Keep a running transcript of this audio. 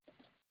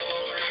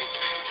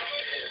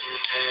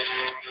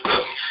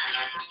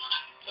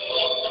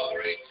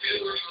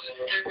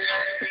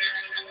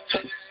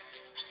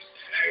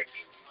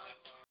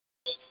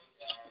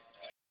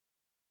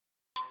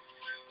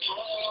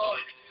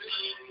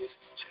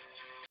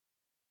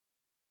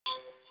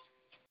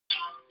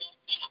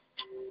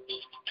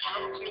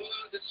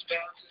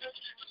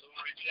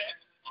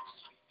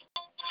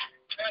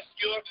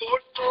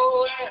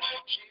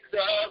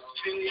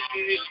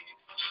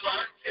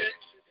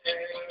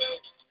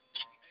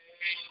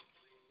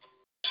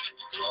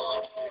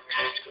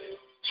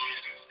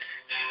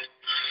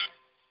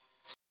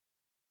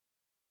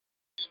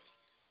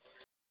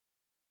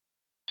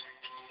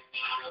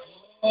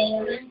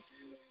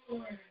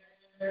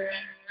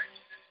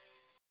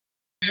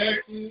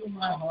to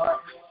my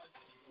heart.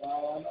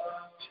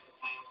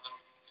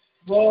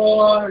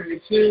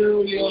 Glory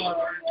to your name.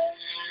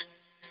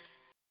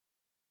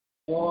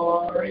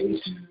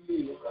 Glory to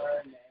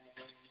your name.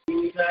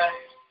 Jesus.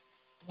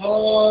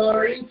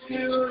 Glory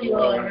to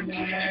your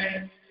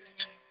name.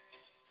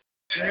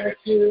 There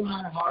to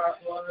my heart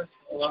was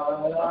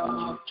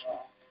love.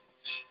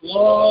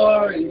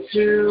 Glory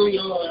to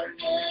your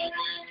name.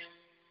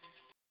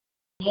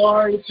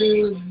 Glory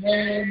to the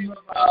name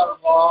above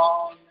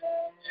all names.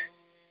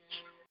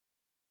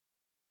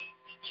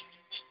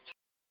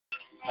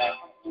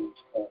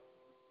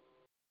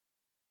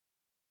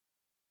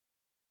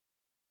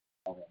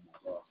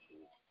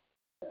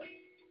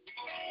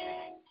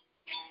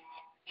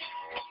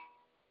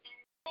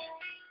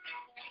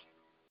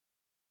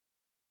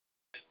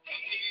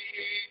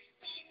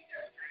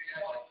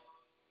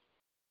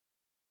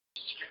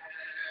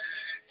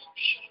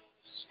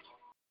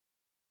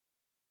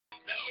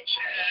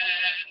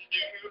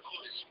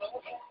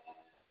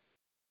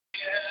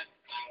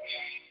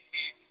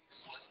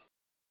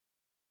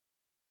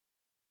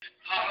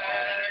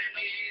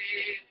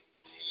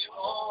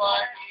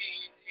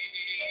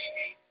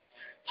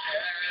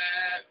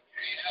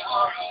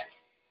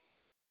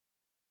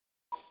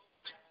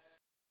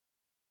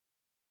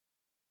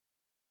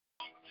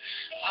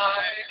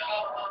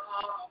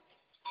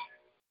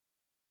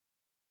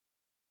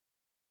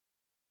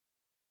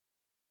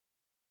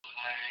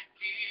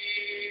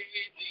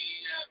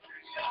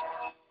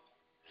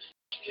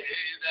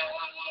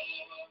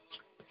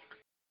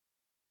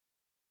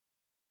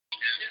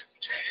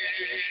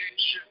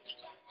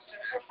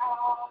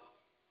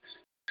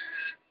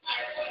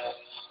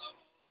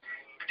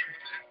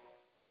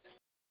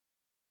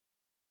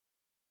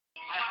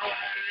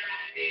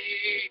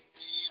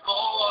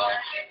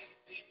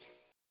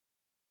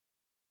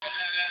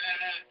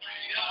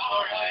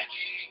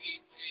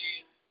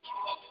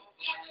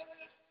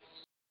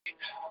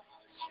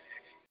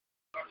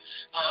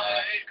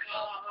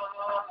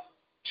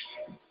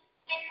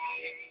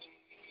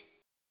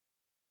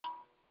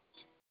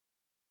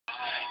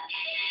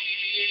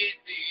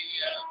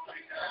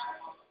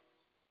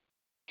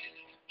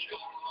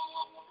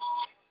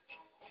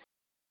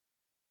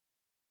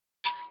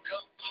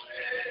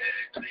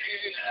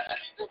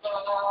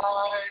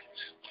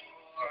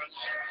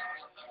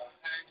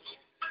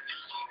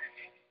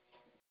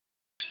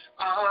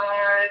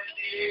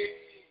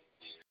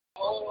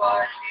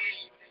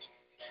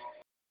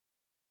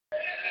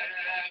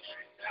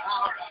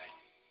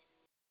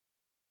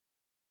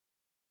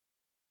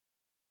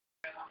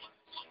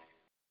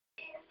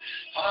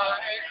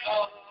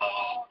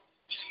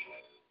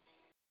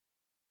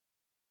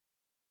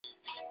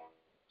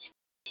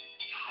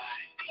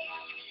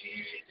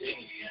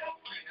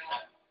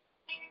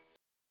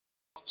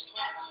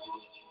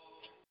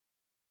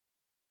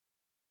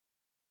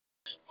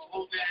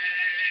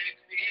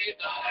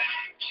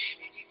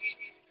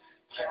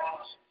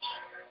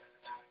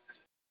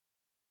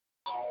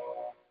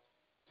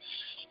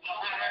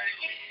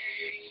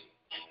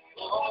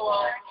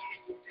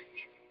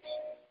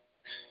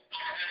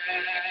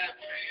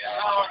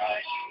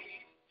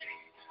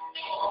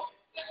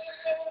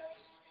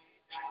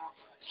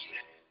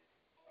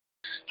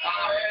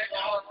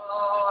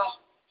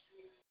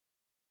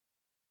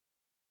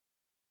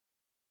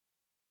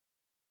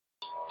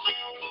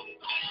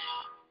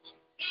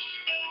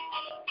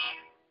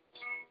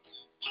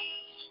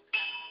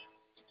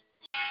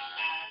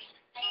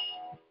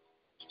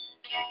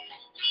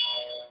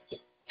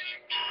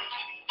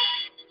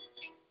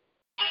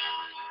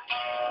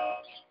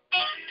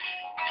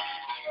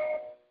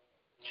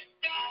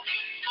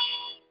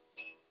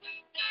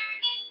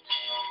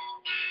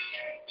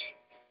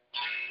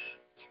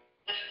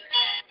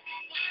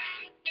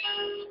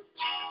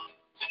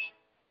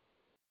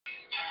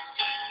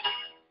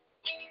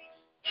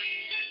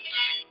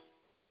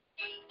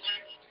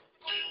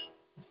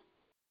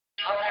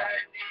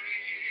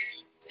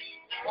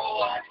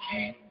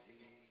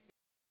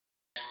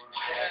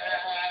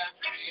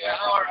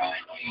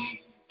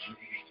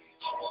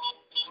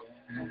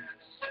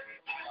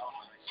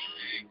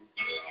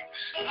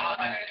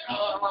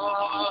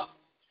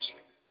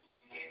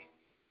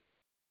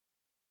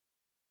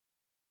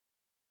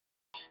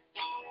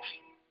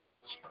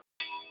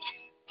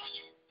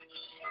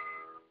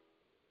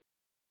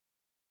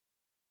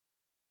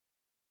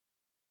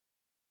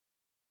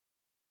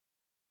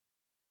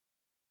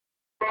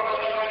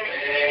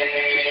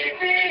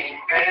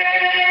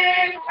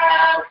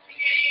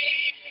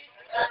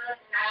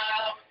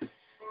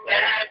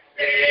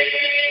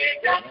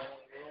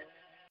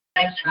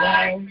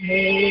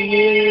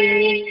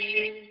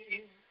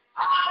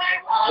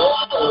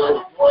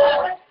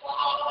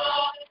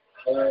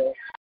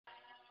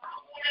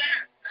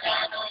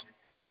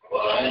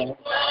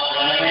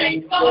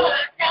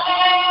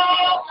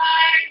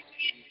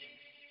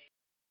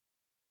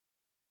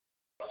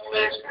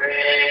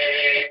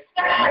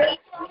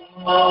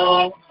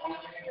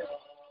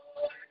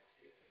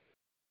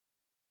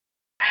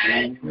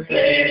 And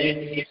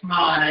grace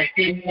my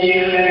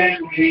dear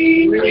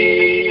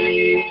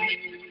relief.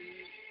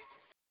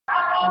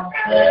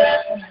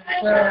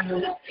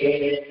 The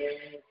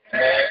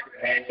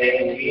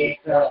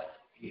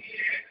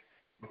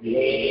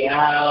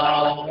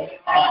hour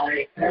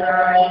I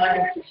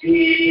can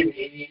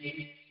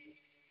see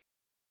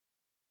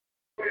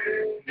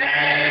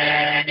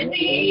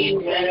many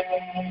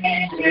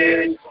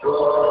dangers,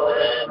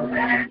 storms,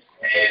 and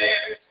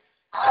snares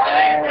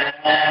I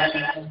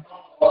have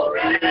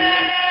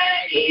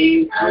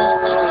already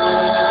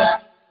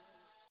come.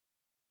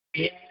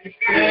 His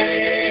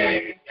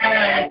grace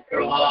has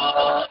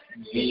brought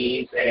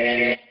me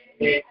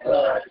safely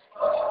thus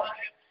far,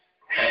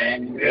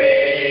 and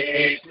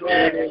grace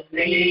will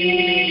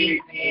lead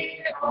me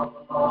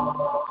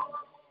home.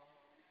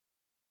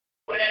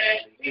 When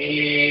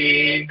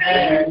we've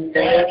been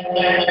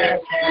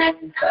dead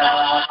and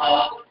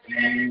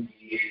thousand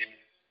years,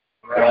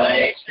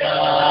 bright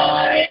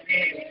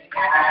shining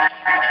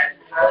as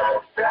the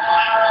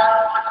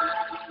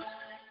sun,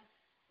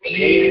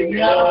 we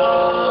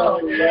know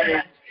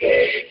that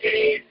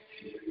faith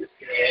to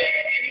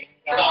sing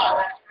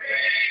God's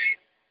praise,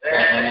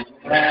 and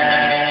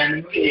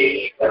when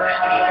we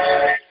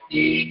first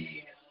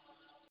see,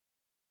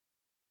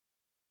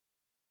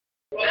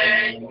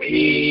 when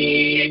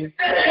we've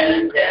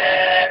been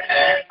dead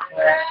and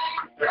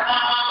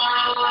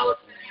thousand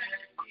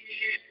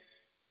years,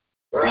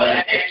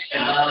 bright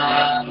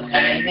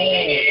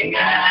shining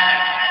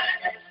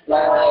as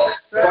the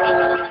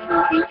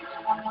sun,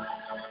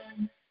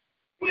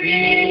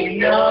 we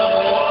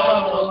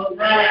know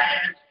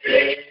that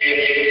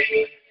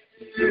faith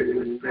to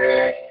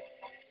sing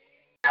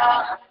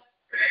God's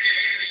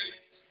praise,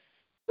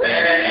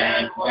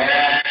 when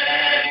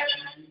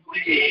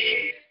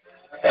we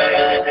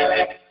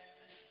first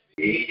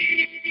see.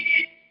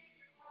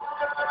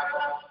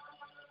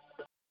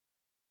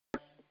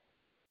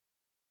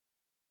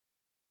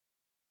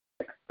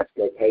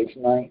 Go page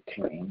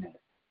 19.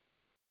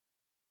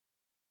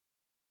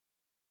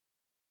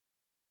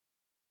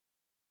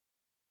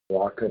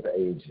 Rock of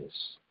Ages.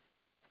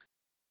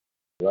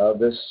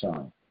 Love is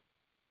sung.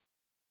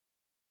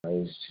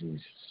 Praise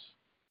Jesus.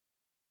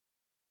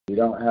 You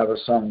don't have a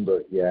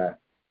songbook yet.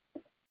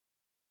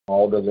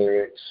 All the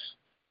lyrics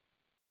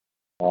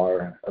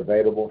are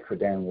available for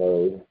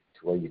download to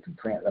where you can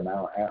print them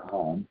out at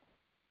home.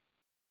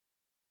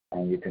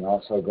 And you can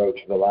also go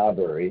to the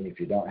library if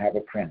you don't have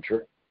a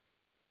printer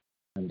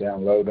and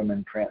download them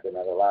and print them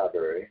at a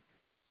library.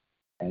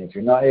 And if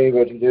you're not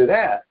able to do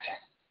that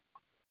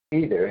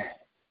either,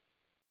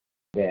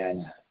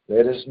 then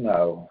let us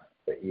know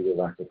that you would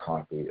like a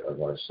copy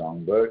of our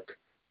songbook,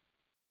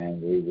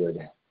 and we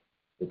would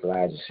be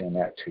glad to send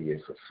that to you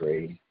for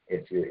free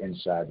if you're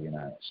inside the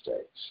United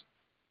States.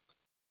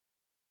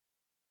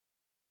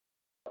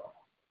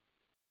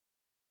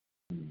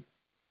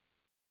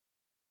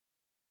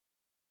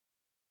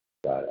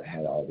 God, I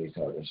had all these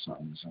other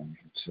songs on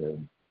here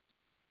too.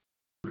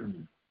 There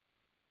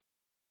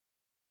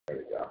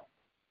we go.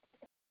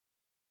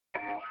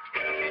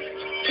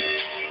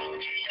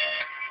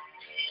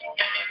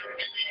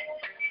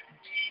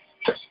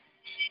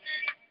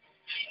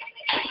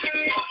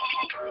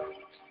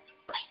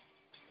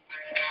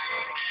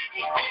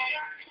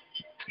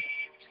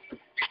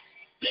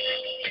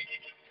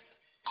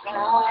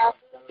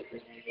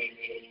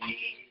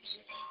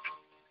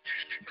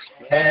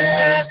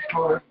 As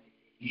for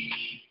me,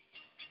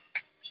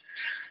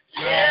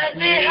 let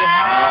me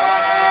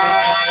hide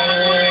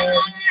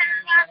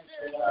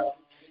myself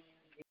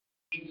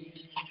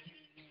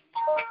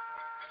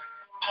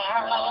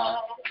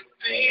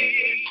in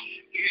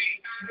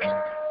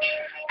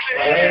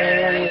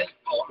as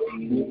for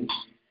me,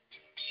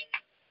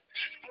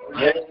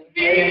 let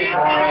me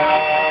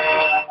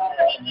hide myself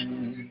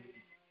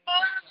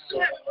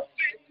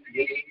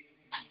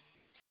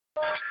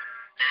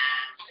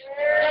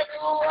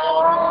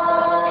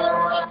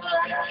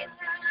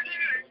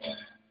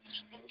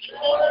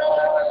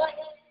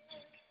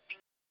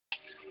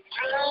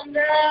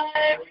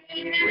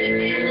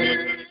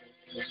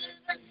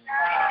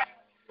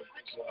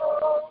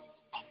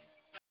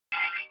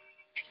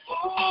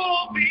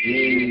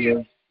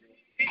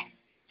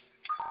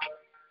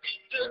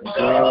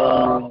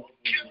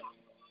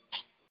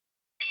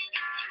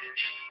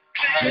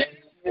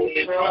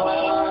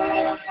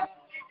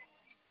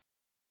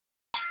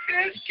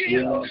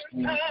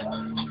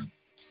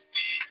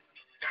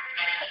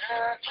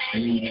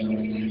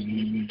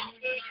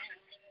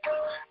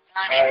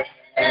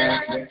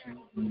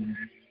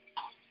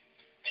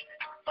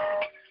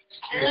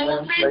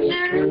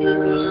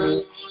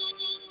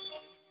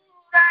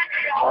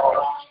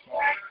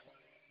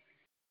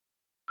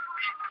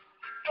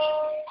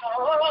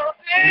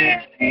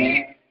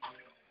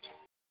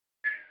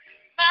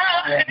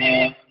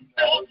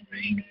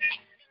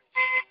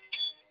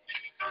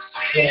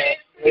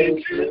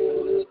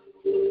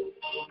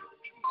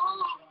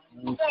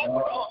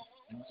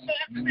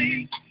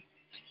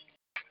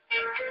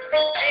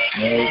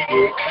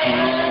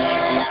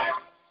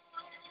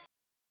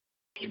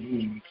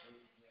in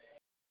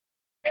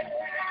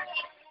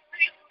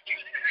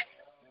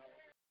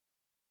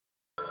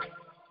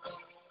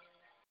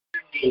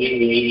thee.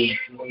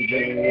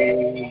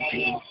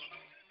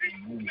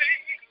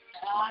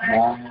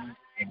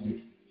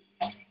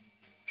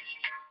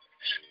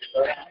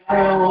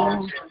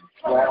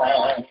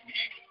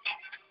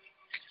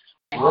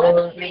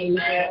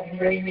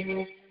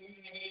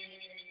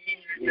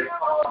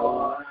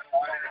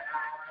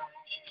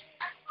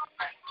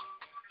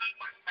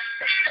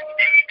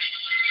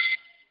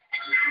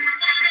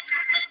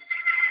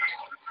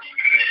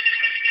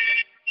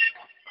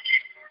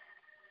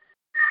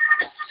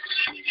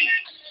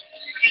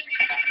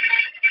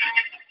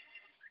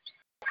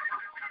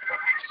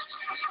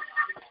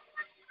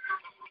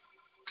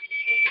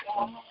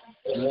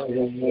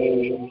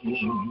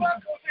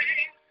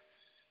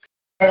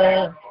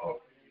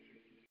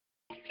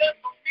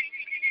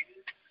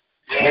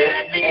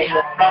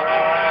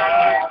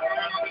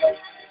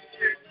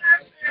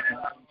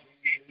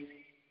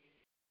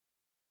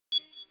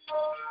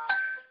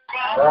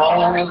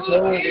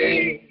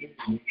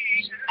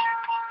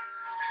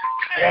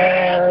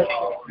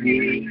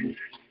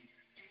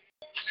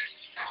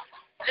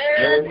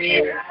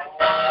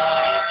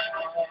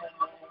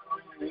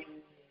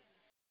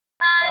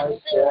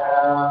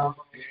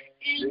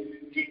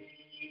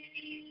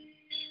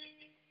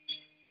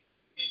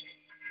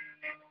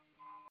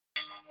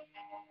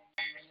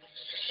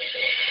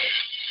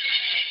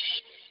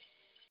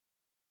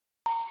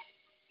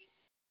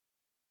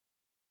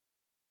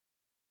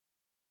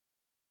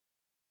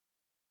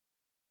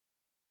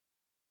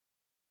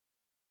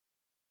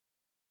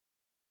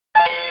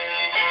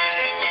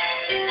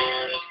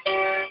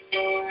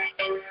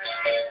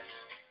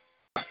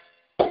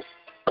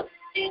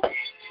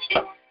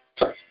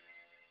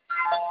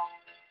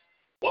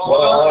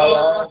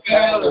 What a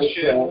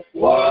fellowship,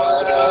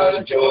 what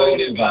a joy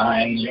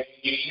divine,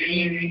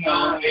 leaning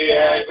on the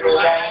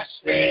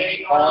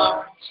everlasting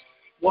arms.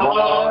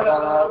 What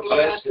a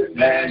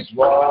blessedness,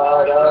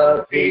 what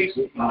a peace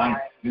of mind,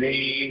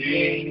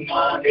 leaning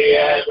on the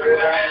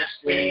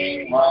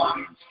everlasting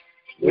arms.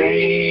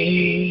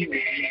 Leaning,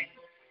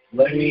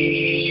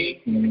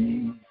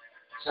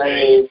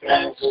 safe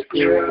and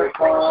secure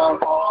from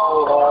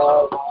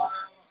all of us.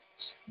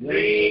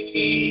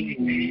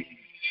 Leaning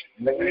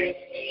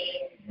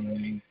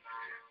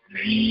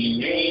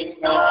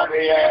on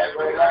the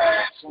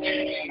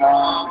everlasting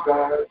arms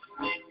of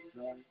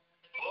Jesus.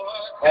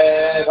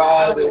 Have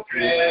I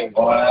declared,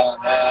 what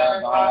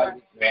have I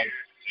declared?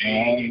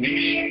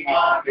 Leaning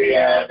on the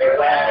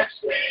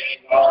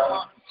everlasting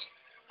arms.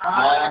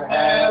 I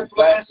have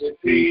blessed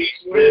peace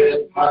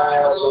with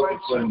my Lord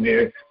so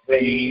near,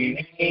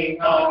 leaning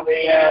on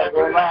the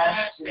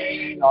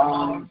everlasting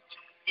arms.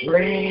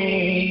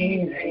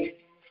 Leaning,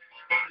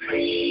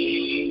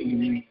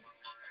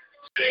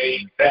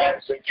 safe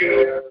and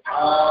secure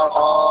from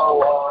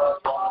all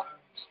of us.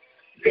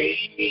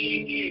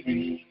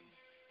 Leaning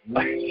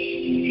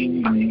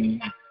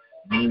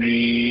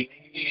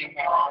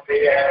on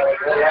the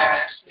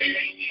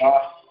everlasting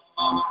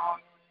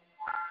arms.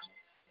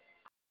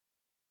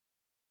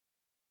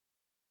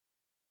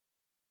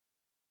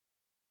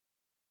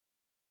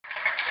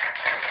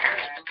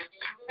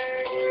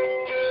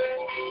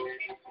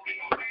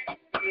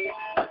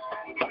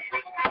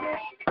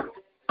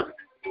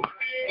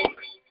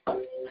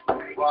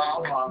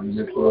 In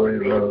the glory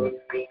road,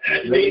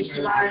 At least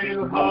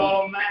through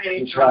how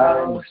many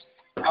trials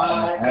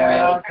I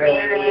have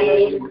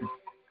faced.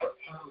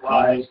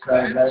 wise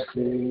Christ I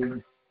see.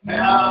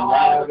 Now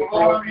I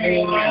before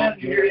me and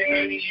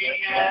hearing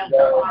and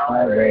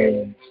My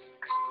race,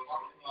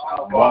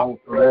 walk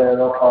a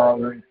little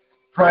farther,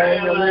 pray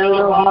a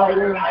little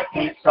harder. I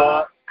can't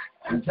stop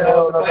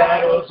until the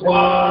battle's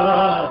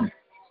won.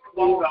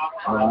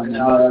 on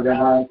another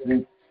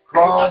mountain,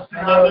 Cross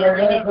another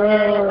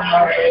river,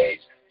 my race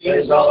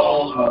is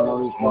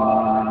almost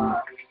won.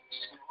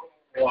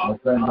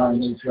 what's on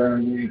this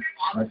journey,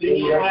 I See,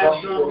 see I I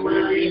have don't some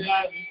weary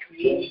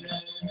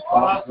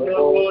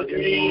impossible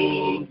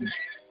dreams,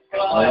 but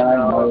I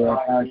know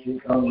I can't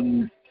keep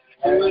going.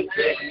 to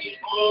take me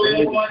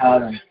Really forward. how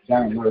to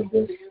download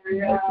this and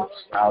make it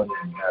louder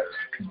and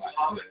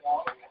better.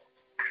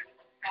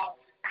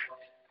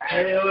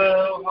 Pray a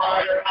little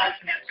harder, I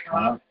can't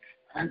stop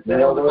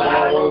Until the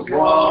battle's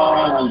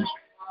won,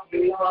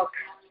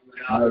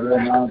 another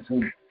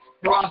mountain,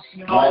 cross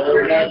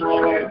another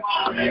river,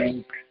 my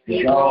race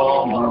is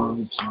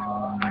almost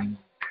won.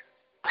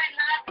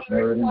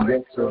 Burden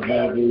gets so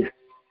heavy,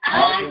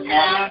 I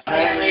cannot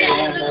carry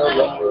on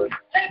the road,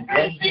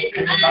 and take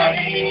my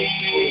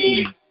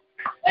knees,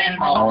 and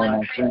all all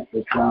my strength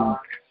is gone.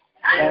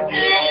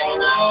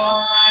 and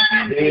all I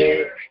can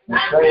hear, The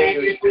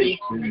Savior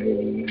speaks to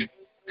me.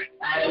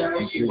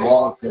 If you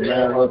walk a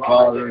little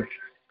farther,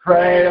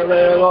 pray a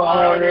little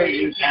harder,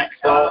 you can't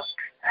stop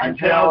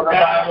until the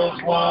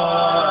battle's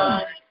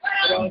won.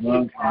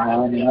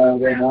 on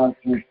another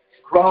mountain,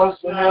 Cross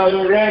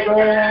another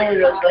river,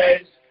 the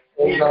race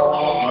is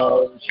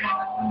almost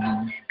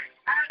won.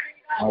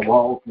 I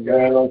walk a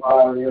little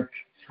farther,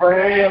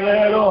 pray a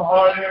little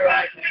harder,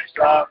 I can't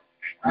stop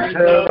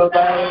until the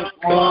battle's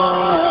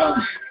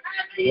won.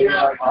 We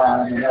might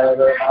climb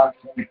another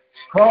mountain,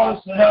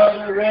 cross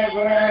another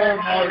river,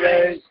 my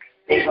race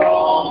is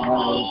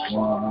almost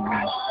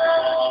won.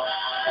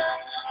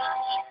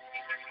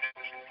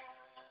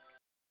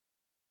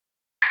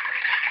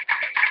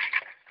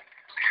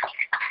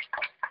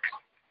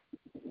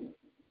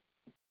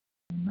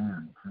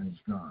 Amen. Praise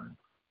God.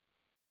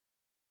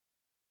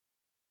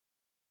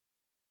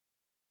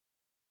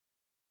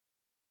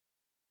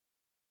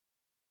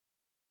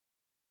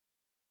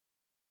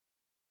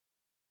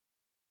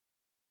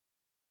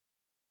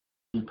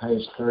 On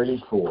page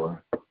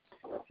 34,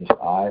 his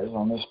eye is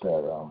on the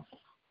sparrow.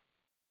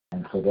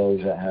 And for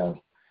those that have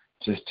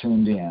just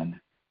tuned in,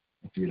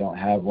 if you don't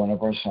have one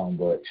of our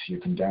songbooks,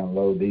 you can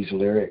download these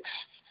lyrics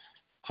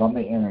from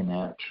the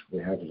internet.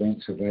 We have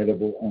links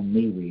available on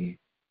MeWe,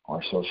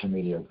 our social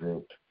media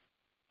group.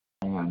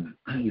 And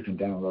you can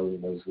download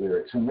those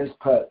lyrics. And let's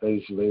put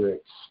those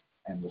lyrics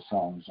and the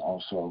songs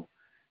also,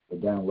 the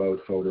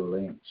download folder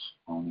links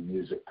on the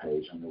music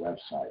page on the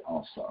website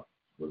also.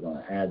 We're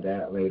going to add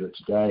that later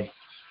today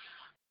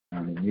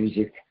on the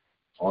music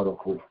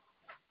article,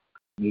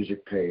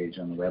 music page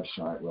on the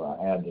website. We'll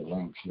add the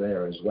links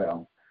there as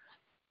well,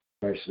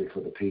 especially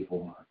for the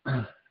people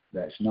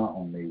that's not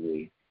on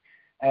MeWe.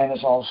 And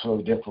it's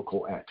also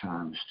difficult at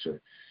times to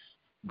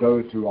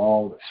go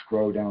through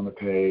scroll down the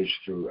page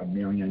through a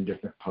million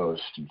different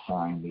posts and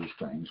find these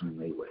things on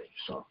MeWe.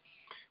 So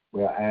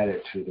we'll add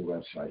it to the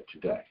website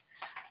today.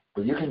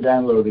 But you can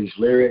download these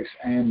lyrics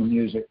and the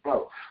music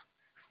both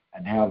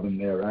and have them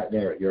there right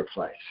there at your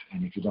place.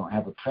 And if you don't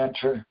have a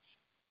printer,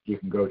 you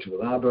can go to the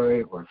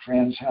library or a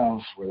friend's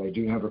house where they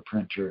do have a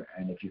printer.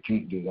 And if you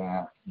can't do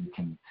that, you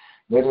can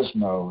let us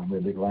know, and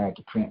we'll be glad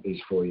to print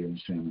these for you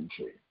and send them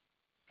to you.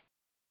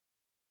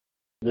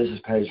 This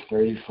is page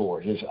 34.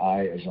 His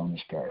eye is on the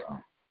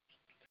sparrow.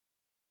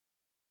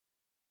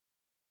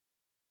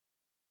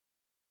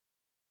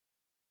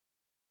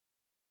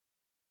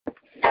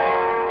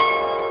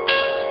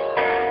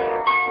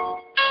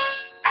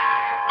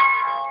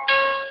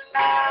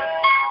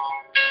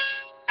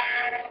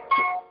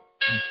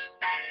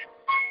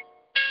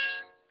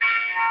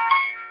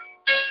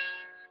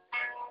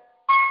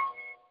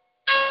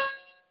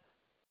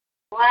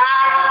 Why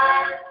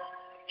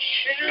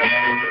should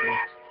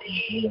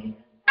we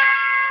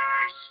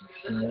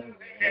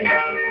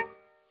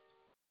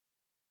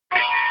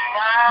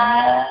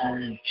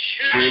why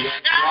should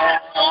I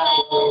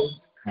hold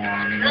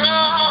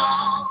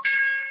on?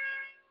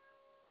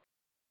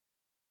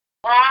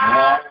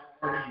 Why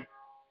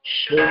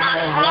should my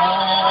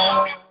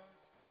heart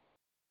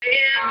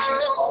feel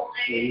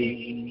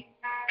lonely?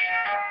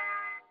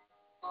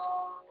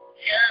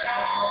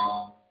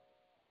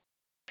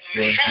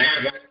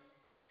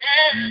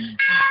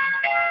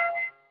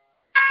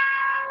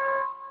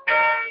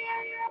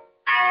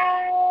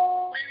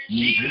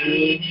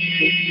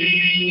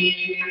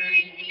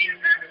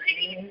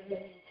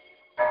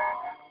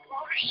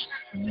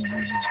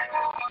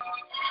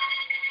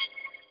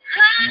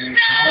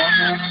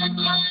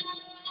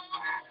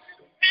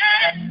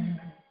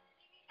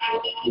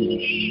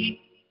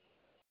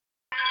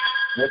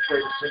 Let's say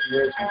the sing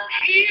this and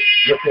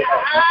look at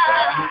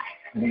that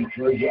and then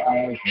close your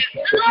eyes and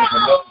check it with the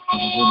next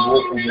one. Then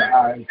open your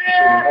eyes to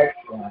the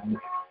next one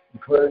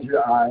and close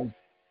your eyes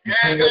and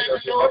sing it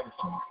with the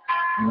next one.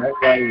 And that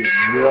way you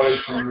really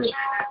sing it.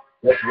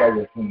 That's why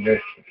you sing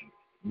this.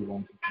 You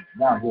want to sing.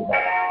 Now hear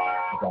that.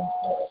 We're going to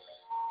play it.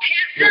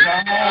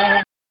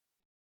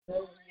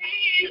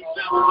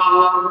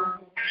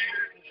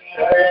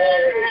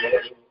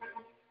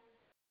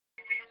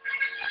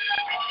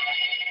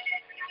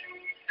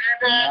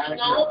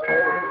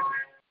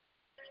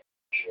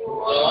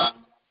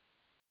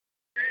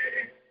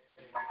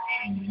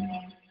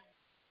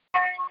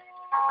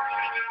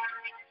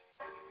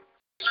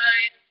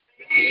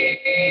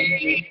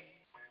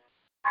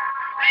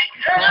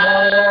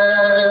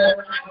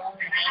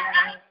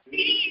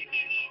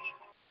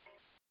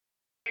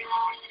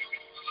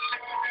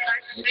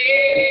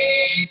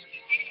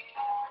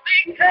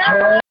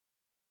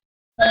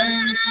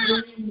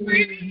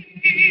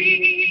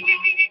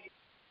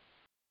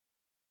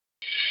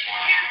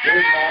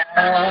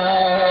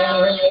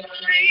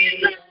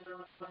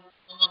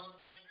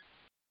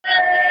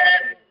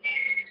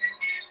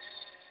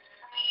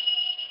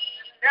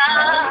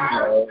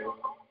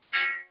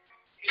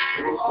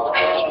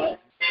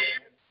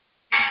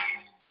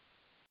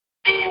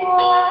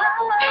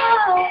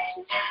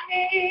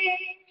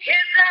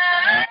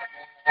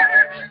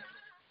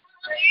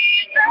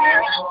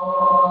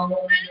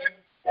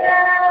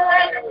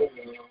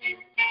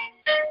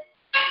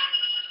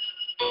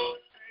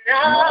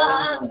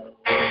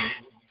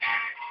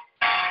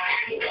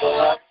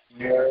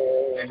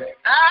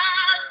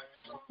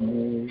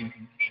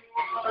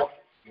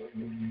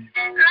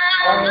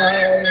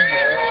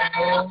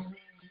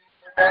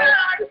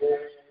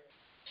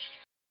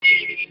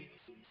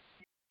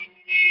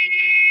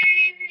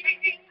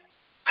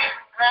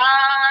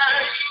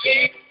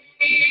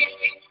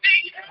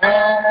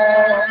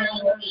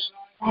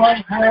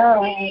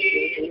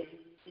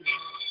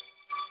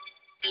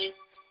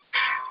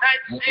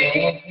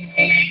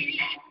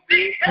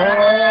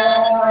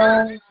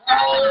 Because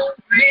of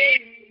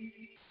me.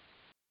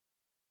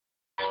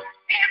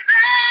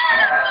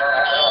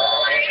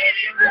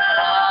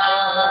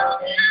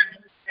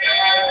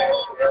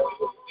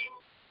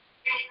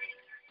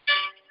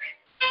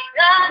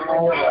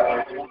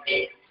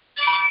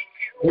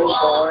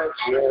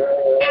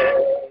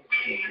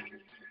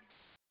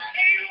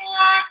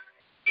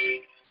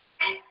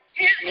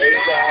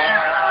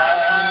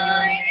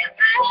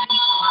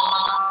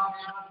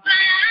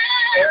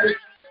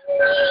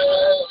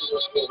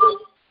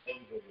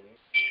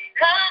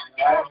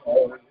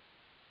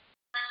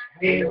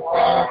 He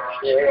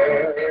watches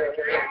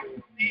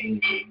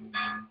me.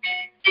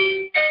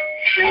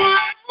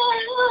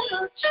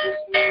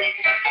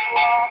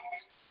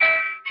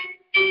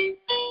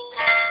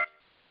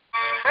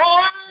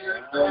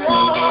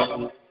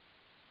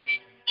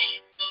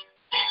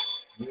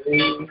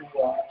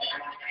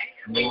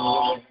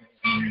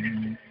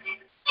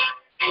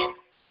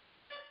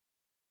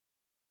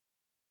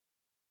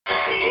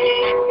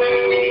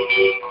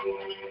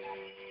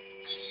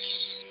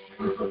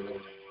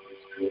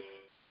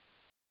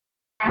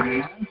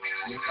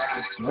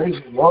 Praise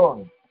the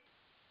Lord.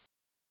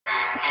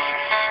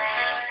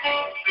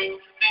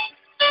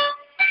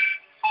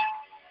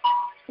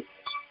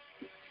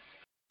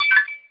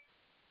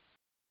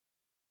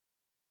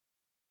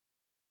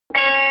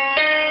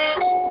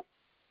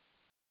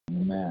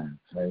 Amen.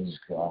 Praise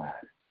God.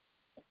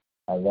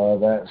 I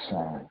love that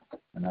song,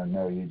 and I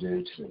know you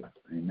do too.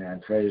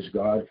 Amen. Praise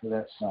God for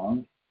that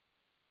song.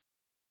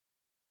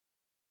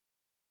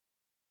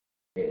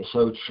 It's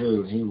so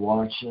true. He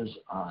watches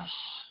us.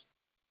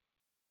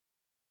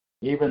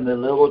 Even the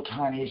little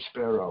tiny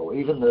sparrow,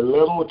 even the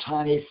little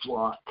tiny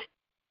flock,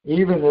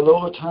 even the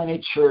little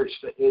tiny church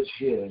that is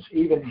his,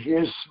 even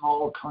his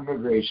small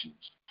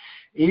congregations,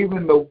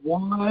 even the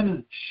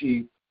one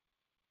sheep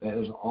that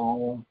is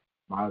all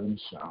by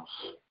themselves.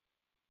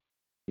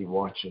 He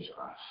watches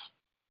us.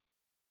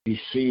 He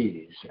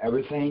sees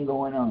everything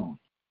going on,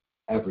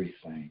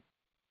 everything.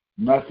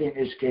 Nothing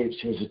escapes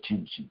his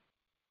attention.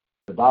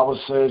 The Bible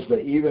says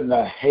that even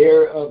the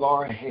hair of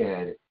our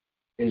head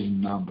is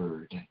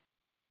numbered.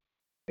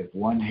 If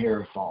one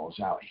hair falls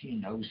out, he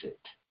knows it.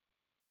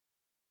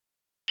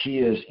 He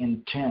is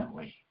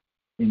intently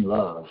in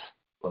love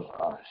with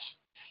us.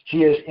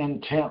 He is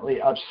intently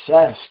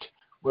obsessed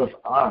with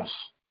us.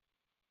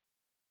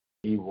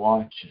 He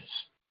watches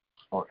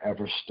our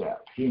every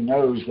step. He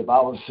knows, the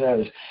Bible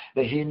says,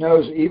 that he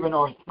knows even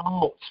our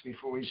thoughts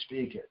before we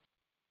speak it.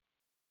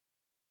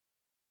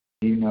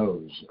 He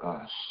knows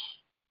us.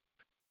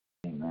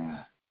 Amen.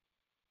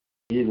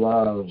 He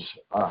loves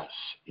us,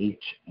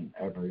 each and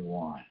every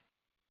one.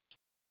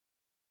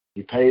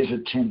 He pays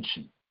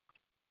attention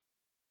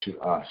to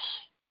us.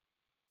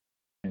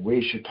 And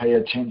we should pay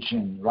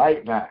attention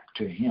right back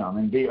to him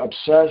and be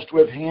obsessed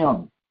with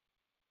him.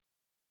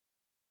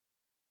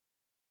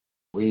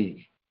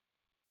 We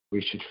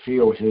should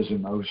feel his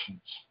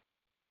emotions,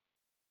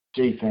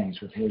 see things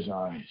with his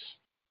eyes,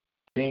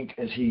 think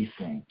as he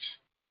thinks.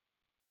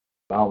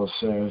 The Bible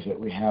says that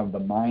we have the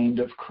mind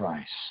of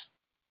Christ.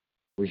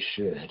 We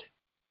should.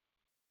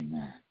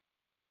 Amen.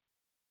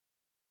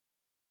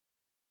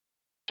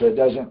 So it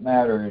doesn't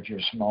matter if you're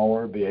small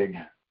or big,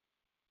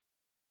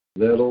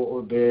 little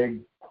or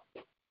big,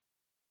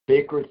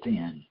 thick or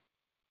thin.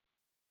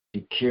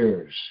 He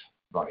cares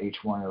about each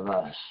one of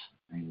us.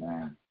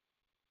 Amen.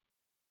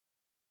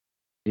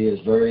 He is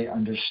very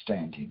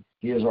understanding.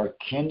 He is our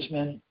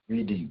kinsman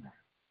redeemer.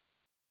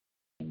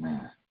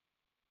 Amen.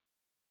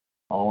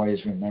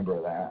 Always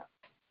remember that.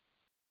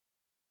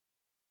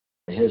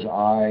 His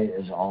eye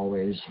is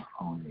always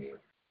on you.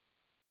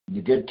 In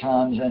the good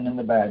times and in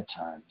the bad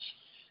times.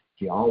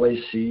 He always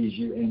sees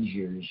you and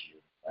hears you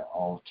at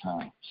all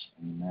times.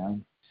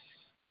 Amen.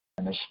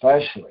 And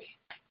especially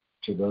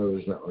to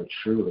those that are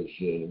truly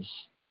his.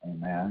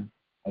 Amen.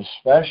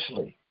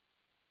 Especially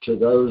to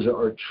those that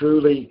are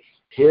truly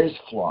his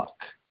flock,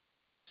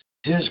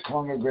 his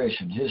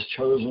congregation, his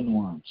chosen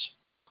ones,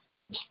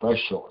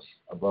 especially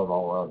above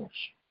all others.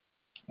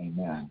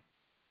 Amen.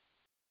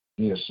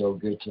 He is so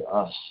good to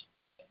us.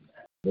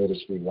 Let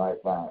us be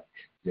right back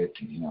good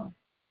to him.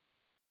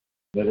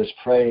 Let us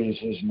praise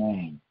his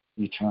name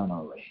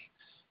eternally.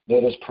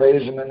 Let us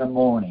praise him in the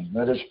morning.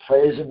 Let us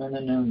praise him in the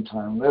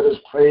noontime. Let us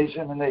praise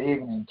him in the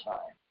evening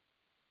time.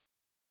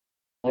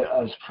 Let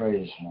us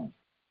praise him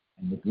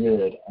in the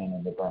good and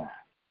in the bad.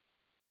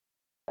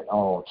 At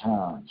all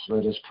times,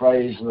 let us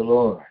praise the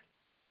Lord.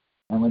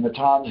 And when the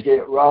times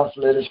get rough,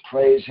 let us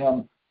praise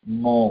him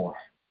more,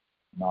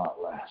 not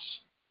less.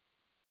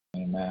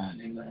 Amen.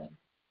 Amen.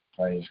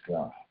 Praise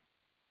God.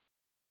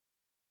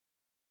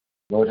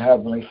 Lord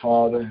Heavenly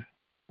Father,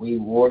 we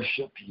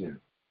worship you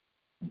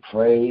and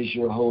praise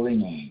your holy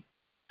name.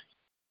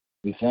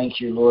 We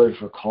thank you, Lord,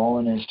 for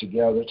calling us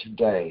together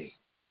today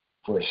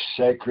for a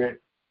sacred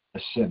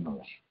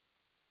assembly.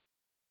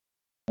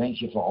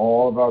 Thank you for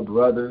all of our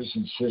brothers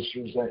and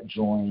sisters that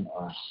join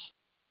us.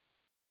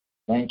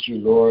 Thank you,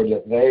 Lord,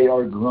 that they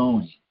are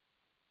growing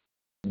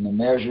in the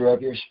measure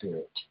of your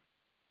Spirit.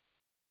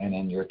 and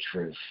in your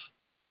truth.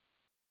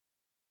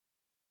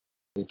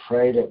 We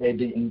pray that they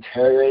be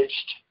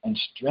encouraged and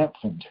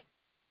strengthened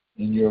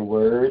in your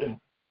word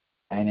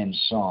and in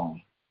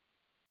song.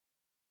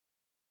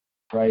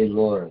 Pray,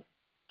 Lord,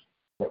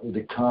 that we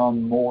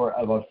become more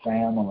of a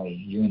family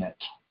unit.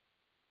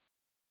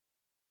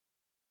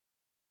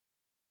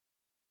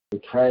 We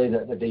pray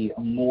that there be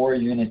more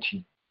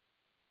unity.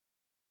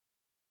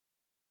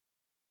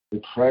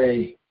 We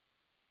pray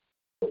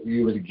that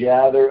you would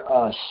gather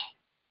us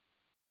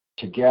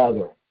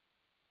together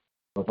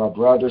with our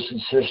brothers and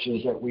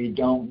sisters that we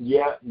don't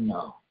yet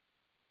know,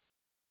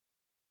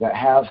 that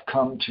have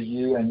come to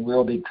you and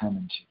will be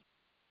coming to you.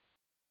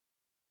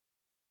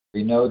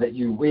 We know that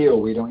you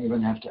will. We don't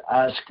even have to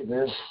ask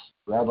this.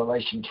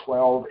 Revelation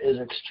 12 is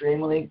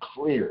extremely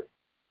clear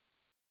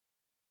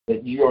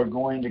that you are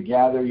going to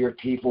gather your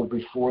people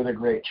before the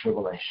Great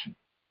Tribulation.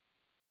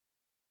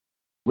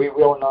 We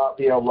will not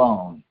be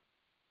alone.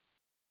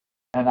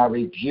 And I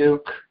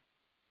rebuke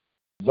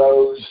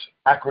those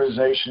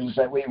accusations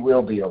that we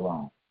will be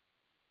alone,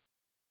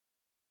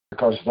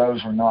 because those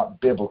are not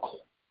biblical.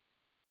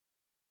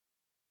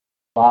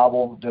 The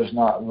Bible does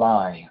not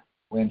lie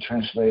when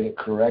translated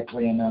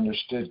correctly and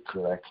understood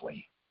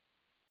correctly.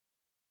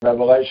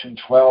 Revelation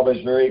 12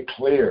 is very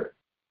clear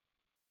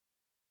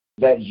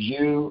that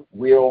you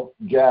will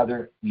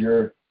gather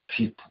your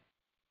people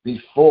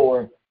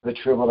before the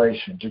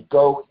tribulation, to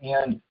go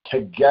in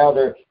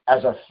together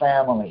as a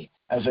family,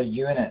 as a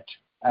unit,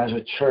 as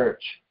a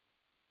church.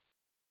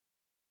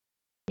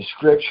 The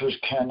scriptures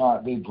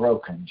cannot be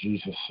broken,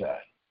 Jesus said.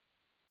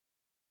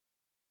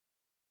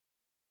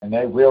 And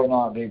they will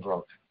not be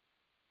broken.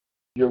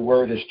 Your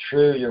word is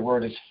true, your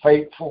word is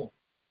faithful,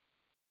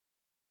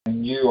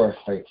 and you are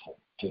faithful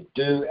to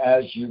do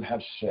as you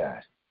have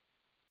said.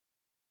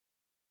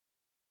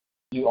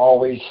 You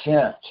always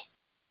sent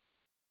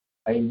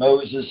a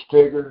Moses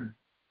figure,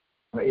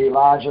 an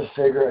Elijah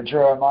figure, a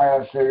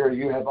Jeremiah figure.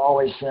 You have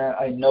always sent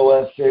a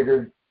Noah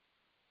figure.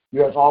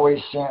 You have always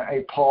sent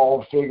a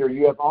Paul figure.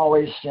 You have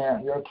always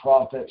sent your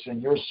prophets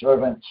and your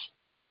servants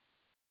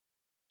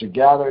to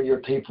gather your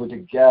people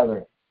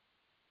together.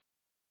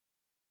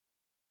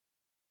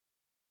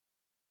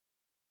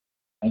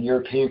 And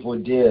your people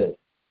did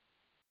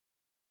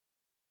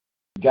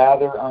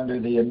gather under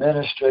the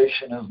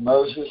administration of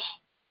Moses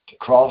to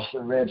cross the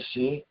Red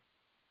Sea.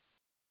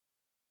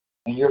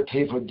 And your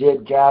people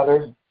did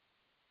gather.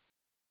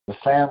 The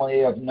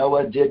family of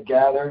Noah did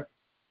gather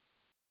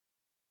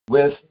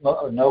with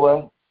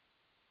Noah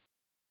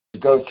to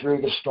go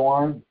through the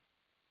storm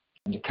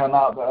and to come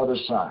out the other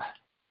side,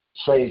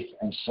 safe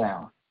and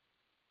sound.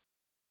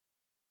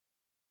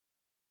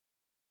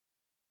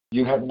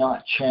 You have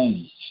not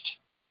changed.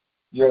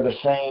 You're the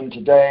same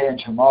today and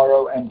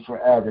tomorrow and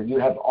forever. You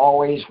have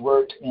always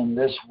worked in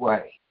this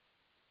way,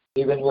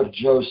 even with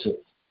Joseph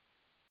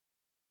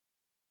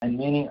and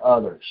many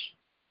others,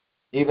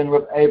 even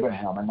with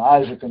Abraham and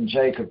Isaac and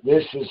Jacob.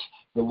 This is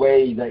the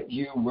way that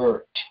you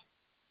worked.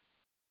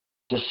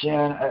 To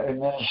send an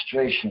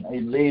administration, a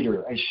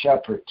leader, a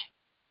shepherd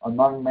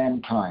among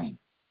mankind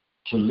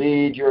to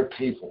lead your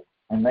people.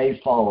 And they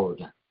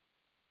followed.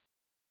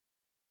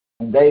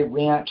 And they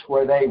went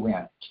where they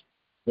went.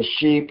 The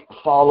sheep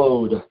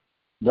followed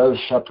those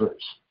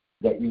shepherds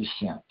that you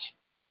sent.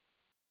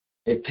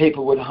 If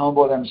people would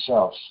humble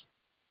themselves,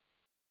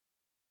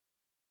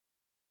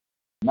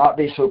 not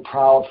be so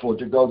proudful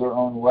to go their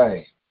own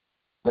way,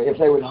 but if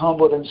they would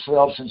humble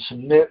themselves and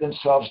submit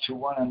themselves to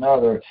one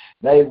another,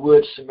 they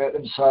would submit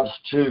themselves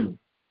to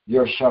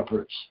your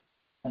shepherds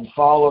and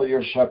follow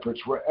your shepherds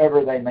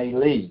wherever they may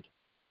lead,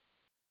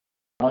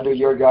 under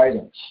your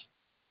guidance,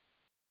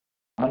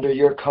 under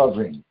your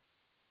covering.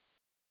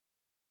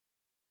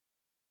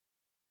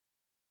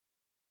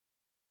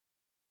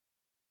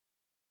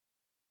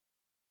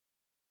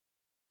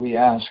 We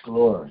ask,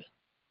 Lord,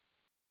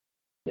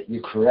 that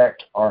you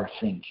correct our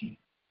thinking,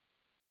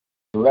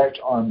 correct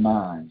our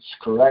minds,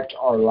 correct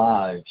our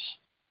lives,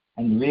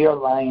 and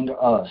realign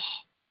us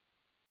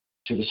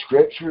to the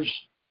scriptures,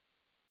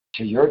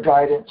 to your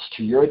guidance,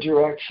 to your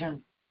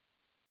direction,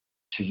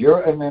 to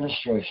your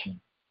administration,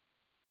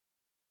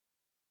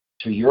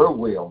 to your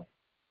will,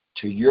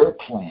 to your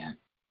plan,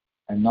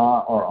 and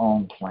not our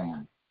own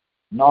plan,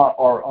 not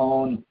our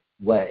own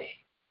way,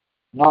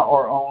 not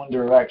our own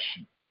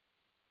direction,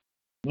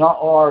 not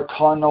our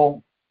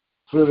carnal,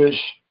 foolish,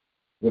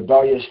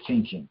 rebellious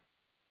thinking.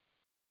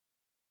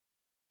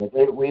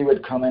 That we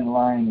would come in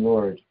line,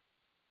 Lord,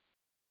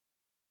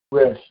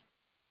 with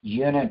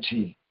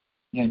unity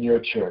in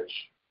your church.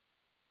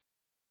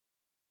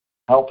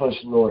 Help us,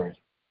 Lord,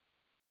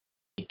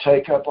 to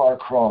take up our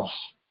cross,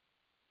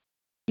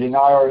 deny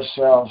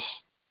ourselves,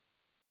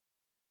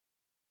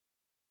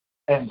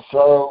 and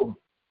throw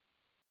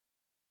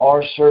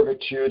our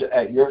servitude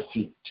at your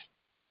feet.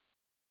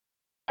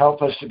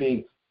 Help us to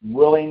be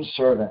willing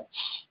servants,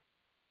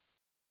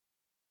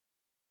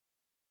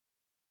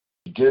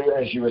 to do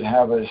as you would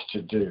have us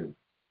to do.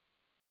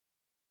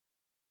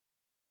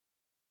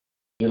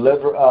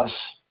 Deliver us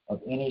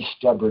of any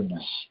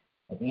stubbornness,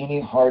 of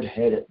any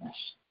hard-headedness.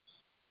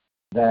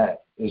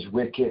 that is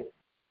wicked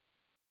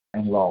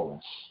and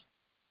lawless.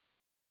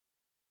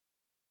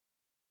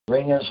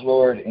 Bring us,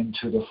 Lord,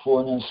 into the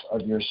fullness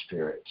of your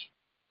Spirit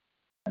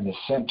and the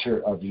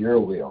center of your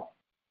will.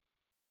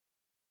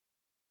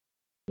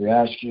 We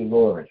ask you,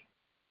 Lord,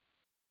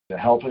 to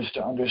help us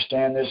to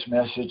understand this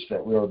message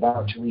that we're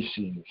about to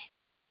receive.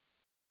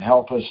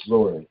 Help us,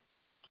 Lord,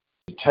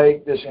 to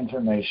take this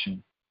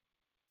information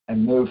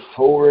and move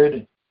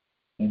forward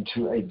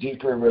into a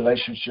deeper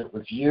relationship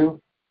with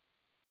you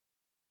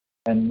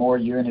and more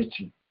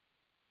unity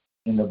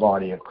in the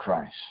body of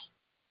Christ.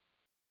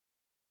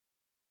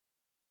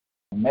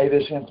 And may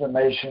this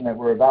information that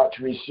we're about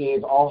to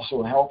receive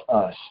also help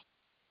us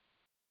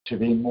to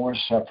be more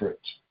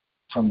separate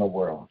from the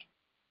world.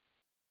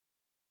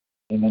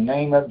 In the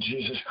name of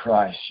Jesus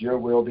Christ, your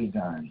will be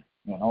done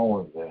in all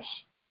of this.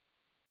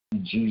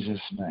 In Jesus'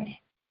 name,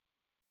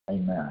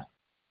 amen.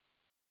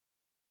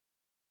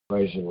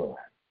 Praise the Lord.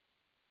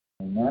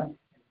 Amen?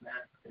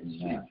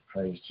 Amen.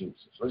 Praise Jesus.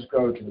 Let's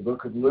go to the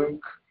book of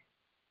Luke.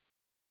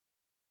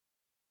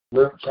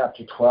 Luke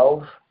chapter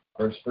 12,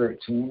 verse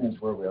 13 is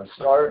where we'll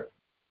start.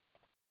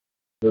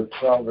 Luke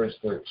 12, verse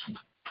 13.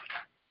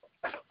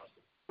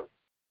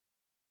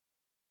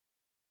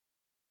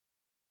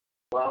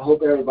 Well, I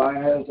hope everybody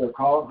has their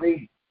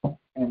coffee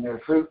and their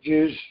fruit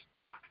juice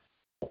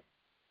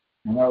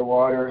and their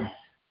water,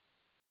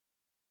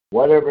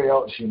 whatever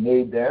else you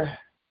need there.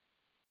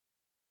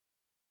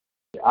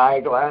 The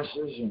eyeglasses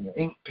and the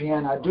ink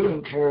pen. I do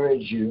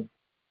encourage you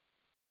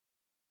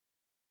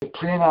to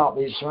print out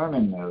these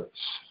sermon notes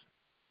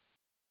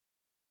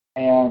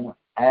and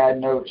add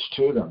notes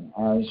to them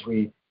as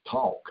we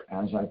talk,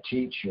 as I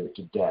teach here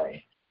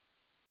today.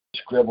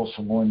 Scribble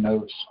some more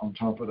notes on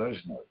top of those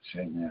notes.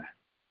 Amen.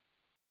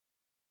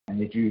 And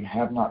if you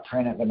have not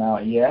printed them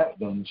out yet,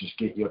 then just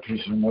get you a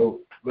piece of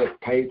notebook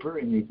paper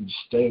and you can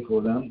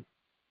staple them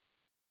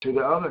to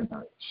the other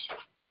notes.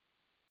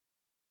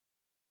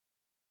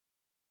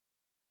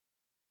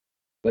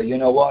 But you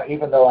know what?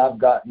 Even though I've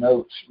got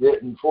notes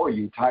written for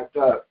you, typed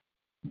up,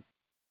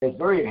 it's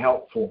very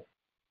helpful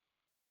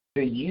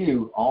to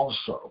you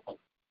also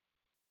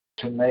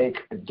to make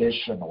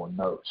additional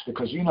notes.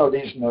 Because you know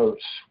these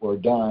notes were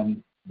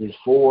done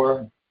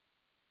before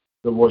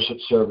the worship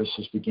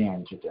services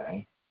began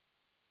today,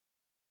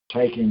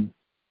 taken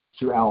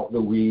throughout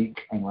the week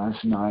and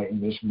last night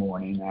and this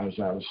morning as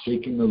I was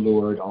seeking the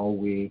Lord all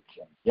week,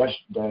 and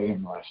yesterday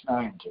and last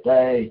night and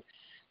today.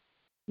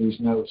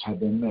 These notes have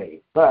been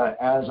made. But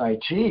as I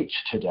teach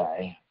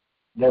today,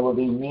 there will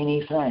be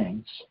many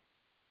things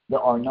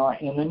that are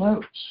not in the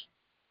notes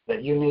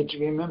that you need to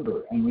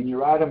remember. And when you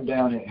write them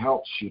down, it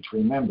helps you to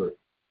remember.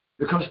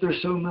 Because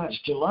there's so much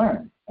to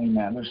learn.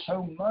 Amen. There's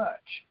so much.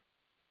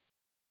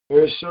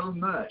 There's so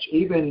much.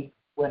 Even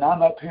when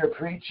I'm up here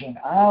preaching,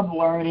 I'm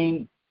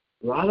learning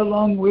right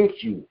along with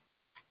you.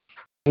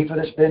 People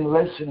that's been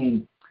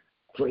listening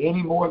for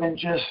any more than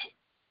just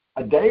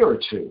a day or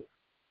two.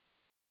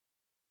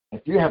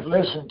 If you have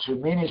listened to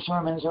many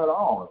sermons at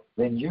all,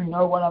 then you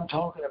know what I'm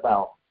talking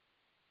about.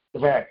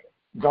 That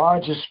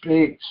God just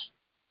speaks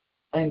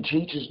and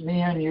teaches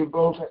me and you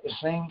both at the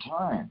same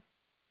time.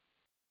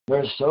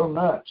 There's so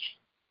much.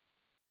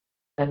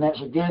 And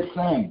that's a good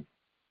thing,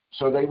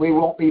 so that we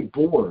won't be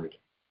bored.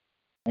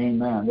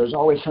 Amen. There's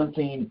always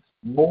something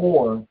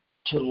more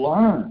to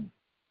learn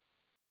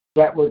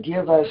that will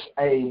give us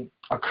a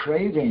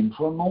craving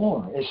for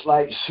more. It's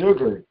like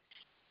sugar.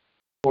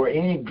 Or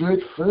any good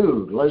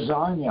food,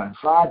 lasagna and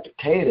fried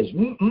potatoes,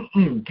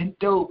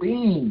 pinto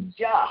beans,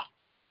 yeah.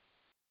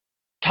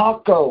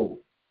 Taco.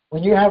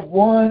 When you have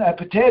a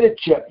potato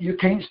chip, you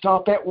can't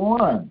stop at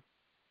one.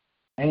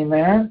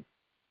 Amen?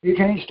 You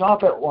can't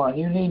stop at one.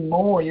 You need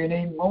more. You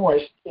need more.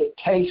 It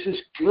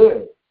tastes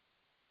good.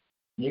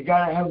 You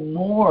got to have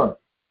more.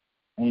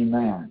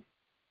 Amen.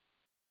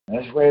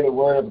 That's the way the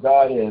Word of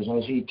God is.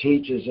 As He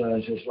teaches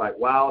us, it's like,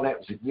 wow, that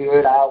was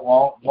good. I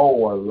want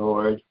more,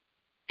 Lord.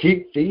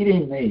 Keep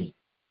feeding me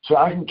so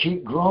I can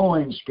keep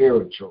growing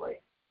spiritually.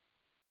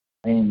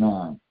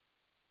 Amen.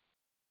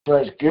 So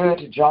it's good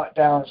to jot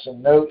down some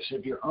notes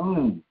of your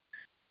own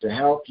to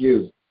help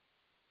you,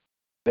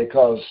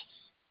 because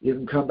you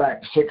can come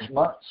back 6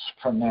 months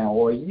from now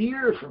or a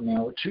year from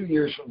now or 2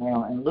 years from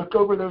now and look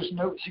over those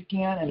notes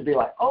again and be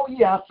like, oh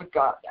yeah, I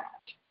forgot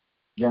that.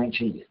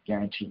 Guarantee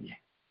you.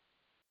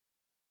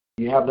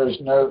 You have those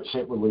notes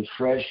that will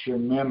refresh your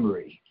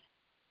memory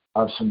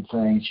of some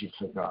things you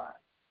forgot.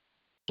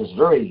 It's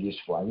very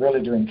useful. I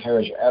really do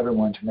encourage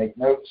everyone to make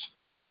notes.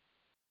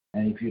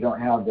 And if you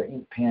don't have the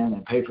ink pen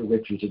and paper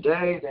with you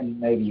today, then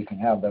maybe you can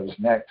have those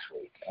next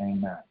week.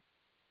 Amen.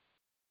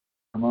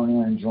 Come on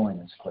in and join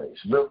us, please.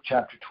 Luke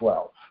chapter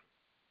 12.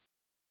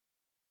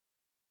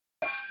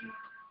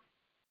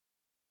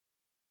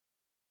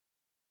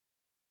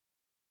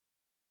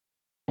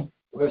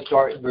 Let's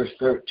start in verse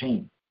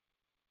 13.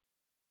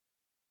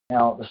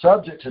 Now, the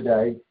subject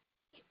today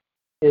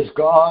is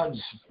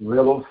God's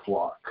little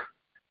flock.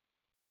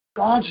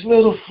 God's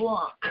little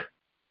flock.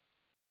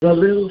 The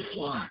little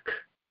flock.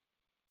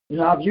 You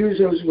know, I've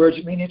used those words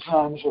many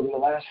times over the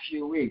last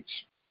few weeks.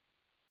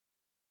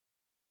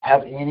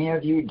 Have any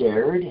of you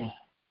dared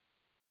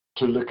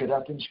to look it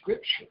up in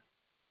Scripture?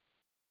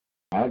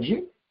 Have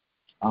you?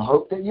 I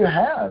hope that you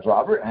have.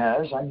 Robert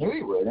has. I knew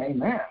he would.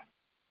 Amen.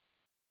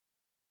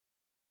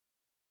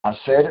 I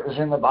said it was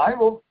in the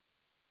Bible.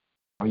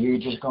 Are you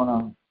just going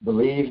to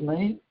believe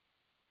me?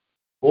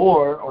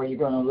 Or are you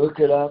going to look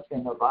it up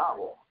in the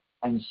Bible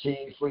and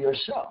see for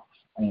yourself?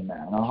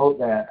 Amen. I hope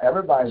that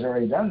everybody's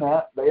already done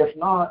that. But if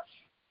not,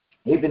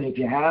 even if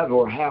you have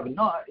or have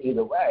not,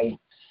 either way,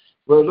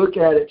 we'll look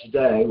at it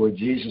today where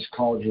Jesus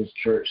called his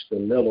church the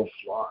little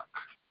flock.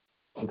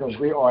 Because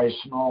we are a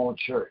small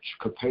church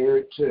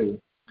compared to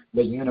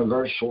the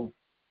universal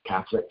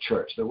Catholic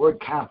Church. The word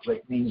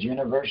Catholic means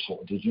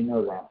universal. Did you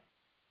know that?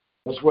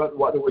 That's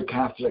what the word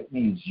Catholic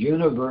means.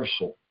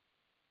 Universal.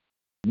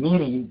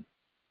 Meaning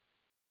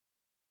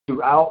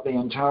throughout the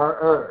entire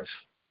earth,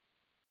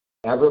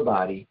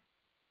 everybody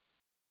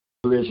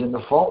who is in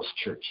the false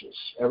churches,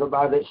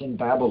 everybody that's in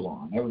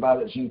Babylon,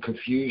 everybody that's in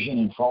confusion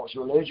and false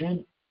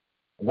religion,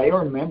 they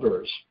are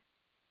members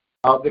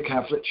of the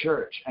Catholic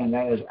Church. And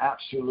that is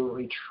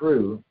absolutely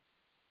true.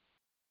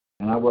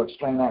 And I will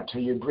explain that to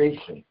you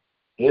briefly.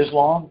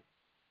 Islam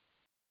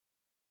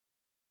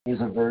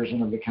is a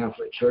version of the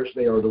Catholic Church.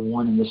 They are the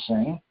one and the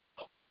same.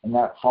 In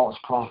that false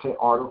prophet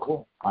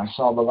article, I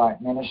saw the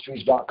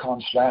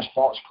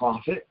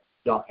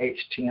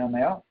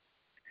lightministries.com/falseprophet.html.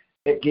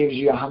 It gives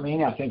you how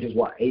many? I think it's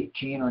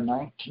 18 or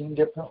 19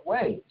 different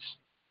ways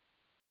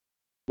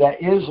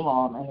that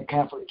Islam and the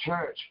Catholic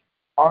Church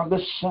are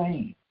the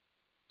same.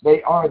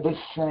 They are the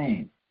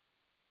same.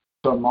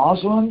 So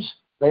Muslims,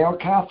 they are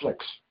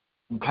Catholics.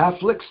 And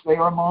Catholics, they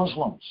are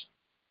Muslims.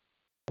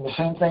 And the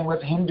same thing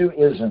with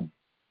Hinduism.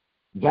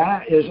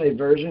 That is a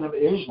version of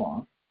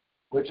Islam,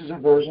 which is a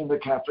version of the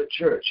Catholic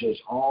Church.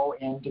 It's all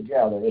in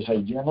together. It's a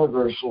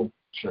universal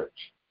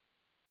church.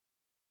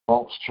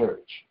 False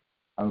church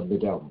of the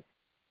devil.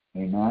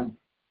 Amen.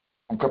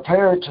 And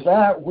compared to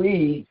that,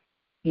 we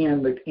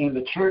in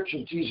the Church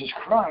of Jesus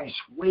Christ,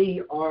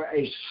 we are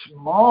a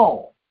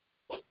small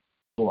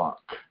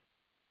flock.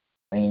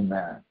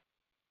 Amen.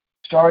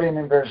 Starting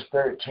in verse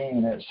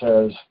 13, it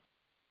says,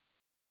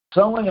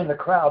 someone in the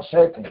crowd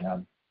said to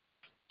him,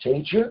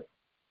 Teacher,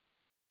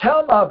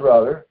 tell my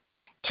brother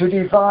to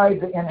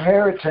divide the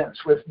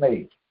inheritance with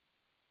me.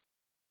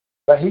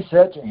 But he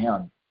said to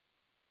him,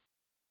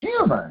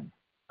 Human,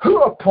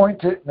 who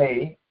appointed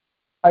me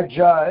a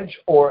judge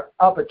or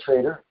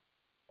arbitrator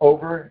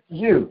over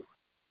you?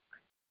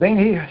 Then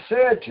he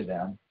said to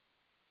them,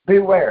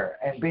 Beware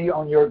and be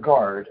on your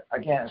guard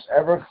against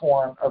every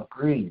form of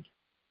greed.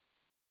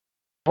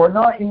 For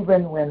not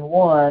even when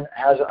one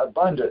has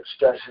abundance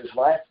does his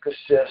life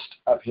consist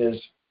of his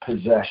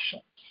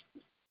possessions.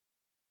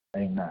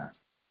 Amen.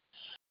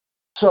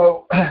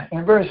 So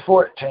in verse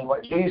 14,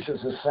 what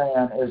Jesus is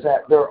saying is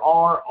that there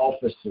are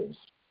offices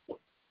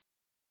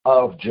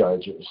of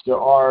judges. There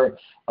are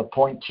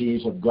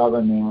appointees of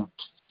government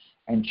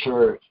and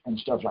church and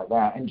stuff like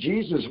that. And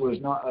Jesus was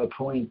not an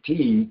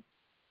appointee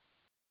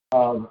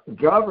of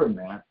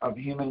government, of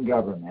human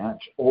government,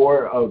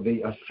 or of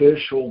the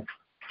official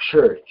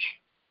church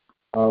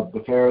of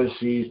the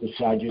Pharisees, the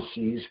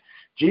Sadducees.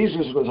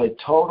 Jesus was a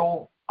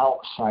total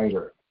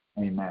outsider.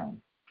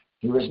 Amen.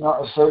 He was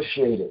not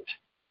associated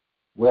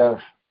with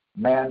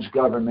man's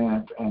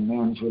government and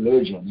man's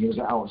religion. He was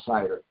an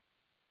outsider.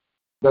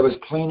 There was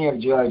plenty of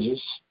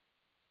judges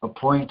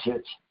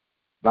appointed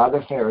by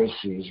the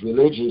Pharisees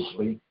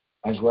religiously,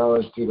 as well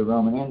as through the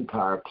Roman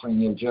Empire,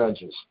 plenty of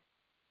judges.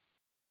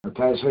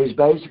 Okay, so he's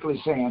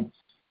basically saying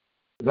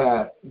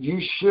that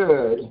you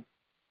should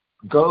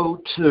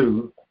go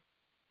to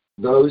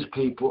those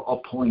people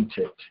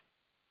appointed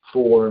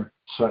for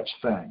such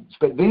things.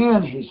 But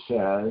then he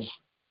says,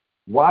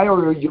 why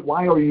are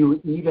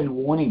you even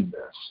wanting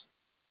this?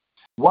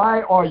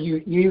 Why are you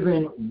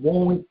even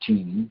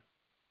wanting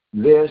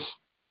this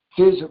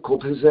physical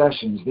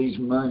possessions, these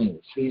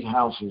monies, these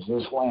houses,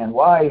 this land?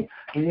 Why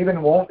do you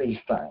even want these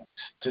things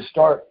to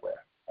start with?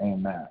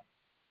 Amen.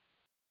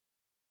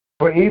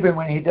 For even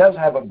when he does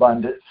have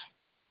abundance,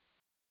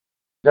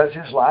 does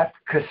his life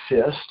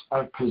consist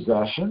of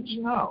possessions?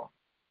 No.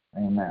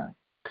 Amen.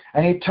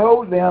 And he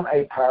told them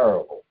a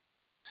parable,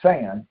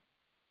 saying,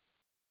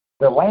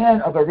 the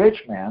land of a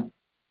rich man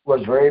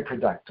was very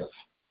productive.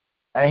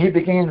 And he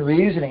began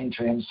reasoning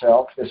to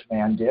himself, this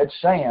man did,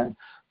 saying,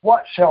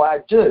 what shall I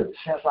do,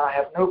 since I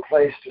have no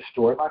place to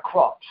store my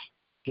crops?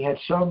 He had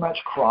so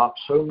much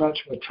crops, so much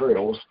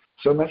materials,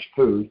 so much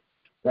food,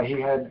 that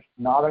he had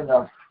not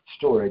enough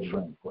storage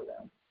room for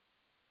them.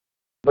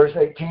 Verse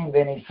 18,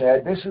 then he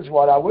said, this is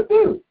what I would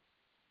do.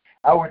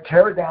 I would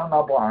tear down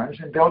my barns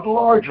and build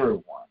larger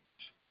ones.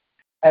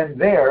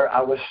 And there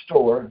I would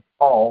store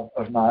all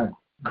of my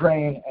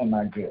grain and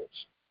my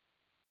goods.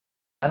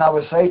 And I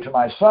would say to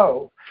my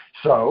soul,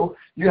 so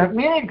you have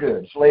many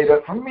goods laid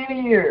up for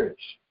many years.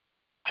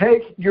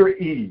 Take your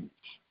ease,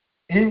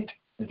 eat,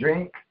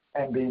 drink,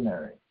 and be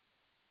merry.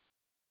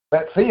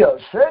 But Theo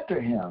said to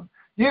him,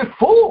 you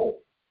fool.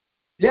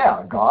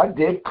 Yeah, God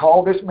did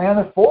call this man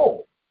a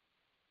fool.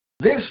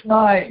 This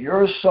night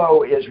your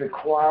soul is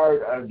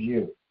required of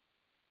you.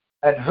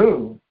 And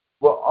who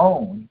will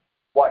own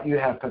what you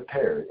have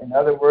prepared? In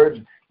other words,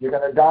 you're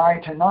going to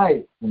die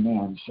tonight, the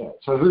man said.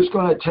 So who's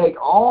going to take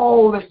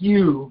all that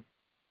you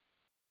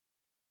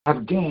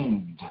have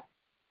gained,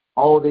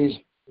 all these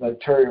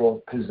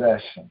material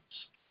possessions?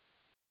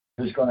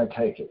 Who's going to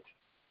take it?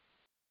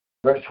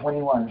 Verse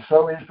 21,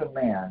 so is the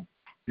man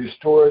who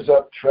stores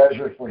up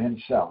treasure for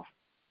himself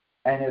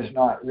and is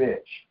not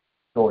rich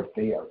toward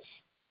Theos.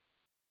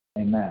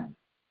 Amen.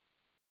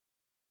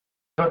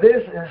 So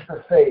this is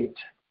the fate,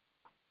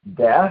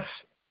 death,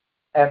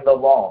 and the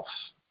loss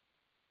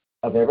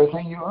of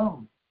everything you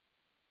own.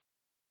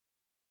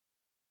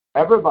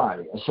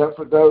 Everybody, except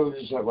for those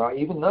that, well,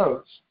 even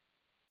those,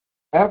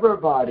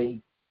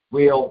 everybody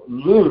will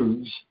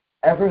lose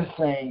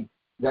everything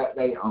that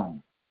they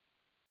own.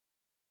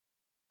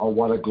 Oh,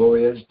 what a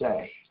glorious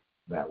day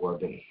that will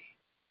be.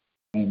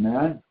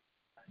 Amen.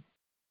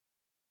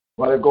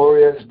 What a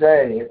glorious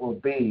day it will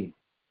be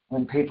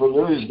when people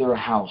lose their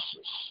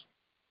houses,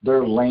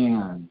 their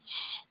lands,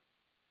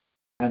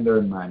 and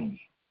their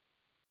money.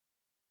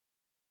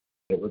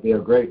 It would be a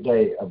great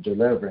day of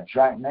deliverance.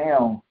 Right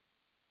now,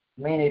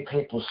 many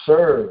people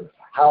serve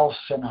house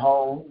and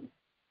home,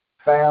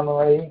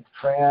 family,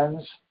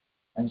 friends,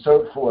 and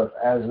so forth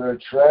as their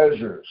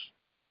treasures,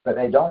 but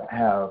they don't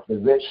have the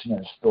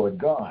richness toward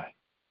God.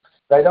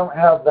 They don't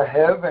have the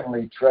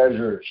heavenly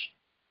treasures.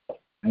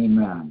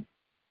 Amen.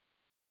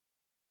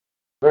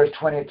 Verse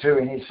 22,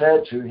 and he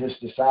said to his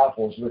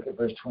disciples, look at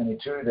verse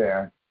 22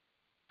 there,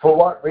 for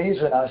what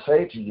reason, I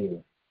say to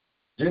you,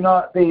 do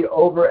not be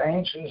over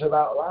anxious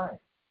about life.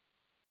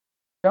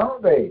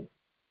 Don't be.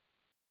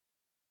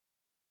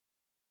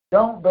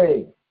 Don't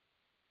be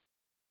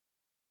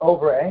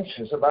over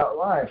anxious about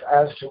life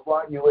as to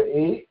what you would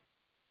eat,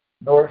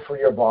 nor for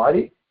your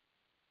body.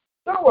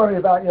 Don't worry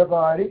about your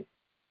body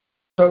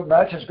so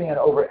much as being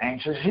over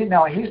anxious.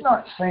 Now, he's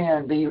not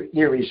saying be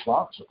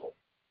irresponsible.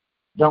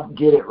 Don't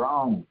get it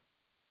wrong.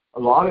 A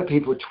lot of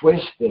people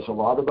twist this. A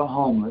lot of the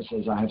homeless,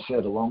 as I have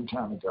said a long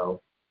time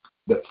ago,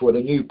 but for the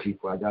new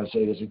people, I got to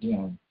say this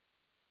again.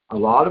 A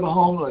lot of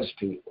homeless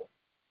people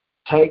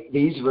take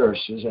these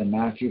verses in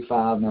Matthew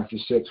 5, Matthew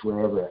 6,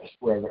 wherever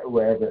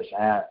it's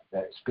at,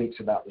 that speaks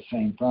about the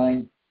same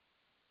thing.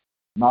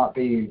 Not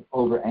be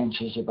over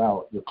anxious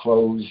about your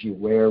clothes you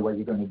wear, what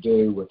you're going to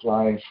do with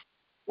life,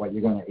 what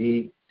you're going to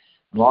eat.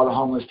 A lot of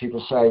homeless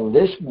people say, well,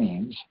 this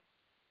means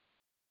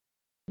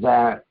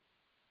that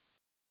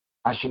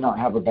I should not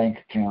have a bank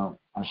account.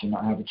 I should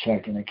not have a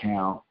checking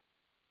account.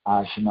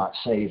 I should not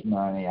save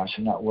money. I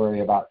should not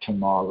worry about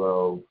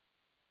tomorrow.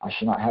 I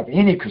should not have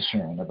any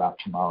concern about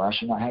tomorrow. I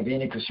should not have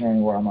any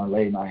concern where I'm going to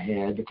lay my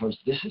head, because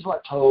this is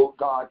what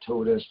God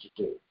told us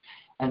to do.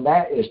 And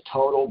that is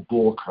total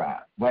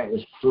bullcrap. That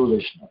is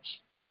foolishness.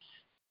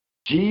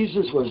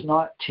 Jesus was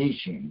not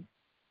teaching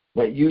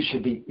that you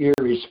should be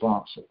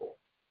irresponsible.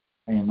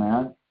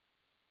 Amen.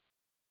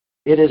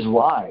 It is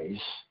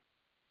wise.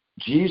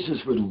 Jesus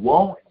would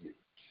want you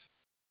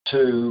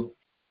to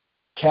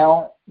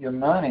count your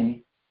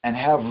money and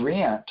have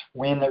rent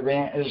when the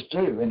rent is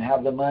due, and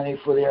have the money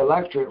for the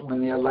electric when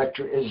the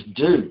electric is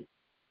due.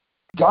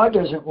 God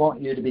doesn't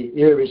want you to be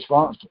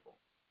irresponsible,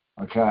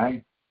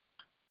 okay?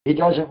 He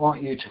doesn't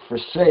want you to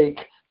forsake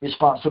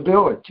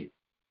responsibility.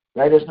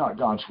 That is not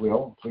God's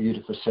will, for you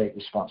to forsake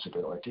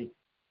responsibility.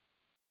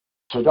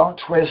 So don't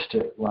twist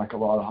it like a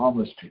lot of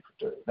homeless people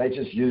do. They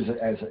just use it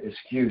as an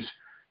excuse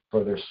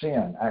for their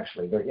sin,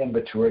 actually, their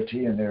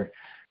immaturity and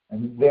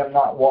them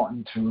not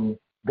wanting to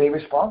be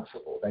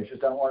responsible. They just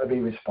don't want to be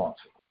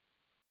responsible.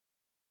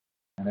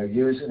 And they're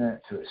using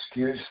it to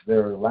excuse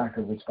their lack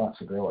of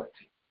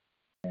responsibility.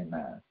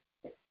 Amen.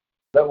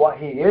 But what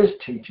he is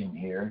teaching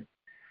here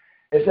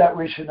is that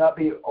we should not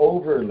be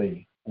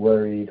overly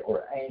worried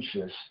or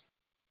anxious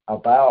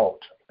about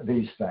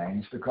these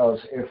things, because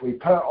if we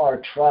put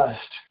our trust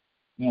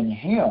in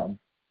him,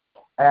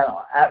 and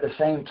at the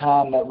same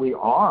time that we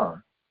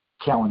are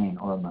counting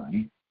our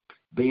money,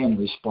 being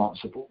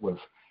responsible with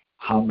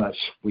how much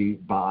we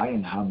buy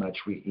and how much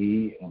we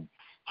eat and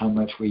how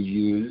much we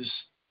use,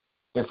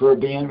 if we're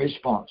being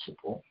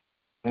responsible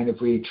and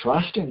if we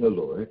trust in the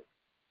Lord,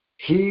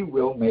 he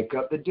will make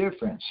up the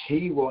difference.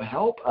 He will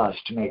help us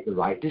to make the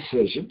right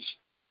decisions.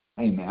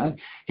 Amen.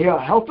 He'll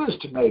help us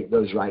to make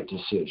those right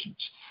decisions.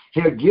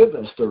 He'll give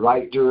us the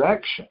right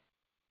direction,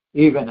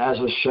 even as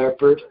a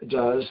shepherd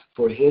does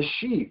for his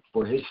sheep,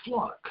 for his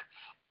flock.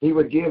 He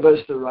would give us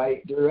the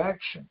right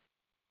direction.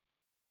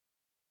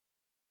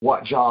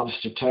 What jobs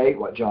to take,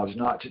 what jobs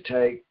not to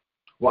take,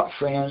 what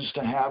friends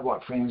to have,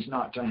 what friends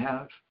not to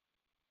have,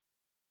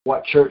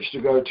 what church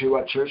to go to,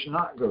 what church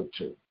not go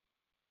to,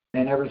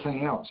 and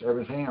everything else.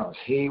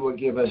 He will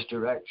give us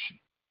direction.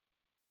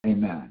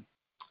 Amen.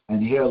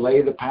 And he'll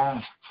lay the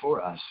path for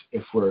us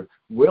if we're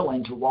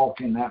willing to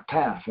walk in that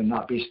path and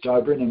not be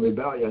stubborn and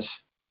rebellious.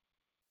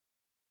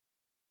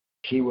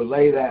 He will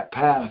lay that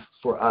path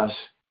for us,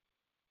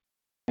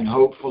 and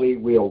hopefully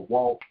we'll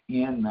walk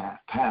in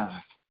that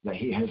path that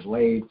he has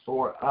laid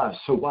for us.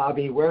 So why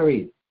be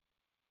worried?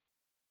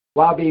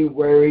 Why be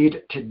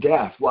worried to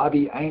death? Why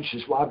be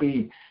anxious? Why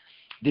be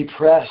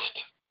depressed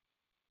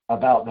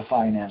about the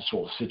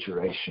financial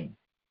situation.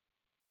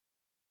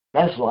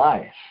 That's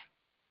life.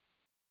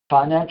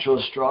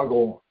 Financial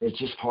struggle is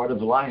just part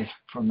of life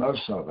for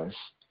most of us.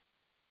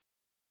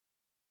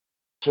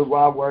 So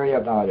why worry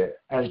about it?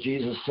 As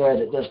Jesus said,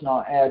 it does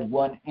not add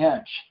 1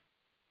 inch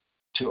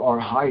to our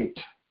height.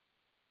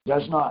 It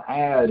does not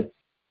add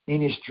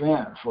any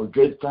strength or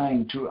good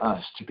thing to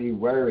us to be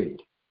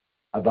worried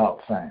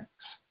about things.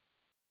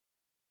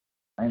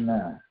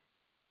 Amen.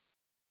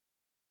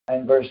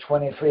 And verse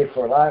 23,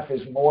 for life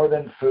is more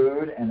than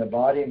food and the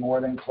body more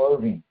than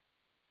clothing.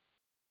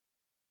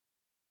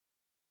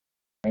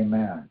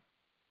 Amen.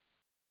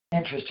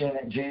 Interesting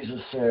that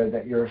Jesus said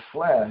that your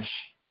flesh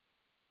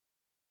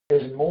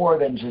is more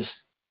than just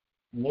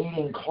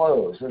needing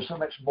clothes. There's so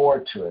much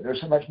more to it. There's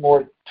so much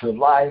more to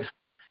life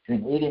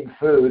than eating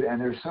food,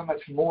 and there's so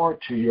much more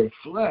to your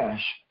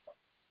flesh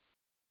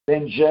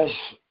than just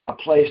a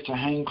place to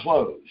hang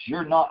clothes.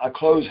 You're not a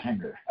clothes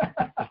hanger.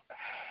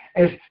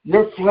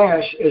 Your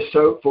flesh is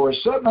so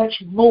much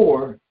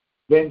more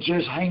than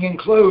just hanging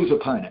clothes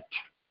upon it.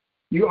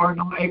 You are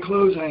not a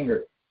clothes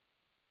hanger.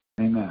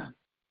 Amen.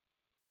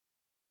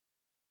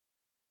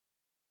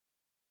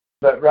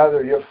 But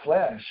rather your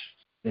flesh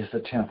is the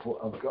temple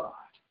of God.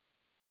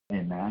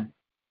 Amen.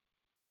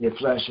 Your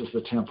flesh is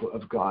the temple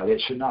of God.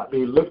 It should not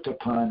be looked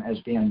upon as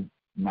being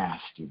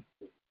nasty.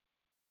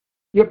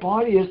 Your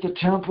body is the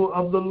temple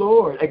of the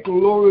Lord, a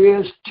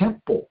glorious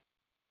temple.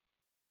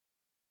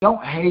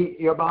 Don't hate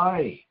your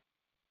body.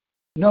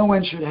 No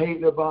one should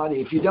hate their body.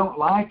 If you don't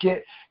like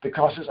it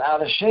because it's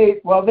out of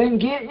shape, well, then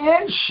get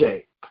in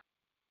shape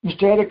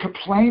instead of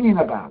complaining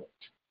about it.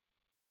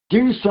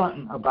 Do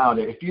something about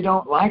it. If you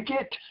don't like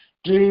it,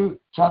 do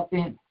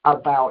something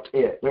about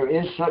it. There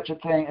is such a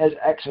thing as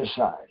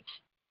exercise.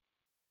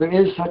 There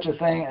is such a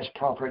thing as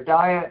proper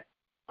diet,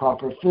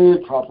 proper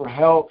food, proper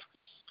health,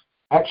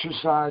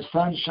 exercise,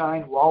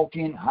 sunshine,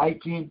 walking,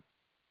 hiking.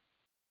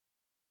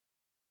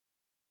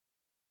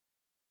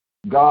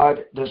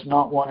 God does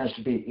not want us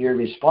to be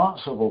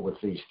irresponsible with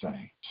these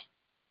things.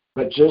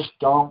 But just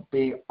don't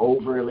be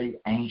overly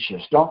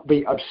anxious. Don't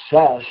be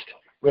obsessed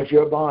with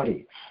your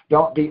body.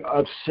 Don't be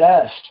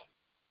obsessed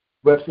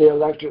with the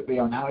electric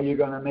bill and how you're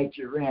going to make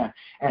your rent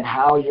and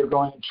how you're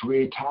going to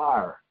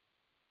retire.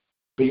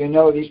 But you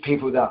know, these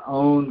people that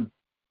own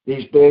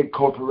these big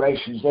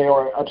corporations, they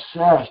are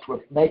obsessed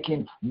with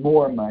making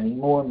more money,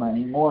 more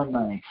money, more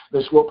money.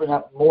 Let's open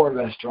up more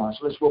restaurants.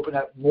 Let's open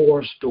up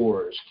more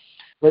stores.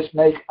 Let's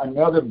make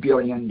another $1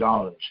 billion.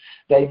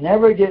 They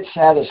never get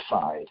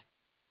satisfied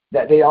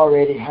that they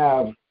already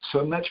have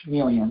so much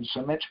millions,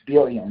 so much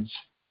billions.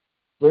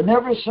 They're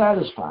never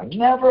satisfied.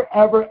 Never,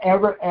 ever,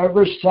 ever,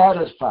 ever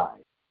satisfied.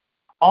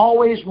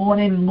 Always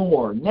wanting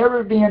more.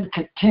 Never being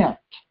content.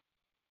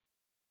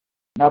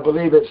 And I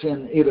believe it's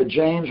in either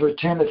James or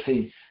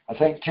Timothy. I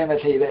think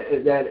Timothy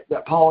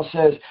that Paul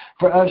says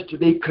for us to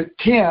be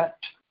content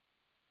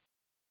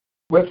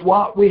with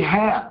what we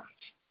have.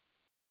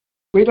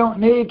 We don't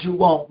need to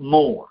want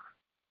more.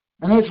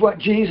 And that's what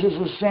Jesus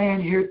is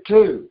saying here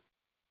too.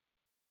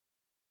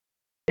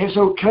 It's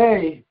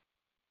okay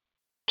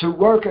to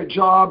work a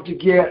job to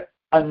get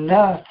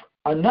enough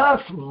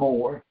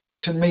more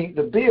to meet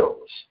the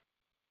bills.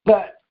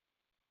 But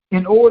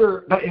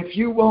if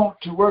you want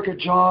to work a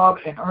job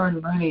and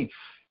earn money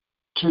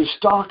to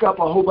stock up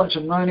a whole bunch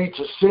of money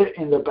to sit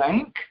in the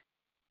bank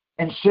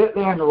and sit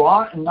there and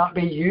rot and not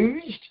be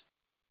used,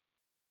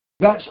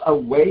 that's a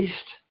waste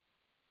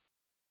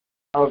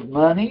of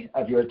money,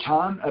 of your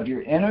time, of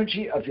your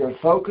energy, of your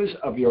focus,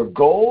 of your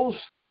goals.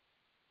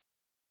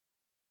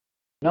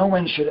 No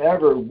one should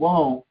ever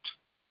want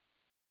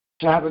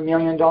to have $1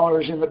 million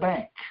in the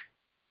bank.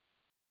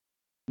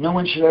 No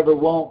one should ever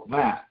want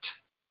that.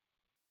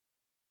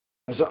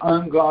 As an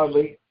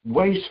ungodly,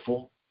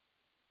 wasteful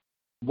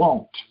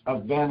want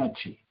of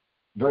vanity,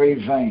 very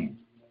vain.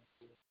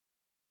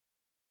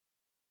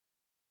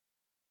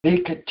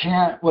 Be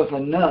content with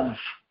enough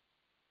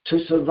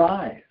to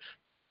survive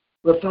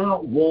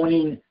without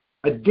wanting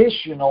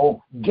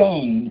additional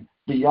gain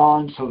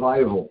beyond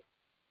survival.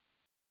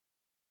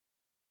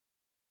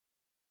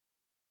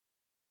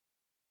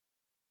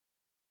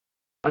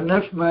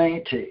 Enough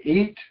money to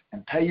eat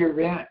and pay your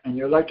rent and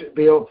your electric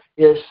bill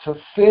is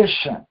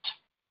sufficient.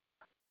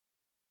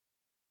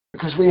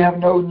 Because we have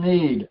no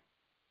need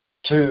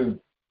to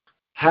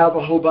have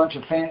a whole bunch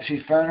of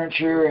fancy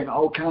furniture and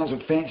all kinds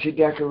of fancy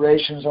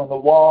decorations on the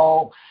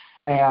wall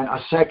and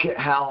a second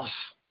house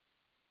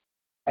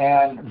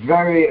and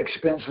very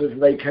expensive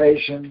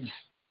vacations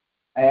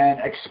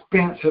and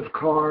expensive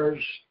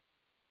cars.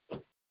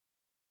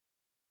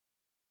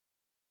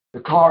 The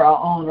car I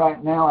own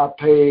right now, I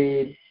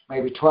paid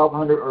maybe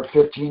 $1,200 or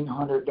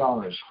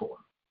 $1,500 for.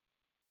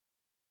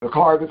 The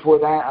car before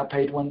that, I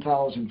paid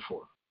 $1,000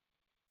 for.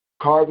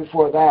 Car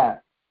before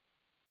that,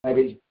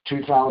 maybe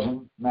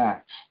 $2,000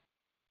 max.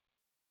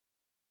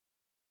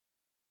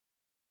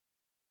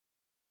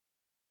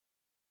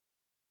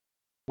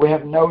 We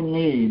have no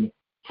need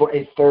for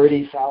a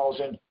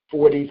 $30,000,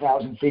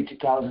 $40,000,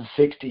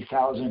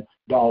 $50,000,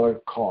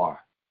 $60,000 car.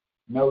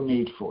 no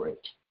need for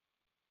it.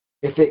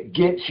 If it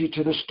gets you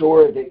to the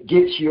store, if it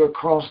gets you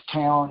across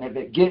town, if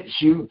it gets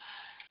you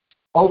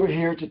over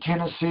here to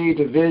Tennessee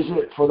to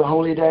visit for the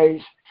holy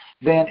days,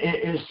 then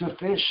it is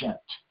sufficient.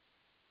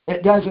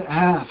 It doesn't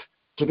have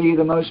to be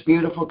the most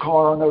beautiful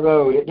car on the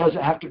road. It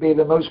doesn't have to be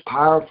the most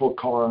powerful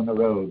car on the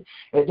road.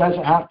 It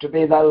doesn't have to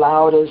be the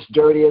loudest,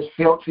 dirtiest,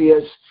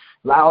 filthiest,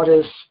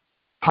 loudest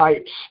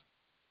pipes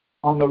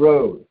on the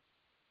road,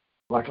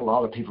 like a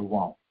lot of people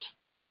want.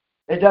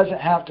 It doesn't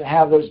have to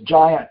have those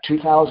giant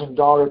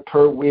 $2,000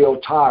 per wheel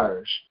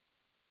tires.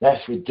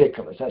 That's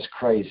ridiculous. That's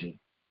crazy.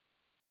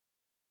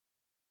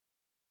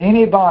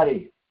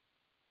 Anybody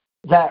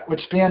that would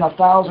spend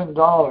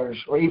 $1,000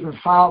 or even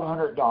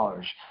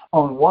 $500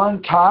 on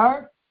one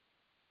tire,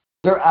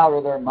 they're out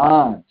of their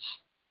minds.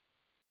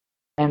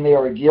 And they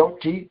are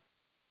guilty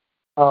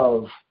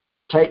of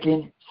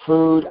taking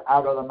food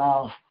out of the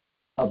mouth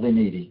of the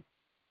needy.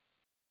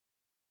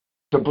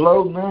 To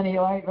blow money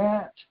like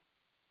that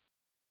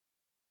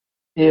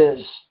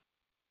is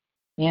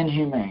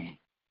inhumane.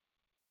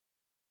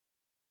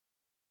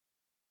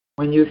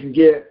 When you can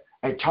get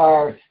a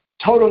tire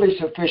totally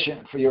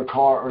sufficient for your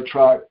car or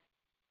truck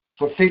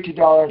for $50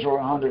 or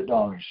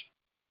 $100,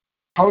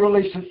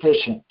 totally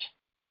sufficient,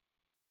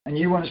 and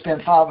you want to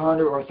spend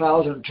 $500 or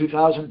 $1,000 or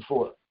 $2,000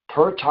 for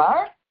per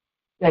tire,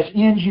 that's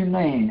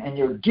inhumane, and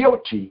you're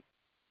guilty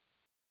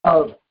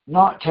of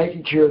not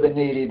taking care of the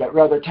needy, but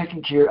rather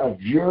taking care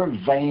of your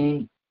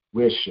vain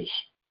wishes.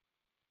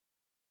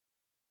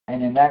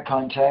 And in that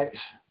context,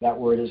 that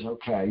word is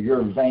okay.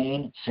 Your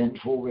vain,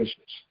 sinful wishes.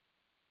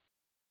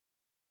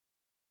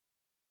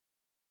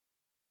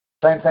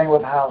 Same thing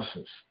with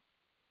houses.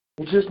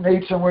 You just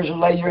need somewhere to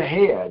lay your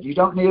head. You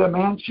don't need a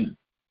mansion.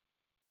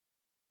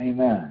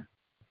 Amen.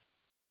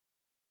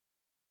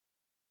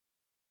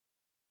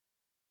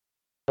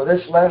 So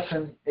this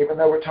lesson, even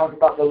though we're talking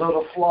about the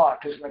little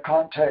flock, is in the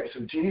context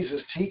of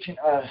Jesus teaching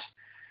us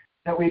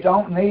that we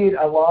don't need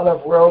a lot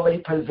of worldly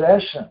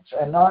possessions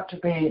and not to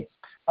be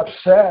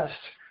obsessed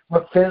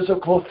with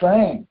physical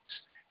things.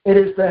 It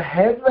is the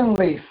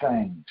heavenly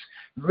things,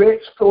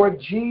 rich toward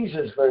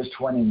Jesus, verse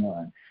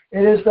 21.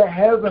 It is the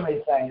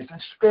heavenly things, the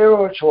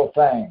spiritual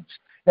things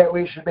that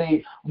we should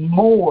be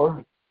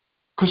more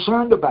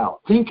concerned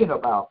about, thinking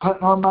about,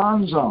 putting our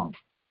minds on.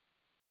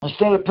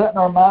 Instead of putting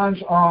our minds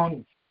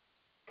on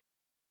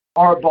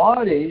our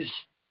bodies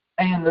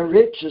and the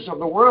riches of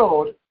the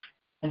world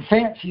and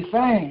fancy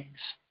things,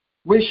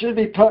 we should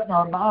be putting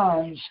our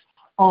minds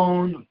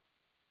on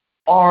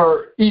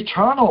our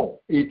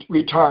eternal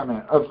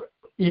retirement,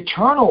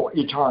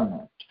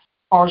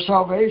 our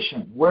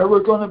salvation, where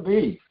we're going to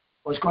be,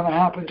 what's going to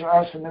happen to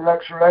us in the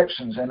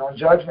resurrections and on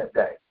Judgment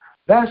Day.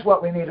 That's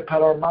what we need to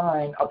put our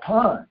mind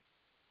upon.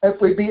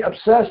 If we be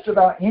obsessed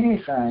about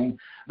anything,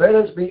 let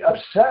us be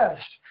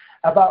obsessed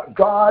about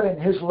God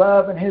and His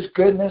love and His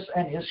goodness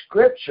and His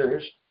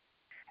scriptures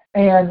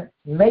and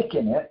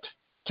making it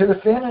to the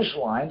finish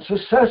line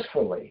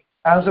successfully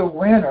as a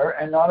winner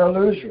and not a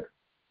loser.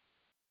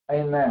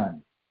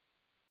 Amen.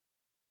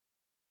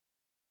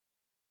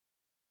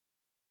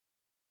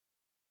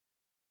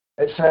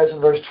 It says in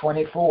verse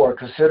 24,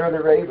 consider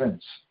the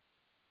ravens,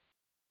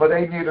 for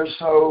they neither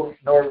sow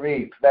nor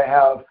reap. They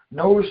have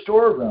no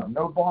storeroom,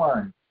 no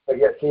barn, but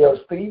yet Theos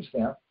feeds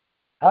them.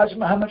 How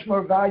much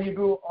more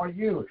valuable are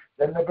you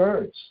than the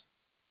birds?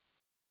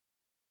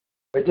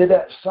 We did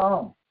that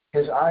song,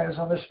 His eye is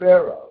on the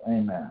sparrow.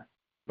 Amen.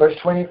 Verse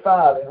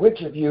 25, and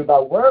which of you by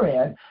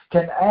worrying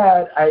can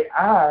add an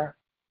hour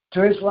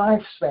to his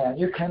lifespan?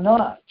 You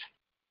cannot.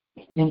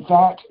 In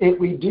fact, it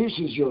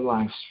reduces your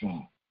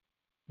lifespan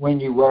when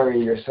you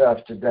worry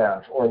yourself to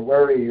death or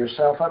worry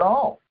yourself at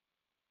all.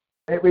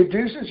 It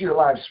reduces your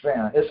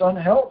lifespan. It's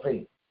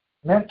unhealthy,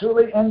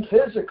 mentally and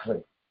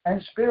physically,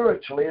 and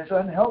spiritually it's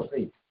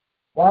unhealthy.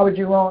 Why would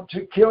you want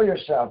to kill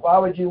yourself? Why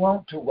would you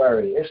want to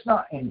worry? It's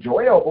not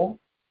enjoyable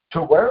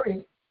to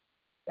worry.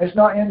 It's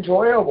not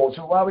enjoyable,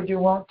 so why would you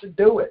want to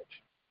do it?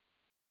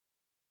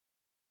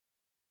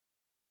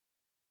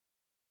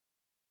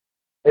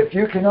 If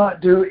you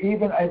cannot do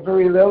even a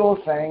very little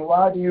thing,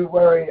 why do you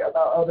worry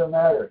about other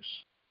matters?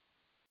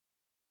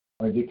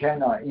 Or if you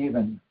cannot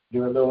even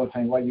do a little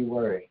thing, why do you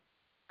worry?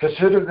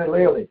 Consider the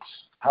lilies,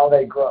 how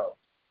they grow.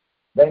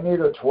 They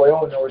neither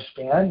toil nor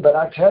spin, but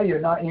I tell you,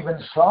 not even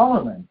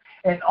Solomon,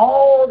 in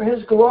all of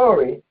his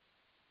glory,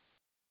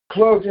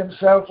 clothed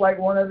himself like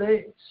one of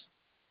these.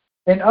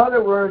 In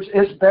other words,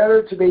 it's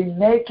better to be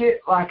naked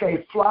like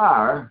a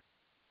flower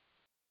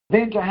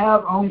than to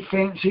have on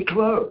fancy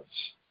clothes.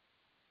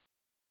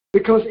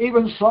 Because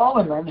even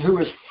Solomon, who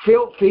was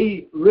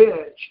filthy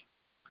rich,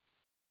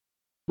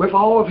 with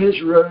all of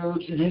his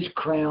robes and his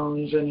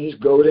crowns and his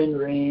golden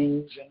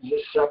rings and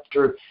his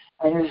scepter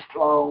and his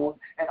throne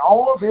and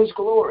all of his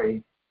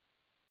glory,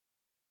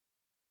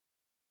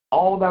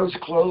 all those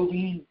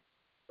clothing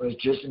was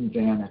just in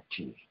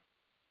vanity.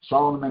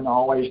 Solomon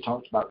always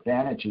talked about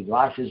vanity.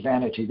 Life is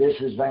vanity. This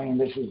is vain,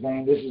 this is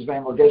vain, this is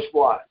vain. Well, guess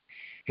what?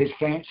 His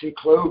fancy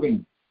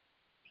clothing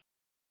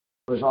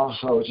was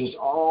also just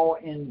all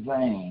in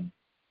vain.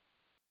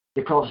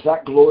 Because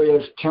that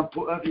glorious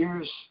temple of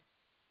yours,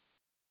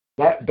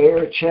 that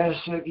bare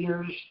chest of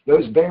yours,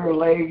 those bare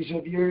legs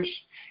of yours,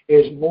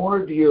 is more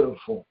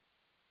beautiful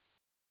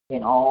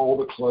than all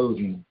the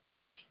clothing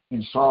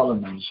in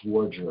Solomon's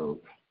wardrobe.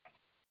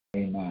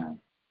 Amen.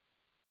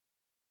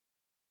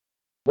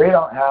 We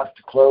don't have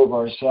to clothe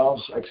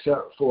ourselves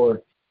except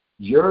for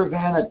your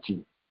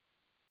vanity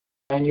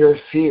and your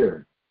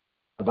fear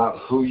about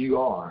who you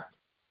are.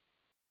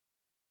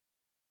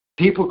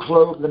 People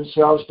clothe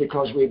themselves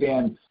because we've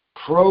been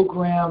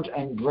programmed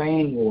and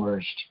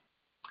brainwashed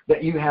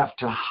that you have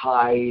to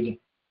hide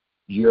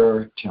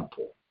your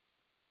temple,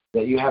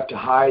 that you have to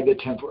hide the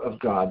temple of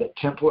God, that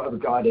the temple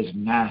of God is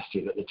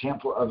nasty, that the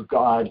temple of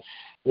God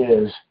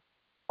is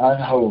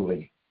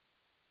unholy,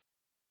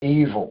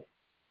 evil.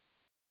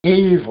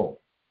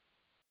 Evil.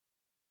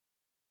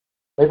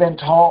 They've been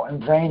taught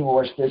and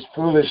brainwashed this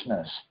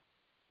foolishness,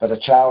 but a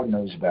child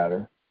knows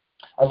better.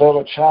 A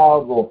little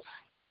child will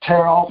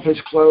tear off his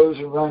clothes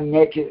and run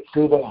naked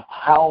through the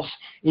house,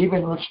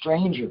 even with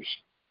strangers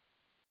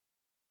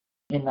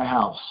in the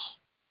house.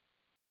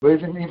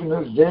 Even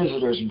with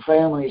visitors and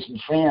families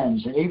and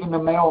friends, and even the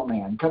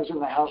mailman comes in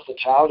the house, the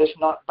child is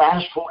not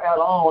bashful at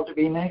all to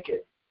be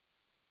naked.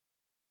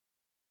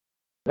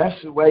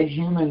 That's the way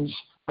humans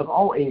of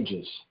all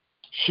ages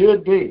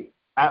should be.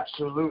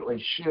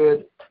 Absolutely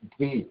should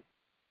be.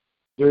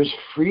 There's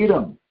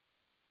freedom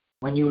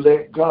when you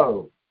let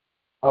go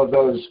of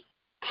those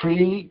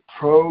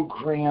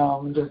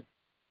pre-programmed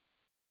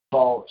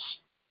thoughts,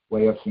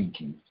 way of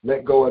thinking.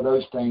 Let go of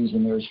those things,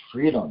 and there's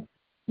freedom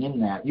in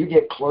that. You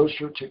get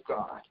closer to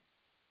God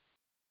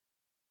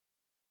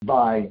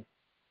by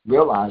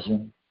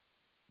realizing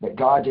that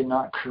God did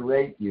not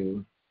create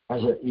you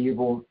as an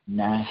evil,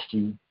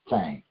 nasty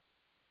thing.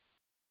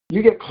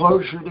 You get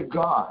closer to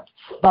God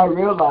by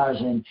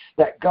realizing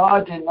that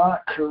God did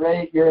not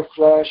create your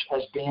flesh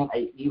as being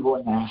an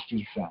evil,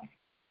 nasty thing.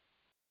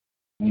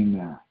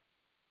 Amen.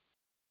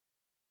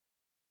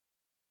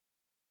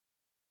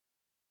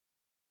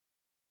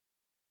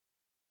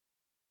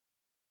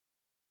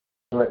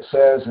 So it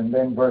says, and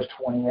then verse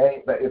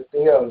 28, but if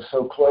Theo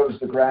so clothes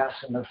the grass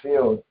in the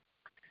field,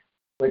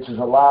 which is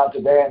alive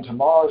today and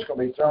tomorrow is going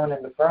to be thrown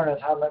in the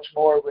furnace, how much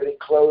more will he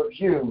clothe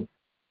you?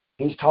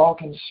 He's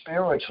talking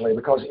spiritually,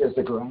 because is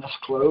the grass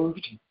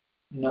clothed?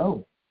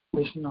 No,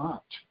 it's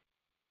not.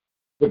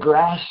 The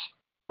grass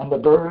and the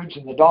birds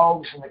and the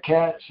dogs and the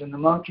cats and the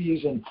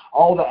monkeys and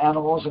all the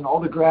animals and all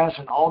the grass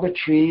and all the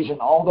trees and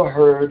all the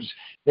herds,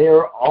 they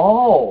are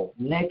all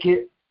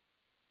naked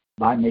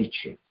by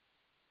nature.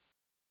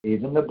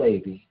 Even the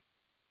baby,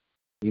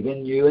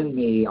 even you and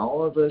me,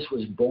 all of us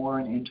was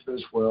born into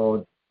this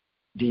world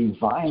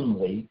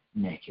divinely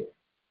naked.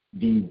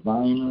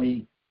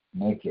 Divinely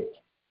naked.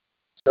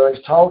 So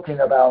he's talking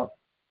about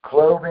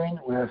clothing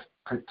with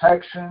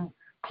protection,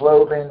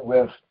 clothing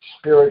with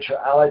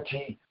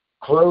spirituality,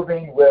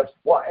 clothing with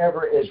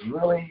whatever is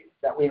really,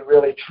 that we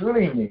really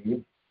truly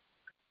need.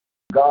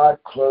 God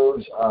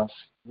clothes us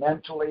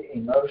mentally,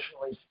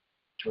 emotionally,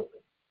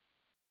 spiritually.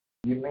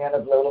 You men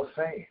of little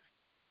faith.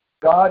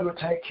 God will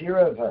take care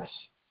of us.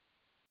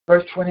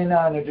 Verse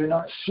 29, and do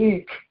not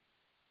seek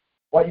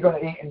what you're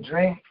going to eat and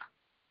drink,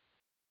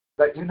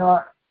 but do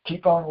not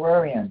keep on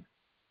worrying.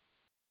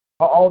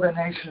 For all the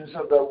nations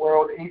of the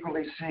world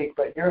eagerly seek,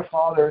 but your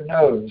Father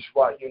knows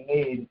what you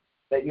need,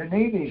 that you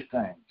need these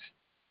things.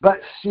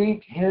 But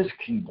seek His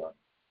kingdom,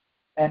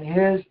 and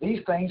these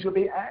things will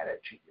be added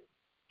to you.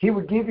 He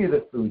will give you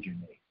the food you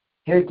need.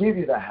 He'll give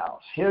you the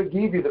house. He'll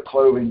give you the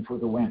clothing for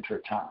the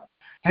winter time.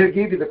 He'll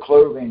give you the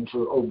clothing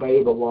to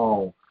obey the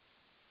law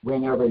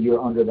whenever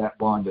you're under that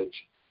bondage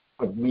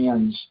of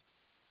men's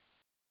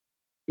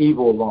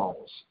evil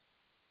laws.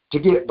 To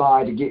get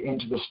by, to get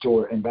into the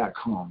store and back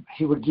home.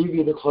 He will give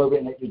you the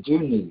clothing that you do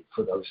need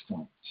for those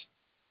things.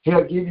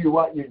 He'll give you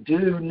what you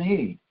do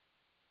need.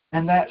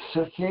 And that's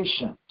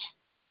sufficient.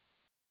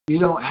 You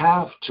don't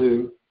have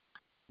to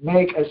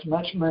make as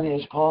much money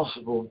as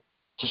possible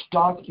to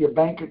stock your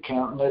bank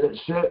account and let it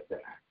sit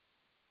there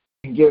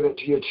and give it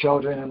to your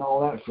children and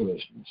all that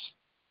foolishness.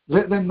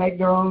 Let them make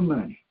their own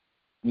money.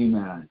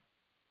 Amen.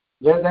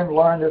 Let them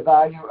learn the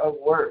value of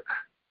work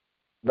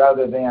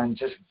rather than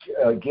just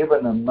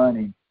giving them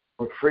money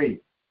for free.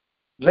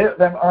 Let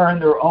them earn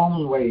their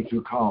own way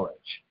through college.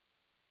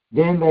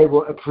 Then they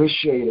will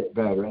appreciate it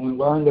better and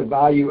learn the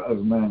value of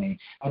money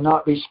and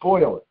not be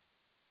spoiled.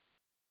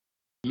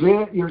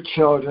 Let your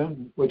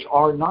children, which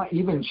are not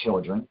even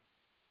children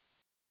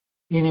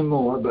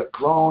anymore, but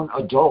grown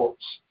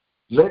adults,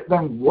 let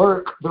them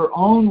work their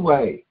own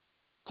way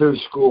through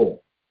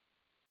school.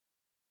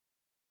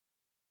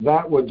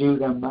 That will do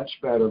them much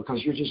better,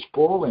 because you're just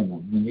spoiling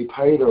them when you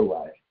pay their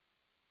way.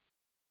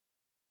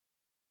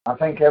 I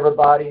think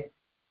everybody,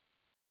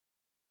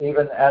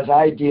 even as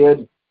I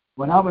did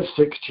when I was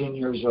 16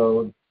 years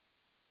old,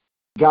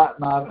 got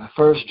my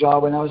first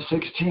job when I was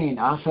 16.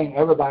 I think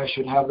everybody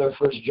should have their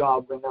first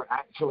job when they're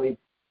actually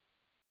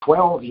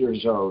 12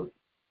 years old,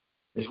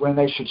 is when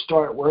they should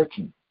start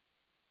working.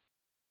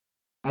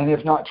 And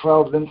if not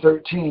 12, then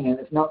 13. And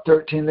if not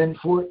 13, then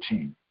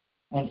 14.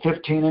 and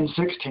 15 and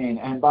 16.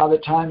 And by the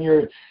time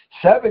you're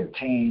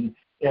 17,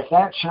 if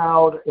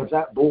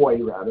that boy,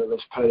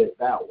 let's put it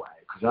that way,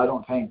 because I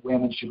don't think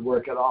women should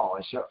work at all,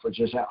 except for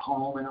just at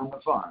home and on the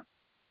farm.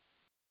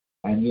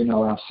 And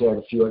I've said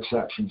a few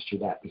exceptions to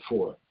that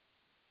before.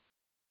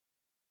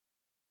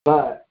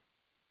 But,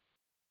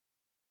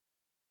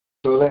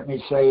 so let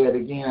me say it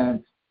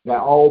again, that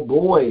all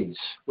boys,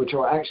 which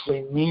are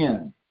actually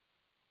men,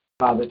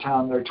 by the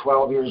time they're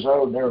 12 years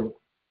old, they're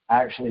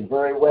actually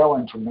very well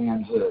into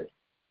manhood.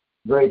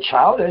 Very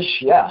childish,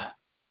 yeah,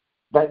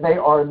 but they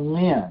are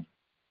men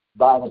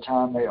by the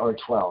time they are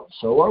 12.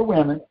 So are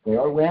women. They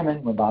are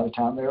women by the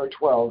time they are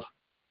 12.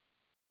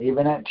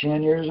 Even at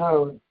 10 years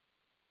old,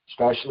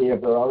 especially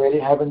if they're already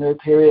having their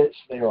periods,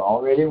 they are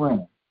already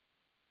women.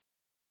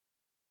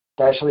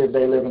 Especially if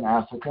they live in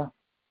Africa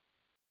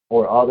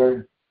or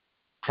other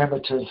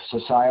primitive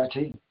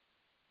society,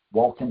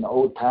 walking the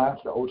old path,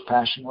 the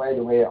old-fashioned way,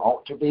 the way it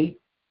ought to be.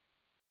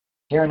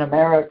 Here in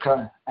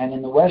America and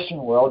in the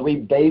Western world, we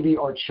baby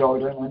our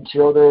children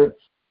until they're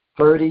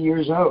 30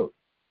 years old.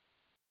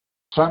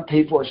 Some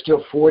people are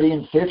still 40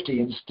 and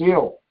 50 and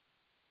still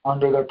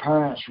under their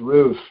parents'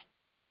 roof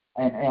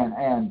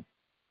and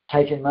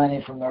taking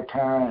money from their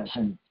parents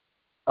and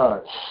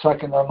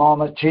sucking their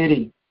mama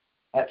titty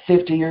at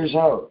 50 years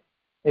old.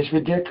 It's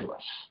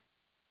ridiculous.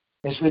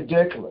 It's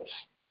ridiculous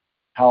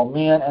how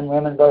men and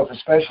women both,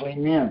 especially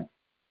men,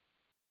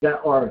 that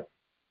are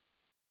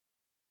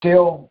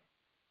still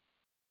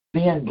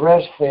being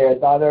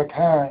breastfed by their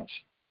parents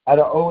at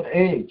an old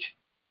age.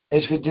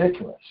 It's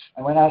ridiculous.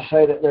 And when I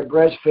say that they're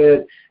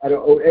breastfed at an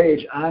old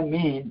age, I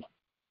mean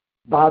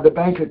by the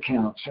bank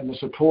accounts and the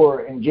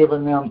support and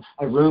giving them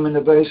a room in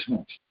the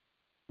basement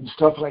and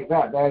stuff like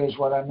that. That is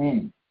what I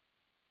mean.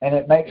 And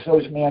it makes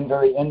those men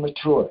very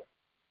immature.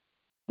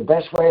 The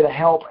best way to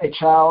help a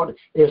child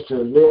is to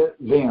let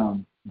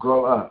them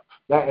grow up.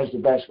 That is the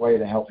best way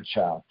to help a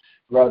child,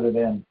 rather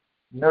than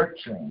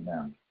nurturing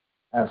them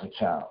as a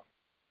child.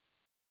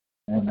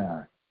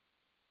 Amen.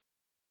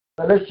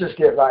 But let's just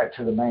get right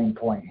to the main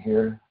point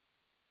here.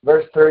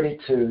 Verse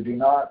 32, do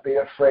not be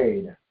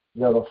afraid,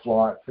 little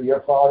flock, for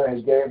your Father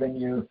has given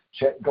you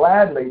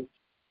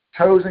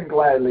chosen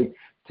gladly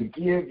to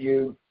give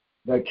you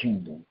the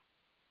kingdom.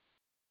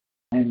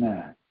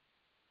 Amen.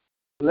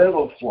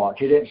 Little flock.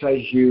 He didn't say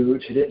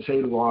huge. He didn't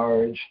say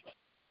large.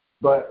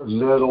 But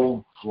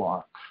little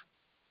flock.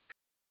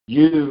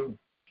 You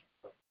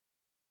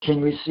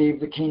can receive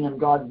the kingdom.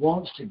 God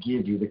wants to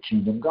give you the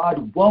kingdom.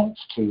 God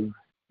wants to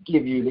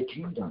give you the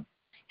kingdom.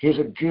 He's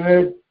a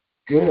good,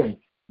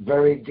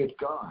 very good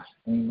God.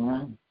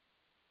 Amen.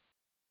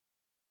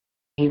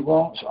 He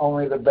wants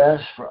only the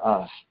best for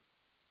us.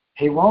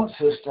 He wants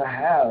us to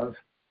have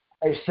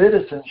a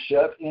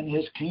citizenship in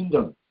His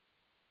kingdom.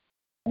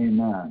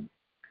 Amen.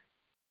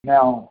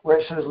 Now, where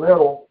it says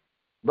little,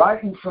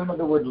 right in front of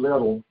the word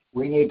little,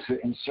 we need to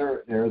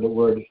insert there the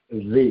word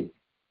the,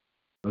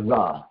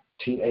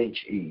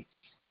 T-H-E,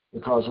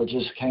 because I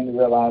just came to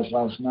realize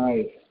last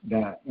night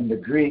that in the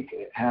Greek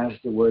it has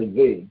the word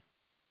the.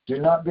 Do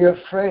not be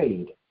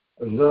afraid,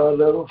 the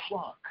little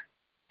flock,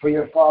 for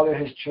your Father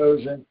has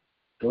chosen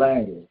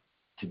gladly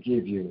to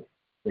give you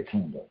the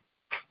kingdom.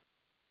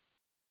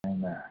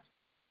 Amen.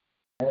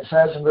 And it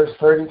says in verse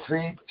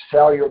 33,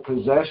 sell your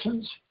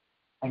possessions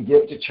and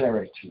give to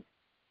charity.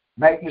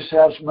 Make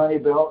yourselves money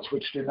belts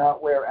which do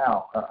not wear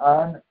out,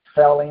 an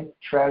unfailing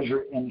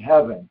treasure in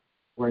heaven,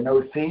 where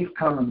no thief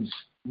comes,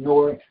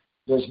 nor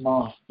does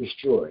moth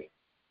destroy.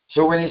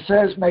 So when he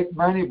says make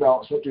money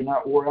belts that do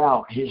not wear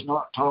out, he's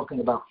not talking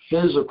about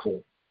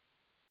physical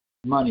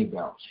money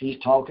belts. He's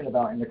talking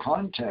about, in the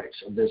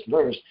context of this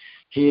verse,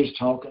 he is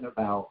talking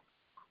about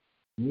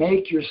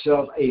make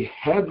yourself a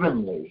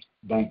heavenly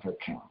bank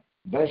account.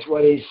 That's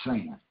what he's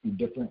saying in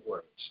different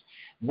words.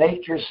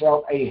 Make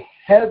yourself a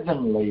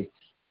heavenly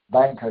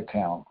bank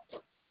account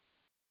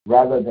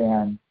rather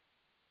than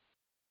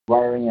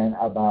worrying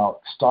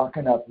about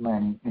stocking up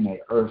money in an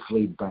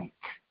earthly bank.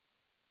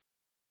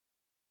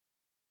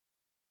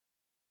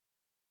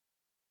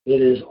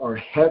 It is our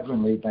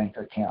heavenly bank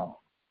account,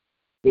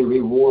 the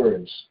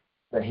rewards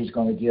that He's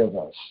going to give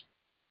us,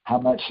 how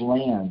much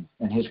land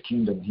in His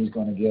kingdom He's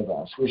going to give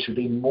us. We should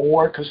be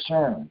more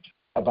concerned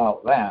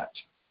about that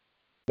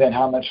than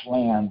how much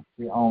land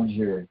we own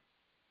here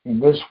in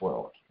this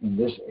world, in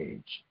this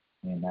age.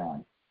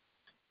 Amen.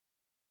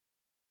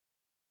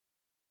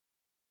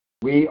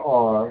 We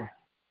are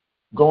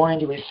going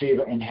to receive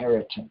an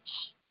inheritance.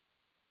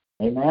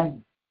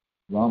 Amen.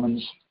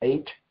 Romans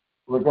 8.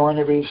 We're going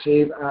to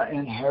receive an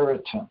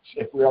inheritance.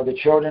 If we are the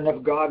children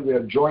of God, we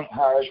are joint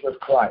heirs with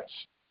Christ.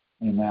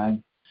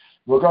 Amen.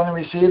 We're going to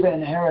receive an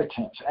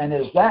inheritance. And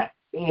it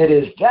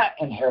is that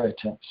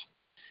inheritance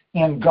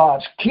in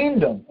God's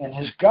kingdom, in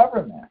His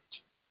government,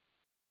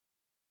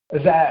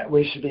 that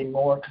we should be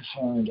more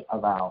concerned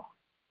about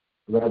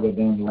rather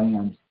than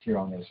land here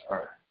on this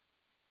earth.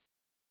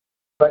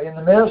 But in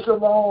the midst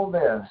of all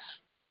this,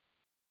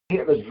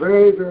 it was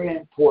very, very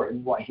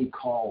important what He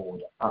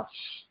called us,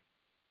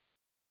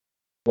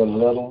 the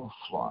little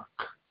flock.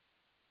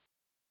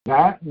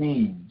 that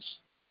means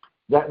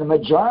that the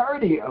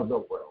majority of the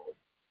world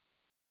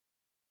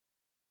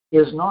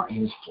is not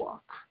his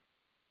flock.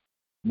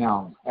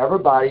 Now,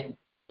 everybody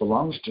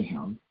belongs to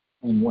him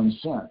in one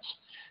sense.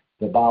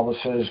 The Bible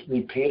says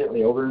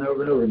repeatedly, over and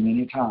over and over,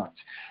 many times,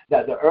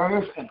 that the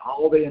earth and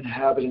all the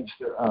inhabitants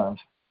thereof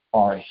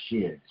are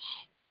his.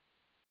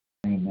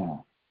 Amen.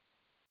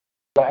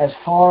 But as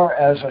far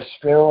as a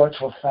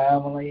spiritual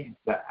family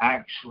that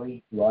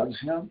actually loves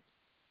him,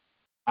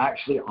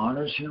 actually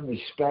honors him,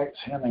 respects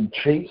him, and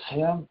treats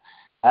him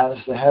as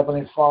the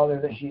Heavenly Father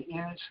that he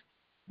is,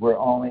 we're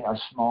only a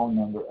small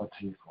number of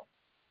people.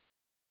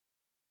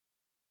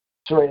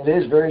 So it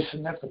is very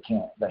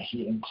significant that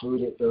he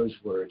included those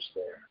words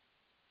there.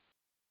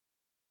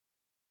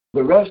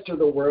 The rest of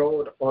the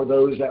world are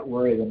those that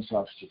worry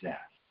themselves to death.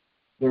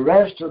 The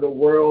rest of the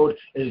world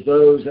is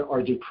those that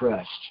are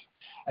depressed.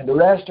 And the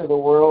rest of the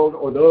world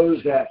are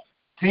those that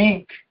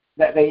think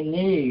that they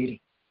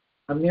need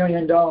 $1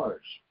 million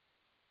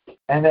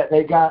and that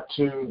they got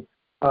to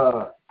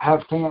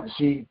have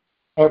fancy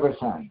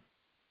everything.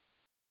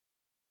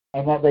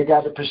 And that they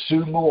got to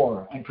pursue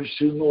more and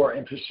pursue more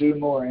and pursue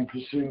more and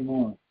pursue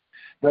more.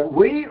 But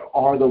we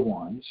are the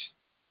ones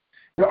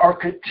that are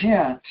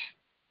content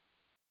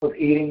with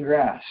eating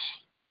grass.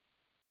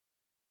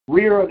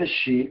 We are the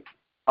sheep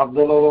of the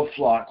little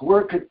flock.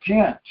 We're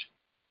content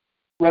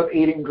with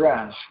eating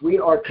grass. We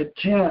are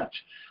content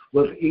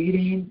with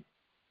eating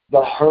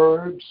the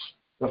herbs,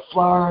 the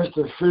flowers,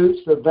 the fruits,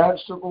 the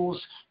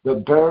vegetables, the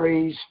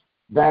berries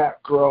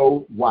that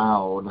grow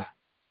wild,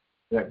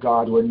 that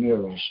God would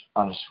nourish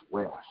us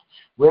with.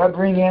 We'll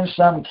bring in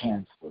some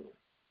canned food.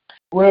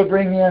 We'll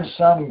bring in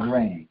some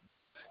grain.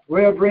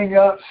 We'll bring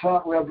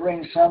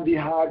some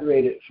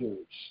dehydrated foods.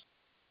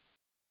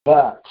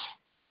 But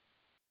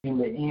in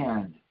the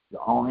end, the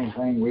only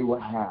thing we will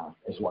have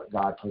is what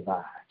God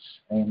provides.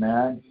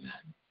 Amen.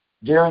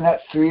 During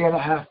that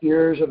 3.5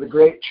 years of the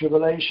Great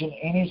Tribulation,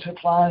 any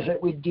supplies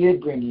that we did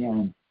bring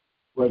in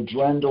would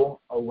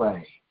dwindle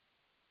away,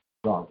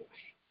 probably,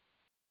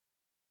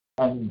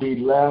 and be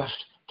left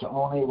to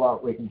only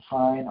what we can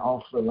find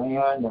off the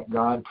land that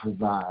God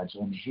provides,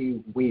 and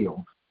he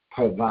will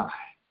provide.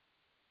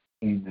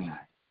 Amen.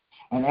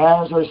 And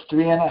as those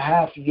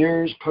 3.5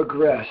 years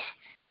progress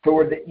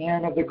toward the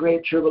end of the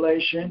Great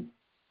Tribulation,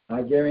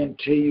 I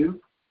guarantee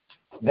you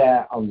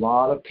that a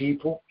lot of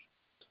people,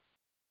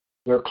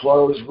 their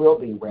clothes will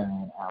be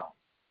wearing out.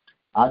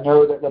 I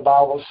know that the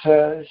Bible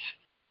says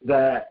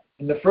that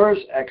in the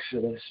first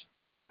Exodus,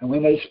 and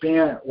when they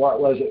spent,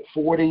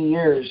 40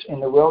 years in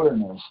the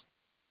wilderness,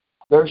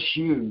 their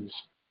shoes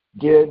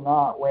did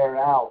not wear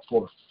out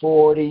for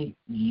 40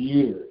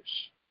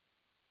 years.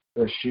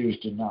 Their shoes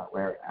did not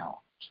wear out.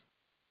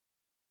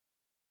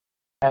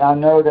 And I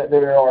know that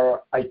there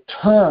are a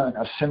ton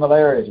of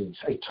similarities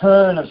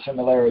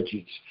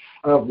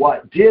of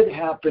what did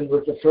happen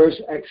with the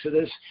first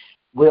Exodus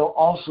will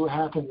also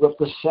happen with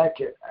the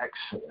second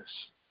Exodus.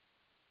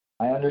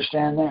 I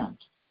understand that.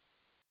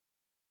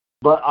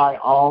 But I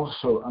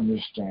also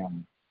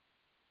understand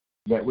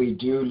that we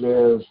do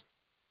live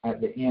at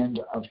the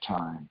end of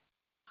time.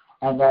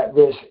 And that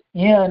this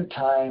end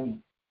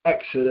time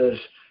Exodus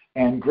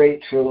and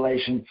Great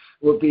Tribulation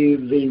will be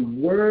the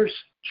worst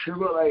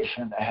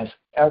tribulation that has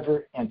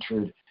ever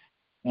entered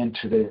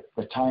into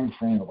the time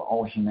frame of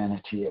all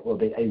humanity. It will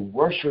be a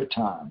worse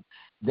time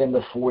than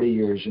the 40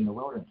 years in the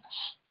wilderness.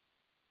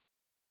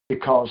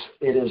 Because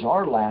it is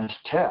our last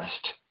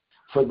test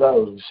for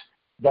those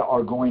that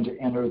are going to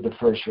enter the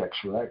first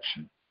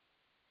resurrection.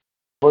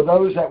 For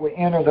those that will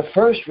enter the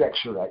first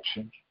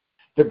resurrection,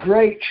 the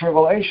Great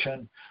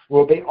Tribulation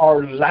will be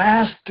our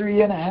last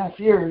 3.5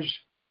 years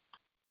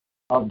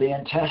of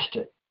being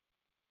tested.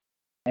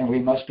 And we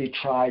must be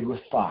tried with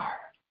fire.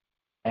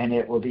 And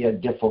it will be a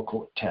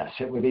difficult test.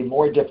 It will be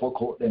more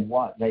difficult than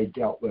what they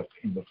dealt with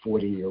in the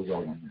 40-year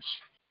wilderness.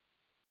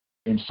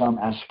 In some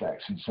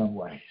aspects, in some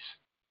ways.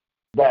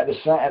 But at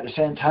the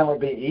same time, it will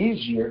be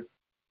easier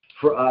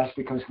for us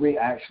because we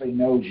actually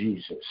know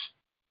Jesus.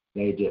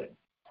 They did.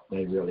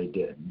 They really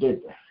did.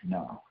 Did they?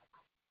 No.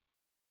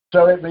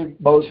 So it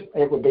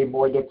would be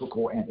more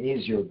difficult and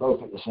easier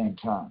both at the same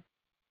time.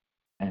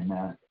 And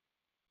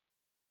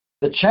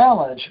the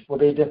challenge will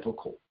be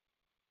difficult.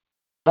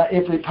 But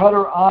if we put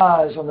our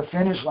eyes on the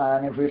finish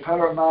line, if we put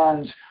our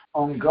minds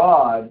on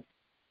God,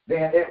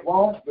 then it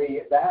won't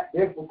be that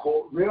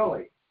difficult,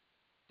 really.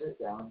 Sit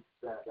down.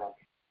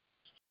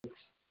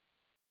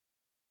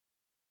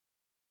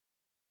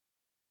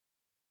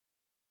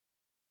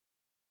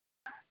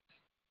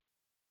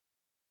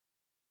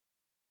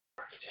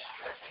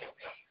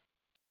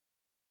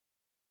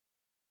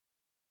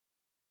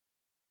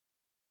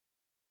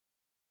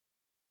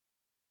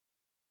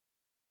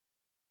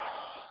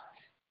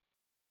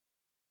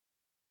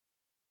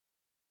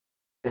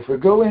 If we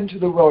go into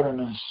the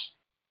wilderness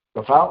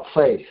without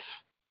faith,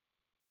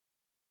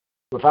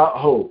 without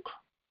hope,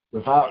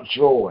 without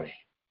joy,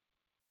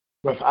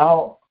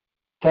 without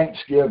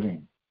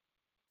thanksgiving,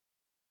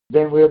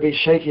 then we'll be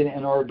shaken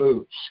in our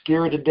boots,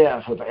 scared to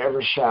death of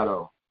every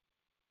shadow.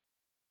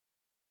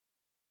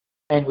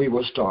 and we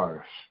will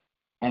starve,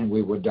 and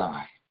we will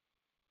die.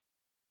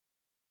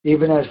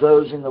 Even as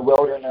those in the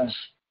wilderness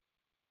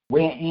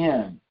went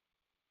in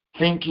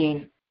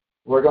thinking,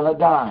 we're going to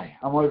die.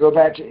 I'm going to go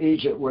back to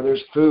Egypt where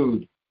there's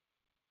food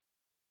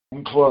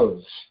and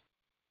clothes.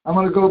 I'm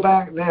going to go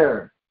back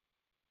there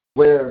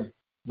where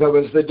there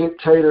was the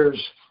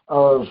dictators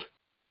of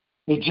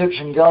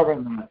Egyptian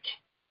government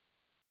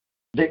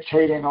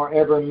dictating our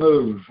every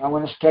move. I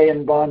want to stay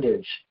in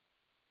bondage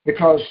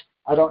because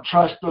I don't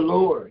trust the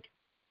Lord.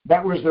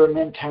 That was their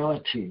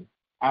mentality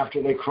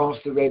after they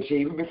crossed the Red Sea.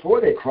 Even before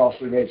they crossed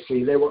the Red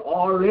Sea, they were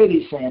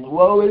already saying,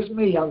 woe is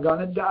me, I'm going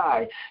to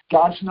die.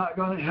 God's not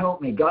going to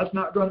help me. God's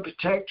not going to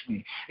protect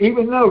me.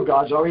 Even though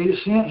God's already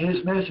sent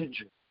his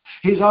messenger.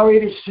 He's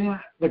already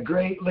sent the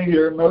great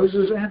leader,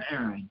 Moses and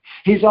Aaron.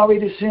 He's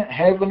already sent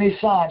heavenly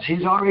signs.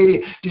 He's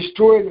already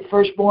destroyed the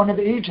firstborn of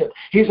Egypt.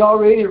 He's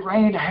already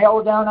rained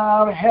hell down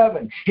out of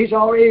heaven. He's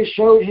already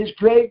showed his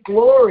great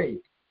glory.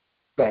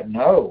 But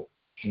no,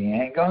 he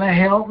ain't going to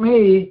help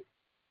me.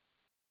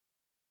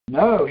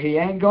 No, he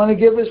ain't going to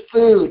give us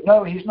food.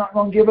 No, he's not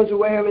going to give us a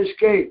way of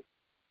escape.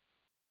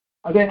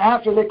 And then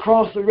after they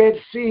crossed the Red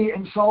Sea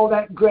and saw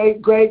that great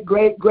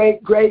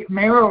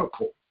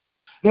miracle,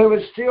 they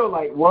were still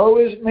like, woe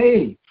is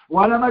me.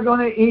 What am I going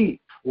to eat?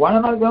 What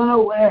am I going to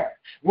wear?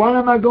 What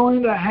am I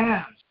going to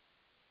have?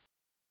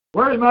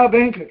 Where's my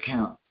bank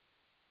account?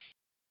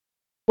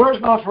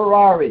 Where's my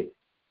Ferrari?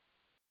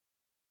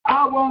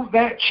 I want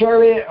that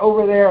chariot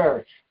over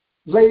there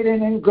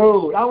laden in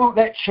gold. I want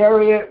that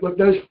chariot with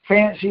those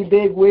fancy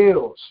big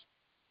wheels.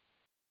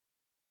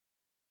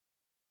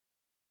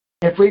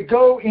 If we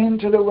go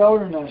into the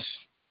wilderness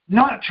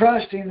not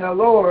trusting the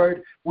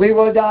Lord, we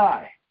will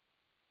die.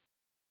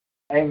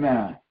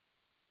 Amen.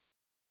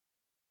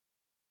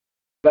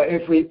 But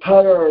if we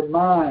put our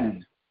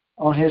mind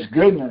on his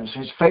goodness,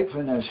 his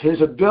faithfulness, his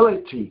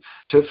ability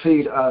to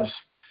feed us,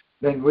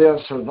 then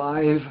we'll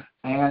survive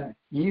and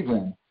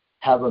even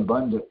have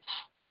abundance.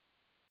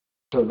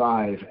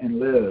 Survive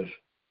and live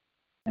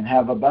and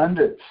have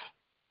abundance.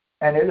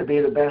 And it'll be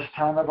the best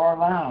time of our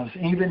lives,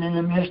 even in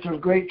the midst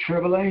of great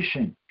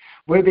tribulation.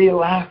 We'll be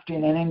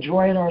laughing and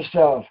enjoying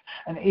ourselves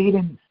and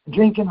eating,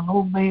 drinking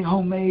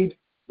homemade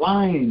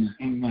wine.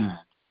 Amen.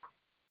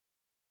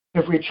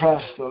 If we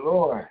trust the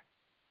Lord.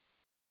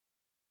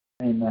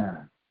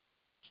 Amen.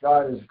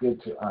 God is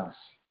good to us.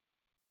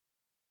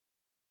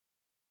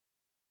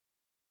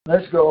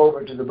 Let's go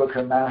over to the book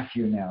of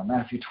Matthew now,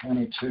 Matthew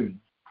 22.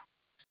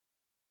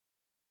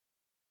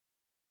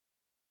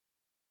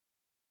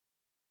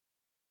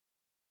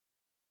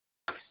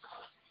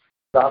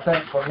 So I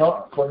think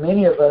for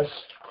many of us,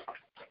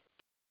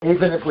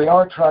 even if we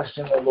are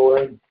trusting the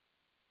Lord,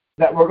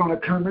 that we're going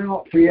to come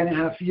out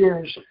 3.5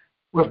 years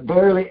with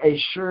barely a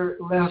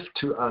shirt left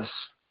to us,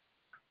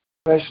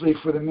 especially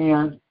for the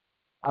men.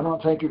 I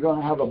don't think you're going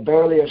to have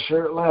barely a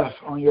shirt left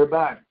on your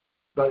back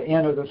by the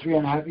end of the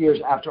 3.5 years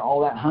after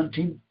all that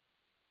hunting,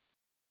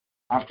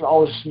 after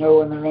all the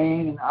snow and the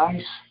rain and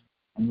ice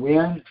and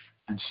wind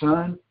and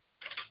sun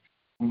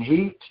and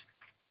heat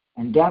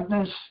and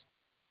dampness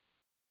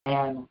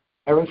and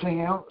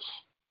everything else.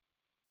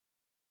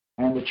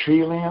 And the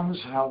tree limbs,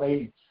 how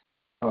they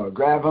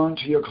grab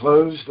onto your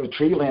clothes. The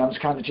tree limbs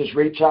kind of just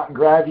reach out and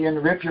grab you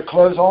and rip your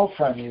clothes off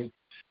from you.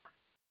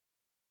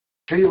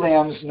 Tree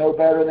limbs know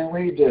better than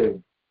we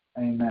do.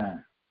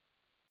 Amen.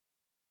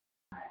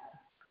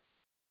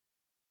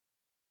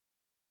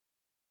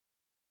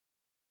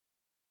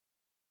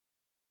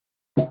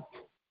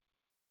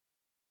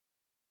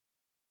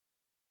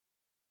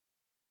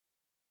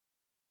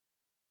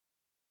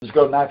 Let's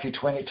go to Matthew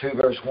 22,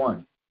 verse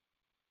 1.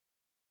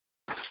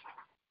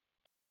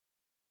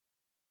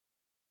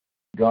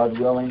 God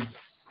willing,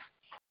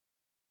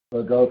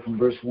 we'll go from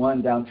verse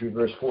 1 down through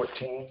verse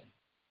 14.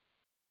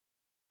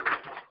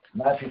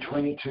 Matthew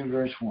 22,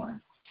 verse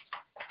 1.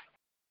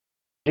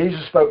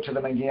 Jesus spoke to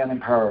them again in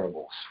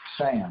parables,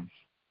 saying,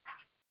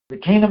 the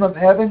kingdom of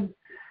heaven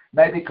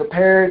may be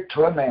compared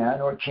to a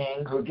man or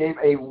king who gave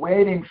a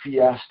wedding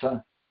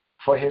fiesta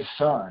for his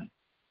son.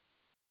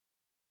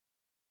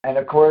 And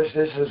of course,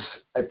 this is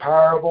a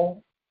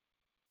parable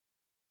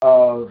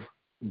of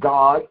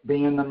God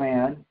being the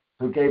man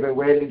who gave a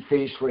wedding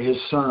feast for his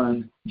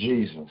son,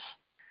 Jesus.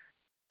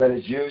 But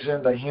it's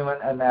using the human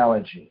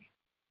analogy.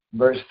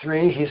 Verse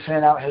 3, he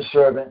sent out his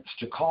servants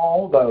to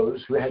call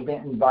those who had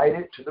been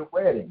invited to the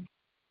wedding,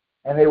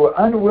 and they were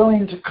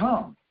unwilling to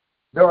come.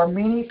 There are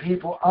many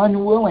people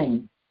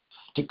unwilling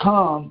to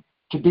come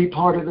to be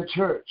part of the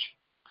church.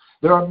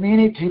 There are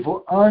many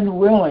people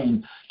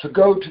unwilling to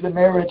go to the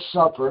marriage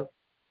supper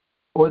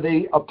or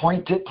the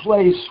appointed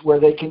place where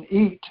they can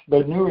eat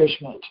the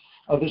nourishment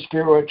of the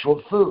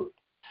spiritual food.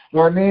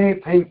 There are many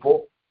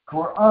people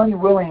who are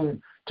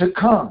unwilling to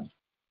come.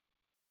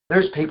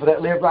 There's people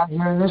that live right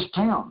here in this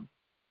town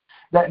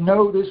that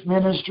know this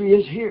ministry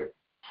is here,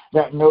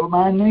 that know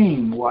my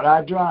name, what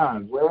I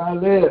drive, where I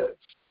live,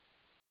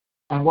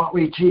 and what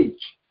we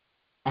teach.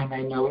 And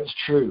they know it's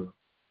true.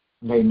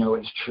 They know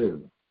it's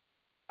true.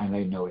 And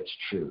they know it's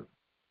true.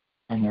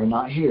 And they're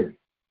not here.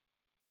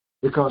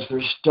 because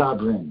they're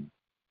stubborn,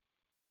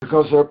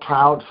 because they're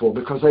proudful,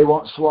 because they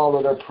won't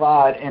swallow their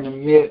pride and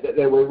admit that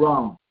they were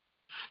wrong,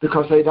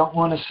 because they don't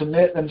want to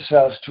submit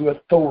themselves to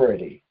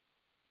authority.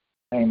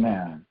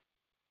 Amen.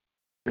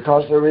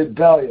 Because they're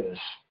rebellious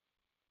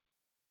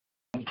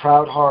and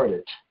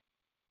proud-hearted.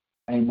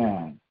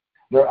 Amen.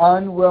 They're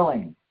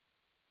unwilling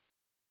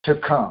to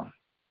come.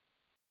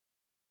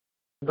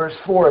 Verse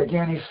 4,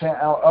 again, he sent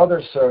out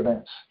other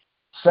servants,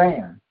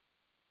 saying,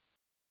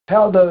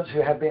 tell those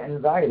who have been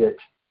invited,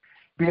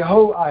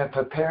 behold, I have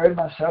prepared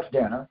myself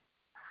dinner.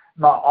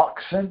 My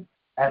oxen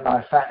and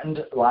my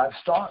fattened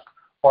livestock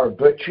are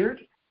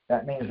butchered.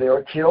 That means they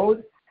are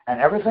killed. And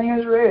everything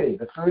is ready.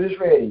 The food is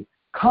ready.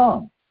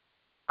 Come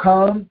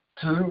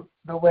to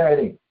the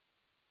wedding.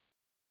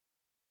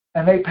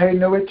 And they paid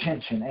no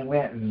attention and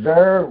went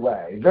their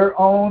way, their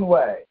own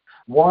way.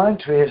 One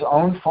to his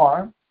own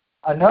farm,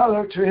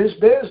 another to his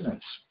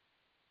business.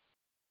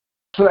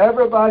 So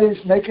everybody's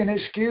making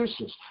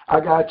excuses. I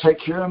got to take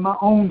care of my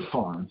own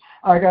farm.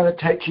 I got to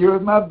take care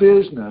of my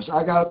business.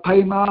 I got to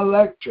pay my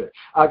electric.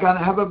 I got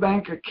to have a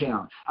bank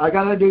account. I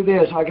got to do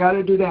this. I got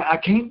to do that. I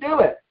can't do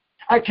it.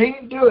 I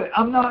can't do it.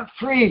 I'm not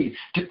free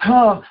to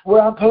come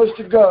where I'm supposed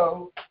to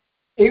go,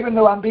 even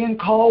though I'm being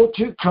called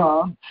to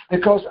come,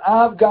 because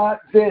I've got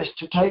this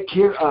to take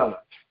care of.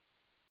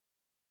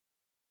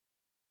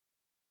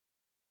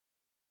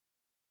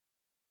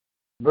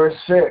 Verse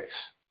 6,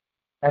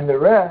 and the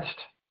rest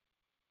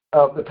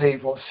of the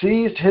people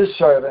seized his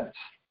servants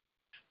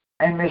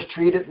and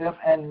mistreated them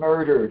and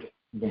murdered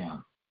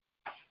them.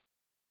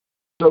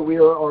 So we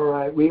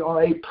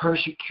are a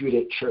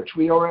persecuted church.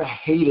 We are a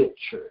hated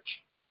church.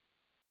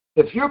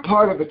 If you're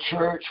part of a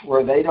church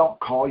where they don't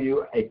call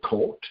you a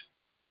cult,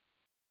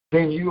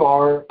 then you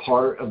are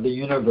part of the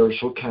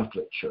Universal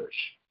Catholic Church,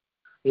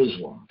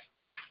 Islam.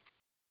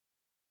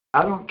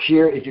 I don't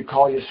care if you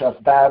call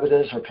yourself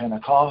Baptist or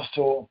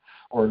Pentecostal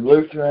or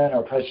Lutheran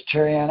or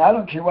Presbyterian. I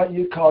don't care what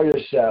you call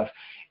yourself.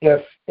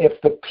 If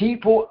the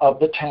people of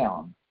the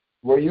town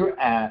where you're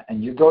at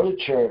and you go to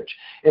church,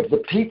 if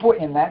the people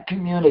in that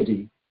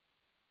community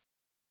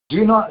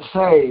do not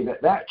say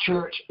that that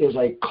church is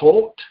a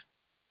cult,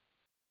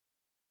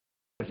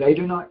 if they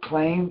do not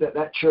claim that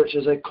that church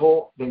is a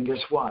cult, then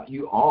guess what?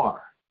 You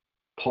are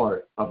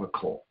part of a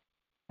cult.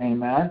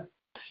 Amen?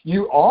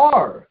 You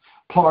are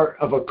part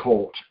of a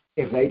cult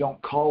if they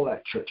don't call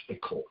that church a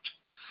cult.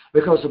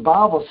 Because the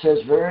Bible says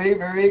very,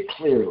 very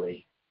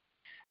clearly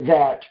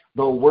that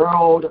the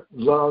world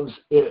loves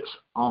its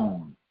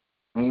own.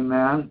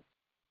 Amen?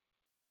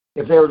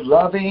 If they're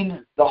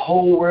loving, the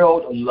whole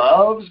world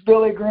loves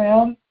Billy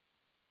Graham,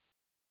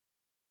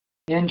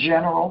 in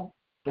general,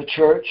 the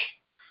church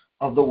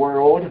of the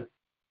world,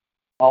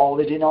 all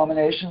the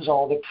denominations,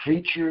 all the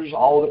preachers,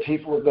 all the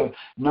people with the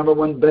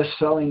 #1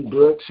 best-selling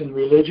books in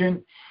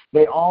religion,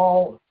 they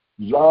all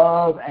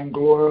love and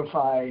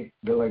glorify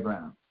Billy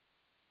Graham.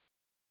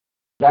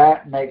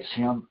 That makes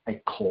him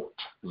a cult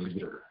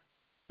leader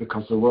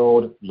because the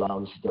world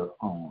loves their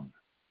own.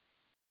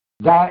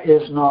 That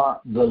is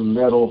not the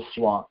little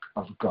flock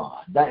of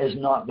God. That is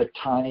not the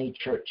tiny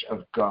church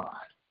of God.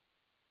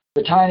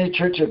 The tiny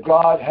church of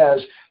God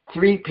has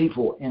 3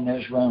 people in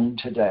this room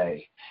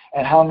today.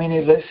 And how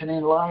many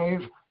listening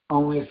live?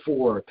 Only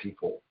 4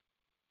 people.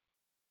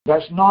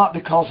 That's not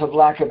because of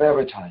lack of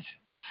advertising.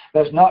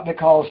 That's not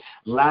because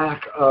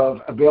lack of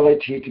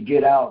ability to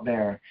get out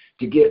there,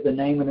 to get the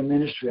name of the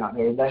ministry out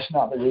there. That's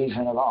not the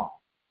reason at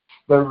all.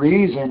 The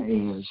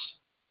reason is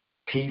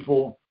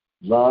people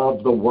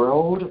love the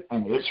world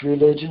and its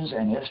religions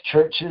and its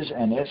churches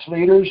and its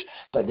leaders,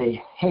 but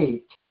they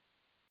hate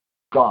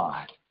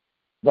God.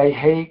 They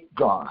hate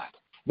God.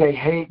 They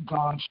hate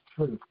God's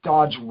truth,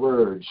 God's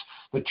words,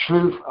 the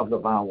truth of the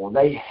Bible.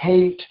 They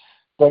hate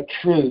the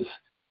truth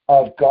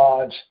of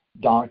God's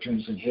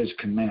doctrines and His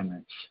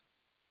commandments.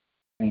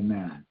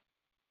 Amen.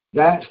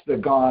 That's the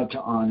God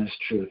to honest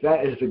truth.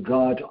 That is the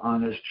God to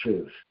honest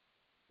truth.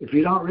 If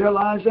you don't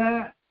realize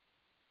that,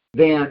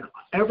 then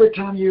every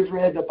time you've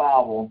read the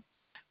Bible,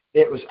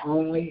 it was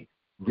only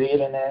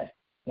reading it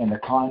in the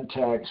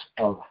context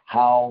of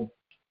how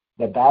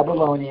the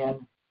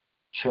Babylonian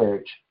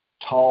church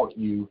taught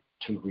you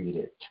to read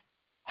it,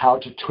 how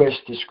to twist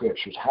the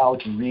scriptures, how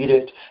to read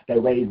it the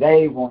way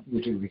they want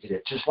you to read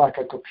it, just like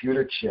a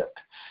computer chip.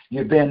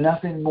 You've been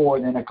nothing more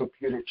than a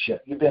computer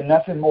chip. You've been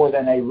nothing more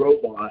than a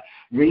robot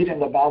reading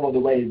the Bible the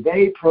way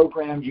they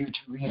programmed you to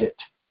read it.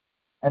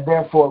 And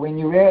therefore, when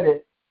you read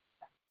it,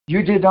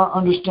 you did not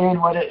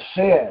understand what it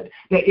said,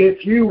 that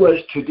if you was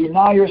to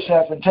deny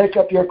yourself and take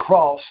up your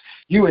cross,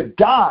 you would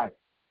die.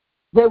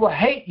 They will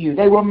hate you.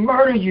 They will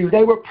murder you.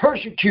 They will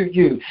persecute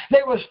you.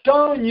 They will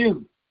stone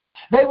you.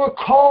 They will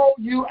call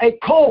you a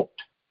cult.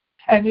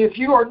 And if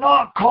you are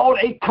not called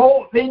a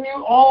cult, then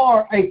you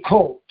are a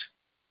cult.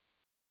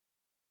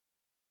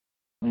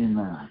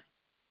 Amen.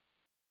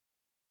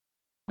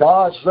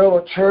 God's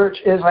little church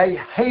is a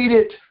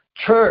hated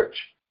church.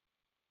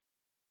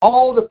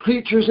 All the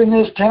preachers in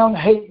this town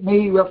hate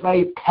me with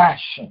a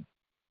passion.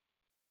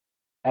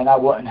 And I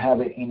wouldn't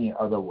have it any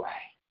other way.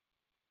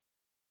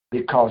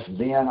 because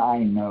then I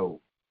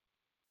know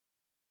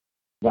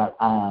that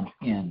I'm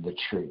in the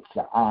truth,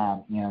 that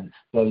I'm in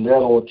the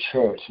little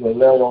church, the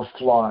little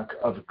flock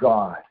of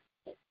God,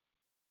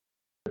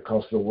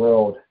 because the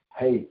world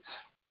hates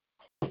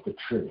the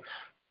truth.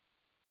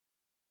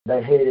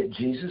 They hated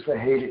Jesus, they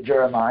hated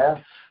Jeremiah,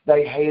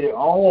 they hated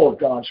all of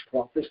God's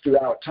prophets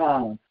throughout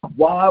time.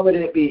 Why would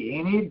it be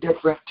any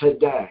different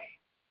today?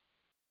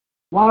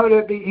 Why would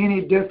it be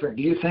any different?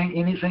 Do you think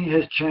anything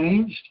has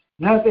changed?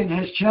 Nothing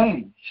has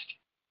changed.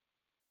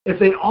 If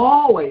they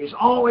always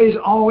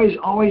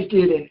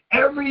did in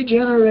every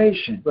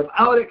generation,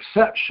 without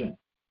exception,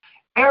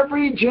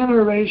 every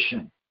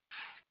generation,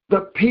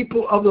 the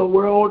people of the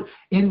world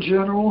in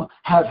general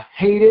have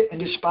hated and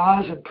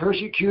despised and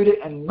persecuted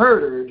and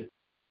murdered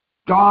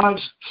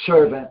God's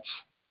servants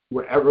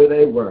wherever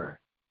they were.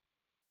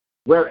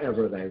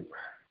 Wherever they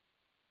were.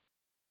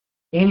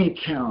 Any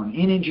town,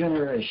 any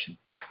generation.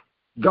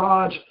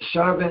 God's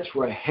servants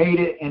were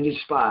hated and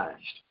despised.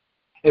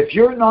 If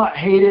you're not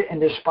hated and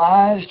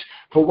despised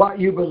for what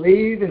you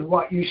believe and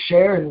what you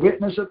share and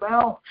witness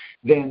about,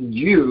 then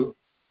you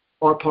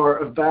are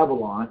part of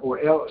Babylon, or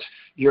else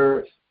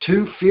you're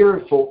too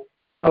fearful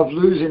of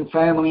losing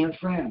family and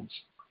friends.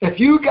 If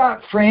you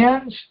got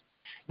friends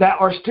that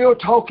are still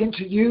talking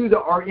to you that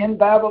are in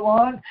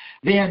Babylon,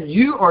 then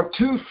you are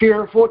too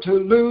fearful to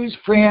lose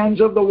friends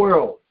of the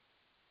world.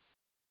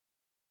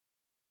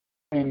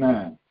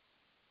 Amen.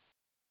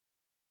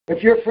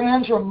 If your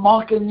friends are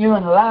mocking you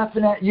and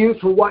laughing at you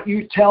for what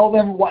you tell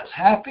them what's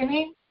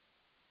happening,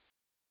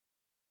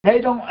 they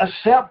don't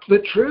accept the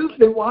truth,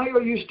 then why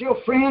are you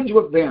still friends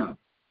with them?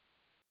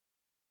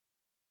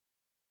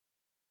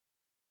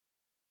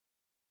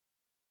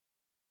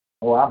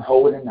 Oh, I'm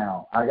holding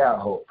out. I got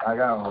hope.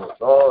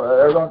 Oh,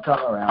 they're going to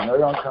come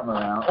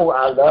around. Oh,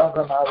 I love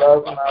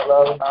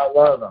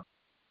them.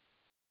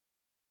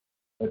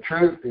 The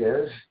truth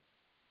is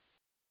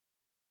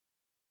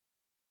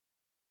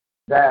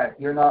that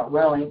you're not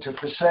willing to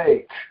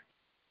forsake.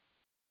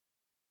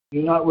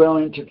 You're not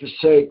willing to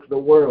forsake the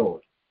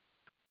world.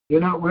 You're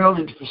not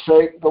willing to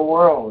forsake the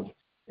world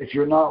if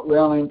you're not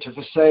willing to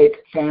forsake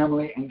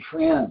family and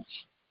friends.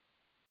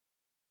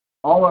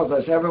 All of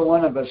us, every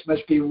one of us,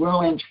 must be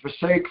willing to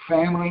forsake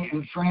family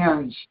and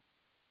friends.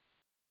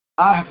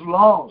 I have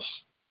lost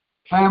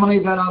family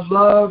that I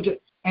loved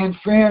and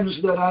friends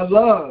that I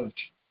loved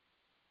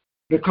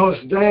because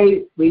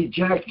they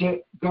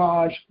rejected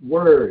God's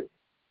word.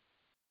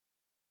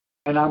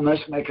 And I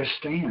must make a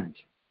stand.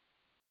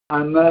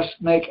 I must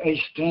make a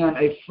stand,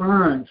 a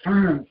firm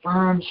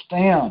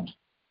stand.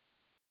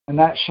 And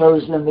that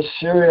shows them the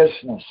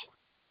seriousness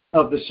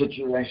of the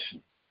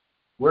situation.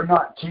 We're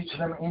not teaching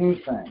them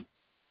anything.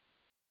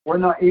 We're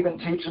not even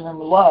teaching them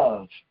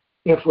love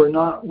if we're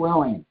not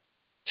willing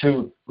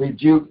to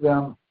rebuke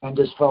them and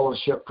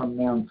disfellowship from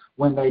them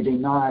when they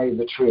deny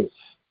the truth.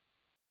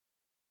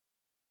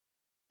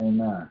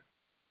 Amen.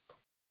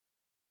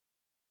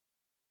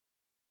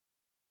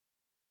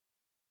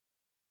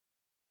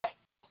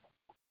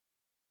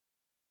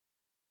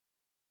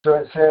 So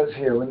it says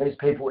here, when these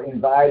people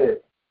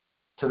invited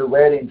to the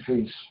wedding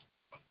feast,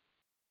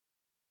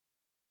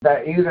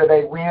 that either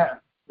they went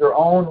their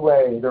own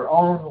way, their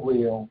own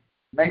will,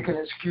 making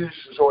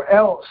excuses, or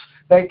else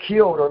they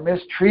killed or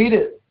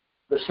mistreated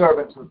the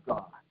servants of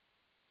God.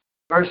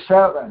 Verse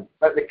 7,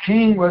 that the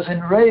king was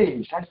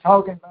enraged. That's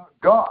talking about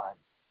God.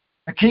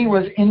 The king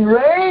was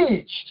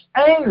enraged,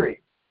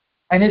 angry,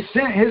 and he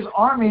sent his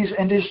armies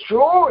and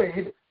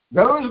destroyed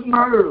those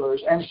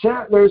murderers and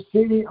set their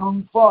city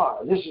on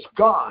fire. This is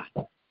God.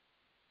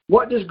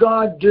 What does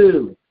God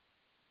do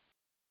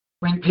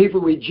when people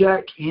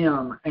reject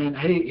him and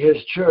hate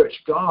his church?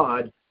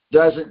 God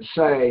doesn't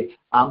say,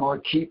 I'm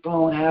going to keep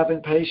on having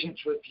patience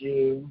with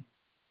you.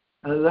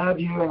 I love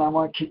you and I'm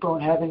going to keep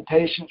on having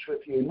patience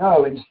with you.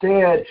 No,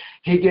 instead,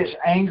 he gets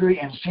angry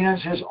and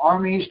sends his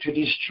armies to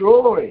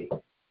destroy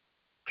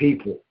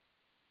people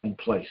and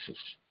places.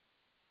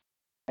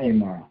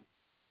 Amen.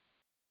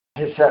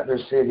 He set their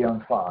city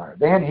on fire.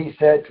 Then he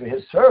said to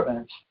his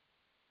servants,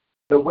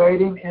 the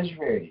wedding is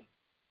ready,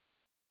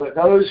 but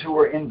those who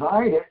were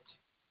invited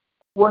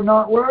were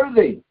not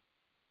worthy.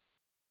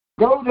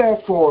 Go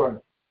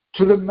therefore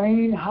to the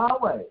main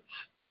highways,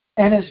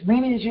 and as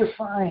many as you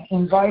find,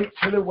 invite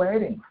to the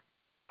wedding.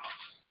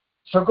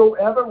 So go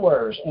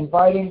everywhere,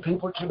 inviting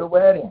people to the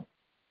wedding.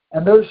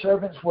 And those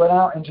servants went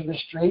out into the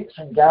streets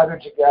and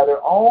gathered together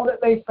all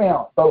that they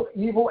found, both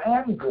evil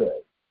and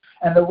good.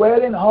 And the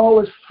wedding hall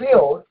was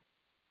filled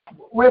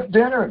with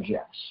dinner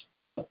guests.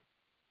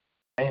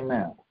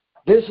 Amen.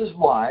 This is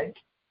why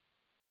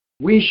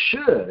we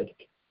should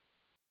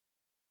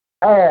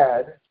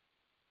add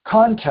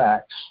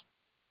contacts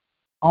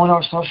on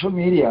our social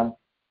media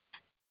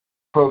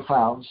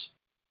profiles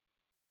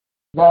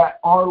that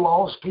are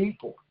lost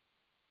people.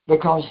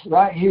 Because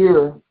right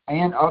here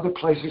and other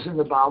places in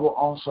the Bible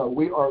also,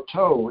 we are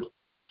told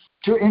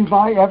to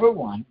invite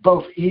everyone,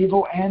 both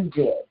evil and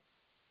good.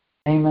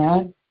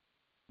 Amen.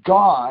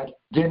 God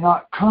did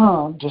not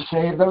come to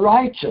save the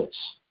righteous.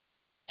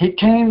 He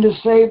came to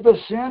save the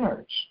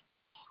sinners.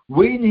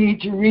 We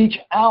need to reach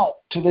out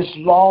to this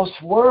lost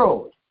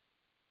world.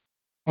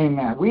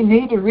 Amen. We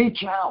need to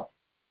reach out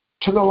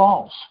to the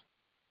lost.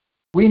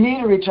 We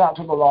need to reach out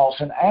to the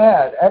lost and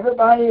add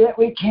everybody that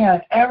we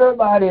can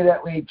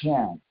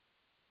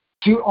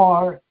to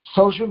our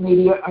social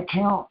media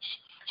accounts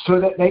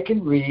so that they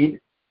can read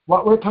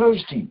what we're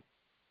posting,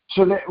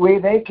 so that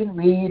they can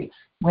read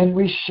when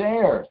we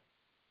share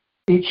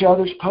each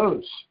other's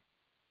posts.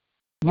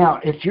 Now,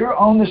 if you're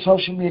on the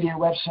social media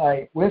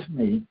website with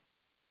me,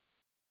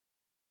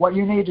 what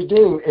you need to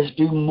do is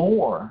do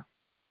more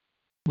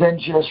than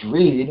just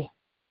read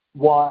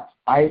what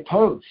I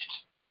post.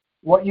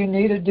 What you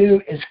need to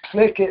do is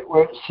click it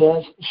where it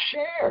says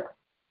share,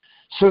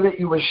 so that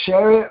you will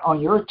share it on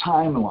your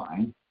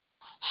timeline,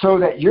 so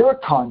that your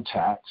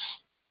contacts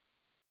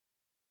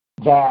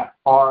that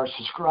are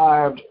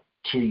subscribed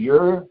to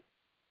your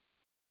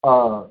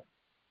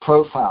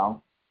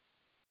profile,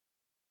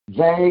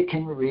 they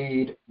can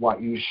read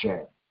what you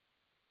share.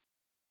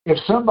 If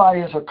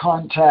somebody is a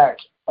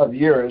contact of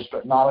yours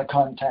but not a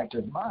contact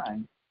of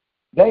mine,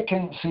 they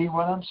can't see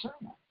what I'm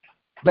saying.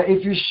 But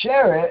if you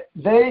share it,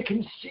 they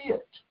can see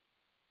it.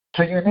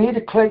 So you need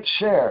to click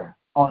share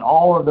on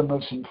all of the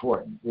most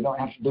important. You don't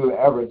have to do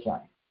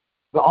everything.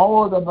 But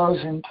all of the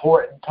most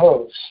important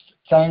posts,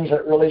 things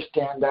that really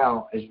stand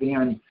out as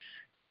being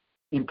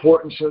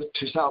important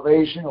to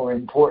salvation or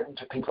important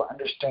to people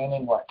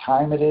understanding what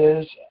time it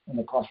is in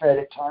the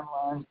prophetic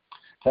timeline,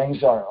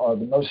 things are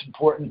the most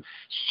important.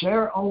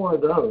 Share all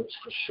of those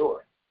for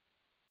sure.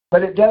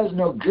 But it does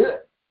no good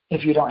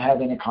if you don't have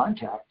any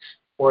contacts,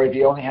 or if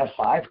you only have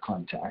 5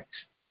 contacts.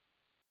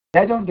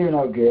 That don't do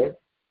no good.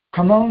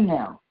 Come on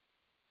now.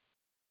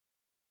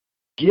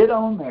 Get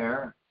on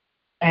there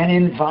and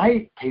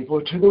invite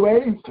people to the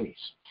wedding feast.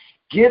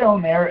 Get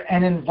on there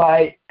and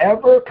invite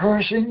every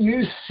person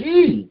you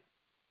see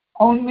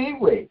on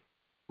MeWe.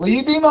 Will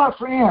you be my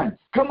friend?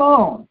 Come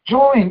on,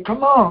 join.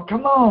 Come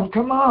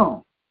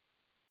on.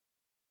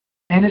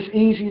 And it's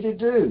easy to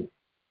do.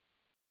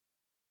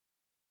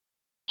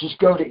 Just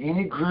go to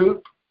any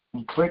group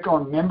and click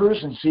on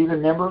members and see the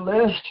member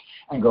list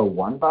and go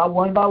one by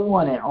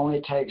one. It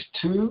only takes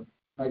 2,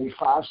 maybe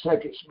 5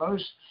 seconds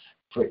most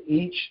for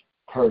each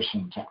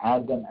person to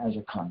add them as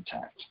a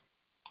contact.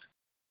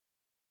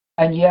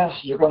 And yes,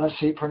 you're going to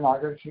see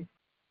pornography.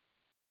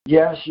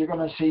 Yes, you're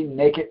going to see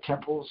naked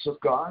temples of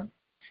God.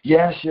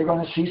 Yes, you're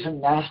going to see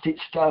some nasty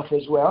stuff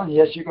as well. And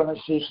yes, you're going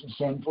to see some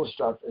sinful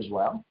stuff as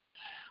well.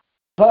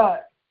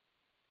 But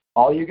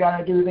all you got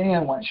to do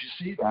then, once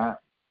you see that,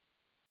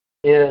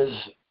 is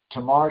to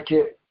mark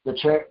it, the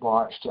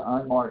checkbox, to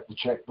unmark the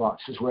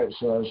checkboxes where it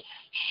says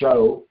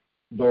show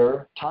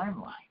their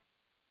timeline.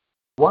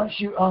 Once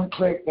you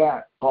unclick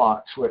that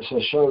box where it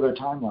says show their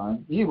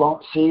timeline, you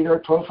won't see their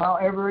profile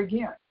ever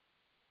again.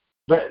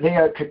 But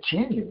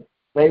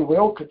they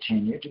will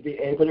continue to be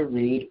able to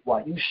read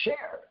what you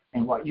share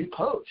and what you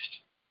post.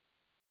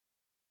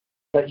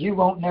 But you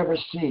won't never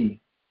see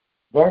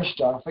their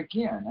stuff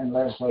again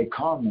unless they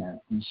comment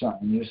on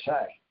something you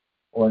say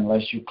or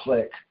unless you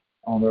click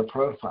on their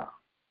profile.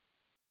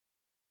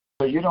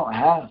 So you don't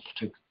have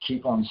to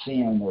keep on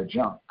seeing their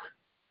junk.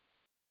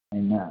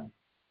 Amen.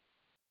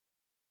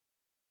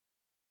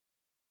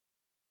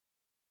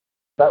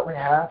 But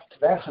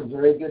that's a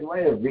very good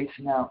way of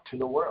reaching out to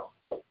the world.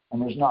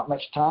 And there's not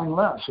much time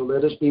left, so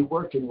let us be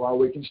working while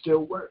we can still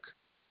work.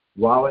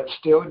 While it's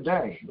still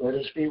day, let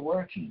us be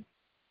working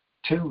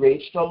to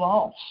reach the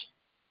lost.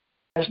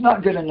 It's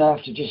not good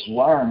enough to just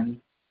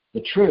learn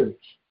the truth.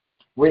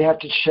 We have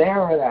to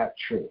share that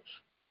truth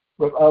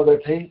with other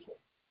people.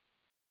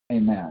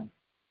 Amen.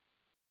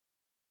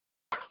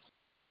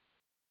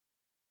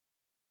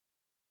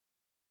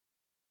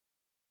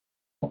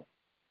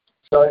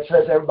 So it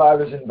says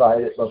everybody was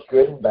invited, both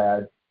good and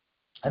bad,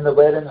 and the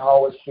wedding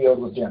hall was filled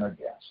with dinner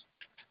guests.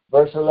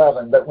 Verse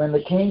 11, but when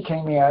the king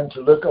came in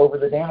to look over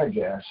the dinner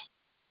guests,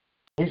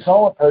 he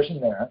saw a person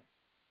there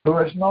who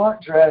was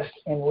not dressed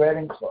in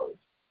wedding clothes.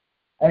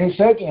 And he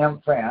said to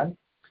him, friend,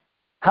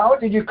 how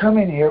did you come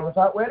in here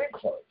without wedding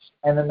clothes?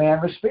 And the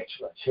man was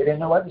speechless. He didn't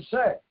know what to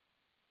say.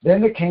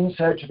 Then the king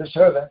said to the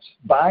servants,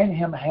 bind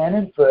him hand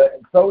and foot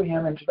and throw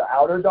him into the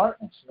outer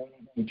darkness,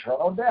 meaning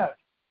eternal death.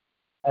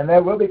 And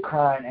there will be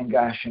crying and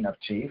gnashing of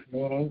teeth,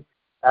 meaning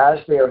as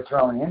they are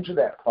thrown into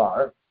that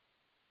fire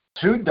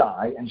to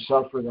die and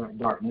suffer that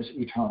darkness,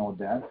 eternal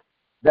death,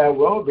 there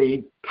will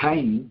be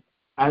pain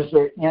as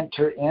they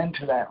enter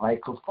into that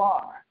lake of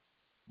fire.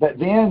 But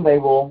then they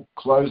will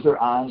close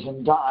their eyes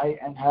and die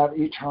and have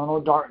eternal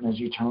darkness,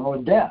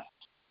 eternal death.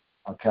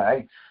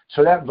 Okay?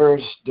 So that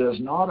verse does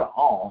not at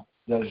all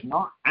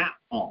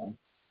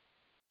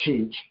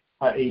teach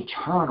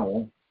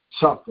eternal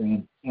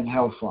suffering in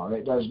hellfire.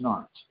 It does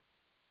not.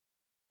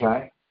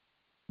 Okay?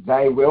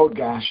 They will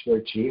gash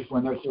their teeth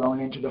when they're thrown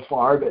into the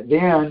fire, but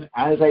then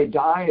as they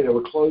die, they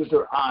will close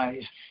their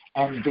eyes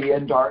and be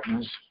in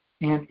darkness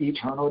in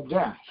eternal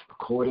death,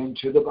 according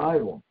to the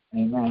Bible.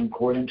 Amen.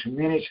 According to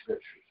many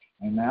scriptures.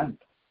 Amen.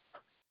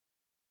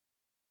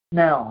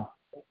 Now,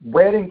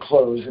 wedding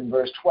clothes in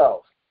verse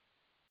 12.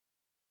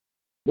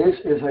 This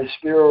is a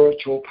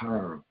spiritual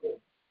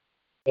parable.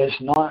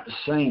 It's not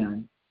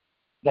saying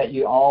that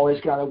you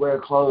always got to wear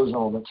clothes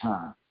all the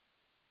time.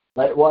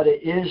 But what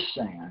it is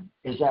saying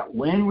is that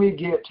when we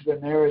get to the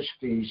marriage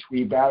feast,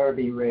 we better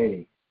be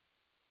ready.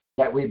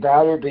 That we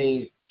better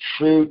be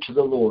true to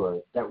the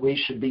Lord. That we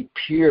should be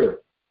pure.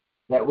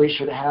 That we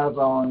should have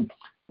on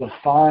the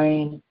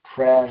fine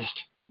pressed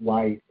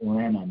white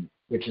linen,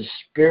 which is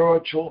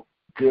spiritual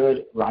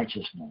good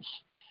righteousness.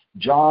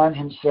 John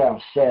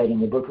himself said in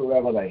the book of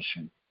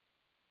Revelation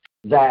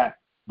that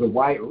the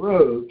white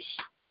robes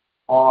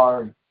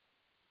are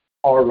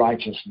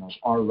righteousness,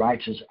 are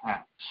righteous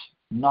acts,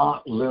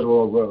 not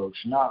literal robes,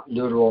 not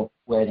literal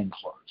wedding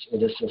clothes.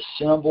 It is a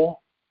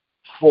symbol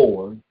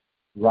for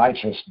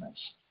righteousness.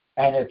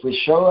 And if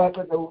we show up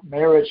at the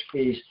marriage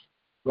feast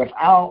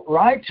without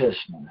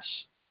righteousness,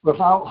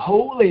 without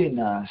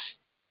holiness,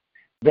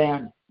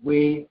 then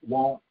we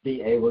won't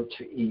be able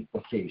to eat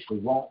the feast. We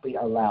won't be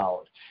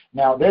allowed.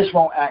 Now, this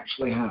won't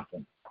actually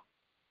happen.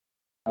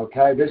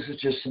 Okay? This is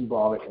just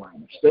symbolic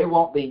language. There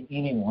won't be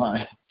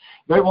anyone.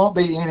 There won't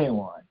be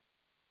anyone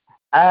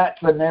at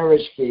the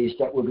marriage feast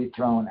that will be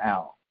thrown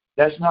out.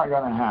 That's not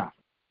going to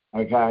happen.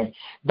 Okay?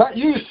 But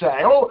you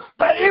say, oh,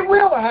 but it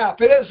will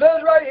happen. It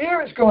says right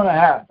here it's going to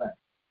happen.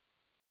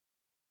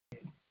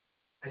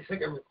 I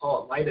think I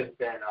recall it might have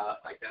been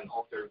like an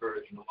altered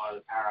version of one of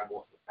the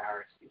parables the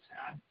Pharisees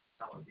had.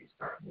 Some of these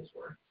parables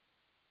were.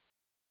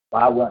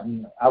 I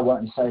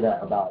wouldn't say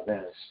that about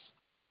this.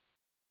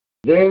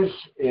 This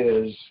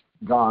is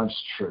God's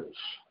truth.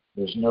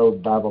 There's no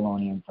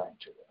Babylonian thing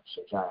to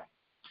this, okay?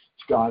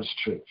 It's God's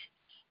truth.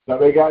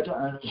 But we got to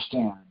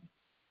understand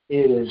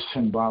it is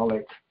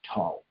symbolic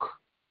talk.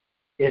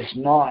 It's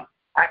not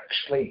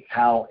actually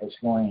how it's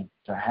going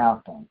to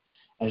happen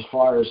as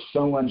far as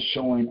someone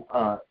showing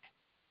up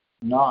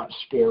not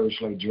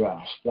spiritually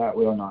dressed. That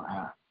will not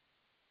happen.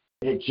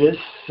 It's just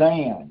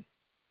saying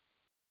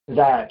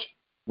that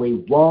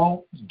we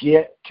won't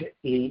get to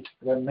eat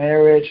the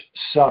marriage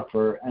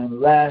supper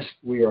unless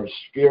we are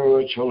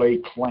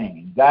spiritually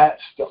clean.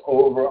 That's the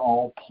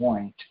overall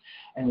point.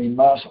 And we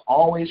must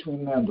always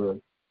remember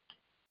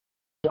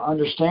to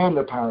understand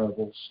the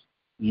parables,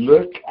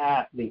 look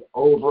at the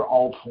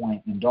overall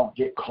point and don't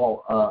get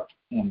caught up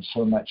in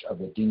so much of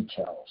the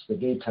details. The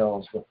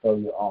details will throw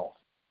you off.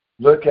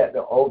 Look at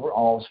the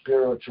overall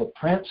spiritual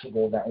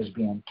principle that is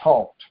being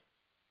taught.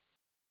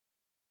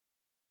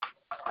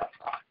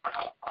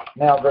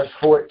 Now, verse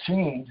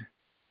 14,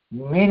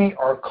 many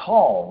are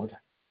called,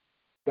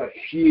 but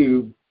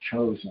few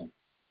chosen.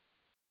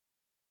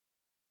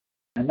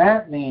 And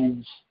that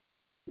means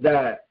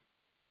that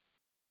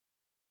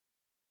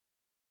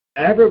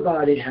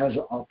everybody has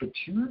an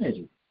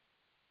opportunity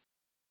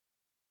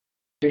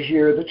to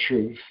hear the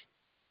truth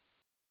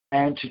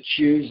and to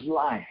choose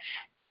life.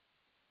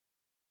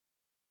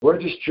 We're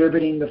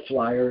distributing the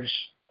flyers.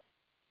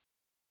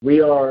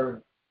 We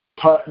are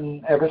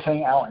putting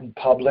everything out in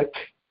public.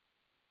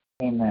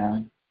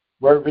 Amen.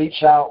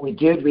 We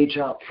did reach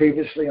out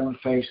previously on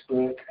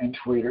Facebook and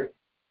Twitter.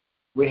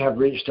 We have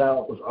reached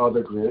out with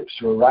other groups.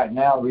 We're right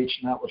now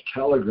reaching out with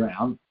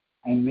Telegram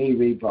and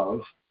MeWe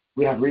both.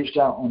 We have reached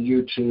out on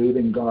YouTube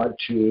and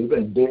GodTube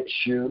and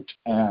BitChute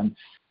and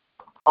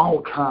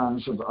all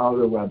kinds of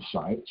other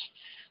websites.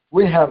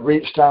 We have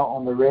reached out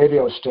on the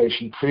radio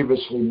station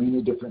previously,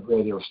 many different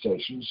radio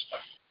stations,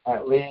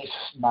 at least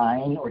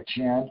 9 or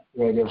 10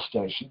 radio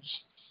stations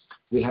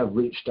we have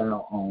reached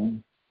out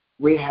on.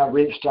 We have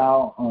reached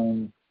out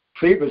on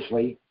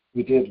previously,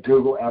 we did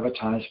Google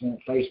advertisement,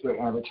 Facebook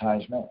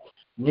advertisement,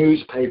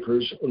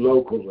 newspapers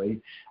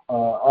locally,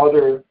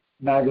 other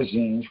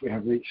magazines we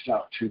have reached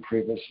out to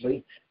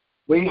previously.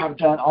 We have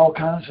done all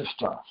kinds of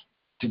stuff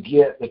to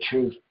get the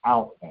truth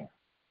out there.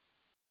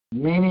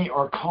 Many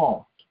are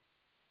called,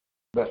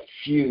 but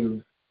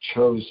few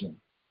chosen.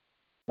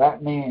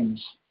 That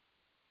means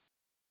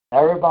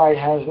everybody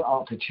has the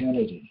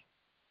opportunity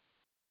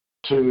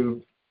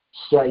to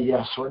say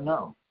yes or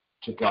no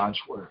to God's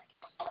word.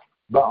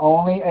 But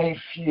only a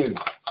few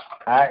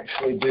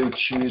actually do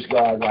choose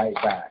God right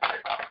back.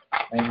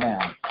 Amen.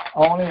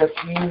 Only a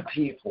few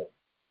people,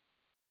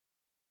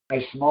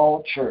 a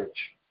small church,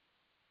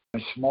 a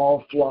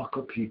small flock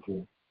of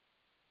people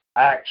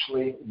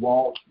actually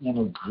walk in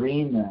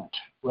agreement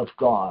with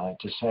God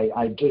to say,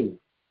 I do.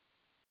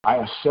 I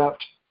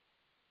accept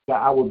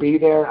that I will be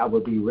there, I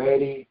will be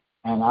ready,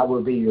 and I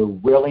will be your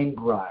willing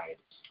bride.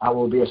 I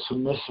will be a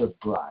submissive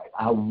bride.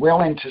 I'm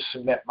willing to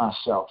submit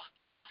myself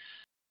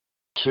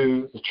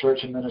to the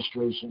church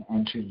administration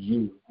and to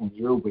you and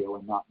your will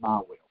and not my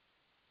will.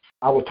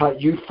 I will put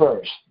you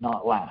first,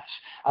 not last.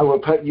 I will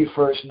put you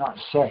first, not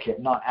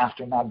second, not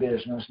after my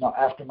business, not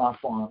after my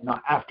farm,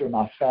 not after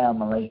my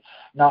family,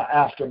 not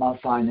after my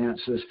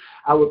finances.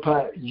 I will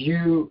put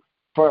you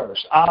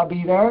first. I'll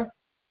be there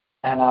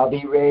and I'll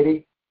be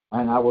ready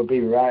and I'll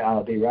be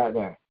right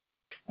there.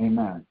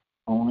 Amen.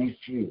 Only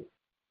few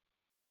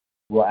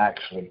will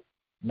actually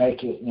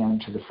make it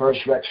into the first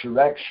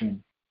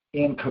resurrection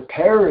in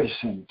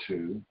comparison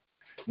to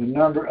the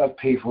number of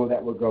people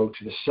that will go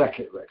to the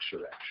second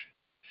resurrection.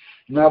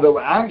 Now, there will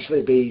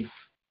actually be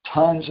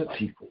tons of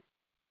people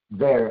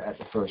there at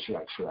the first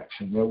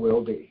resurrection. There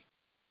will be.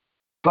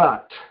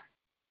 But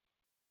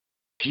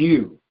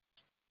few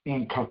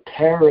in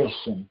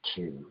comparison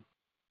to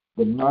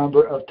the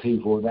number of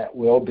people that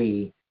will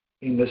be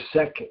in the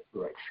second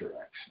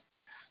resurrection.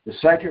 The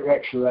second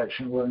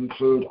resurrection will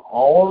include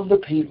all of the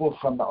people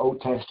from the Old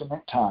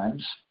Testament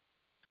times,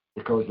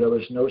 because there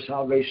was no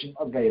salvation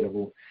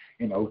available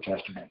in Old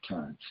Testament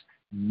times.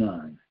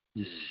 None.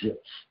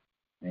 Zip.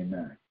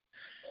 Amen.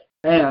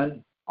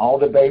 And all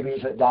the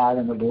babies that died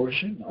in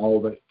abortion, all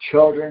the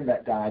children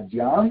that died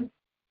young,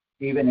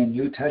 even in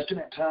New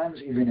Testament times,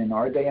 even in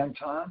our day and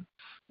time,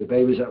 the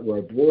babies that were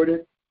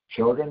aborted,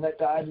 children that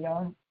died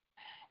young,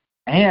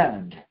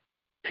 and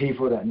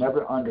people that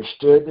never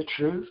understood the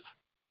truth,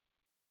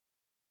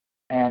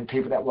 and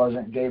people that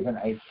wasn't given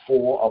a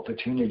full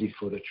opportunity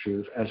for the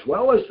truth, as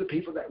well as the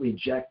people that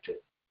rejected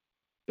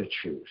the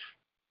truth,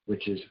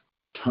 which is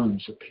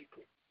tons of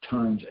people,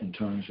 tons and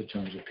tons and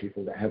tons of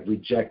people that have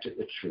rejected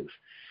the truth.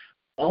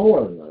 All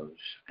of those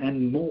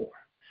and more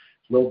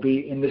will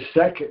be in the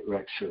second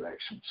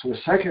resurrection. So the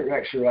second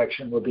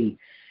resurrection will be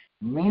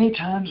many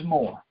times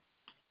more,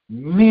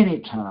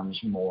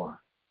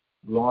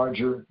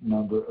 larger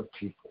number of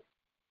people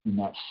in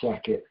that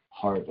second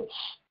harvest.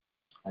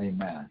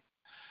 Amen.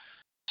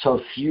 So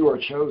few are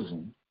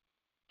chosen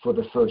for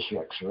the first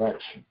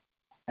resurrection.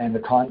 And the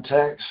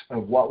context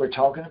of what we're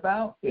talking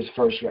about is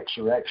first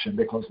resurrection,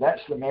 because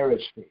that's the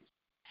marriage feast.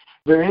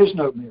 There is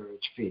no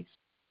marriage feast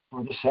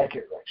for the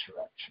second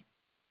resurrection.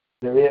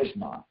 There is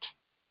not.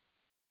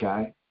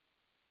 Okay?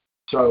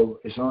 So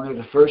it's only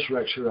the first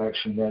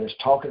resurrection that is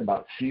talking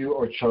about few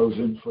are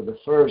chosen for the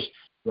first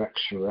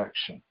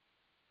resurrection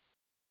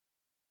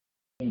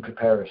in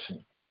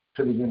comparison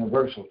to the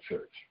universal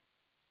church.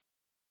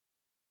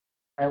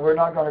 And we're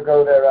not going to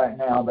go there right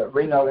now, but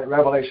we know that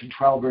Revelation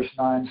 12 verse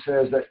 9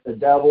 says that the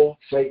devil,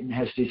 Satan,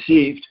 has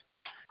deceived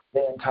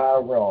the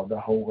entire world, the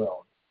whole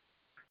world.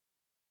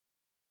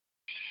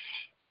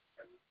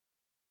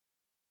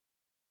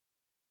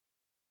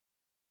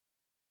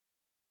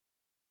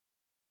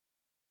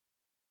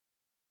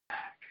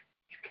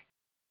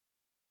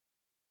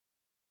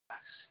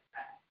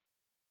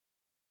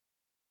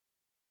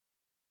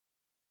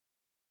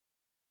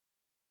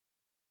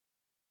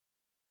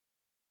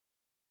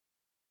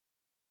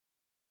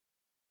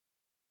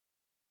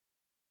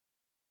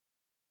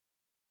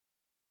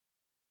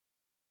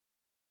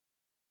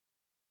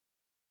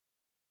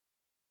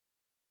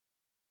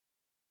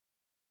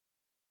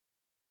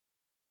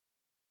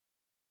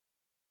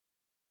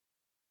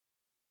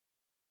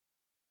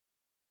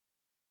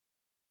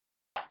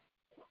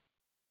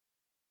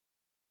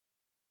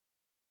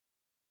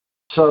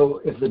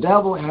 So if the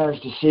devil has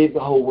deceived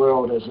the whole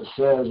world, as it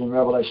says in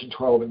Revelation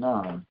 12 and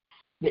 9,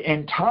 the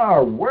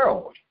entire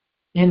world,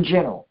 in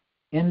general,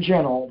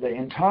 the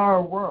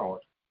entire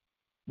world,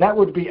 that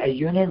would be a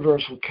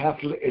universal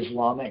Catholic,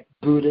 Islamic,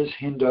 Buddhist,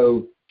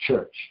 Hindu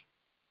church.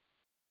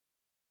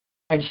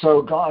 And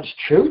so God's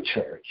true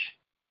church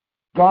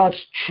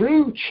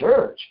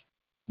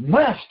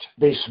must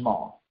be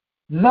small,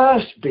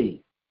 must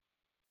be.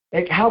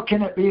 How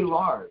can it be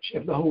large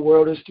if the whole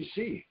world is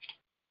deceived?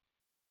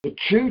 The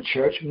true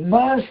church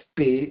must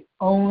be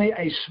only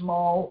a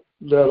small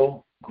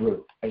little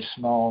group, a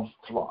small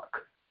flock.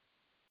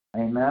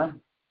 Amen?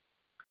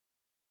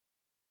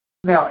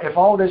 Now, if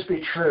all this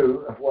be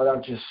true of what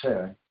I've just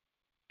said,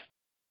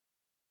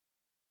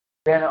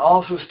 then it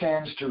also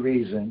stands to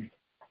reason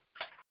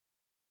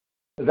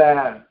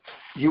that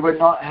you would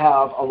not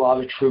have a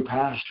lot of true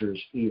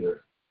pastors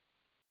either.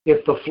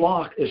 If the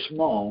flock is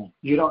small,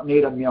 you don't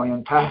need 1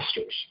 million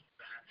pastors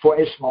for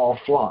a small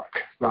flock,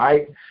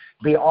 right?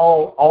 Be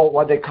all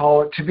what they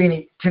call it, too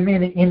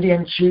many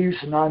Indian chiefs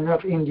and not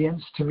enough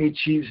Indians, too many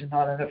chiefs and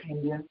not enough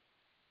Indians.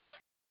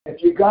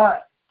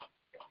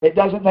 It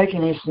doesn't make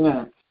any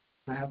sense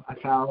to have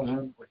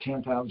 1,000 or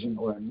 10,000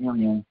 or 1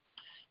 million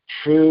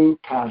true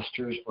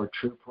pastors or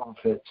true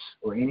prophets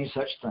or any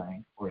such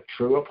thing, or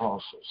true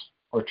apostles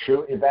or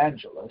true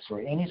evangelists or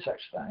any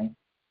such thing,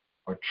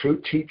 or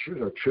true teachers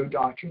or true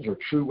doctrines or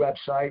true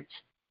websites,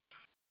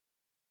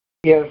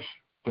 if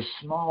the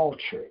small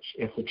church,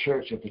 if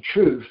the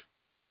truth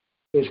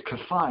is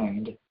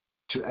confined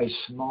to a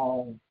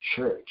small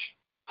church.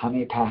 How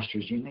many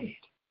pastors do you need?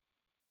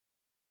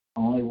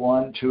 Only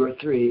 1, 2, or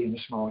 3 in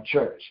a small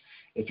church,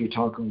 if you're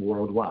talking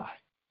worldwide.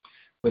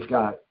 We've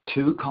got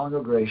 2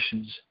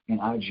 congregations in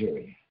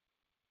Algeria.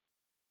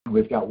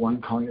 We've got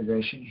 1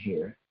 congregation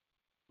here.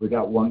 We've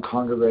got 1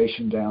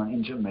 congregation down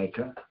in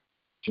Jamaica.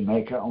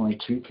 Jamaica, only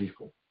 2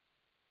 people.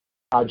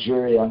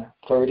 Algeria,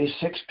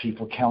 36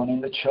 people,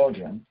 counting the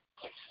children.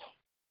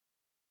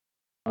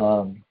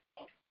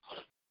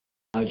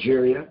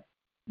 Algeria.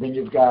 Then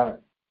you've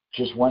got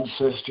just 1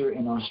 sister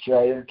in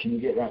Australia. Can you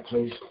get that,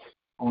 please?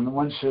 Only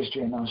 1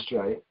 sister in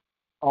Australia.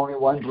 Only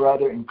 1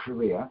 brother in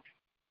Korea.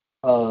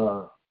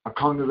 A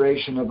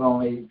congregation of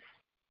only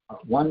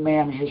 1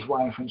 man, his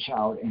wife, and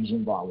child in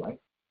Zimbabwe.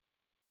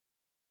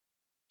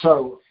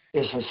 So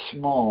it's a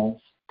small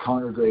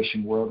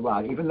congregation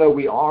worldwide. Even though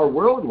we are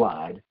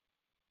worldwide,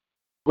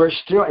 we're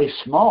still a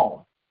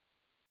small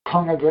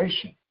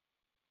congregation.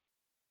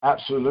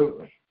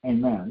 Absolutely.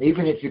 Amen.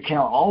 Even if you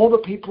count all the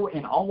people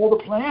in all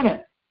the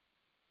planet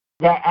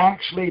that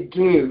actually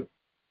do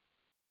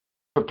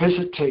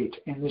participate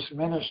in this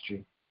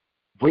ministry,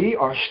 we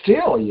are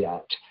still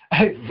yet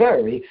a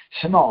very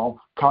small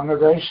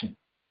congregation.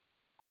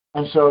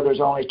 And so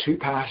there's only 2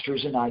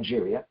 pastors in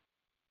Nigeria,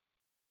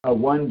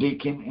 1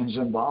 deacon in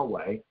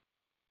Zimbabwe,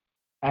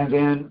 and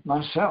then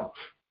myself.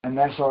 And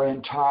that's our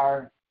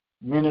entire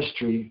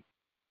ministry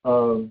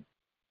of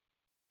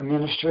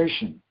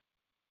administration.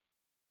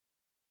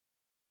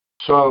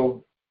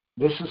 So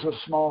this is a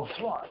small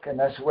flock, and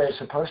that's the way it's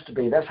supposed to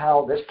be. That's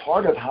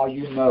part of how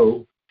you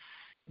know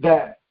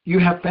that you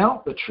have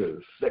found the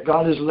truth, that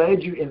God has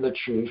led you in the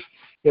truth.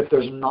 If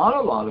there's not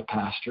a lot of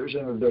pastors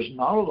and if there's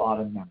not a lot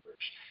of members,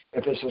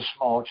 if it's a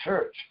small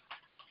church.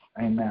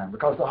 Amen.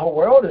 Because the whole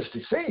world is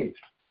deceived.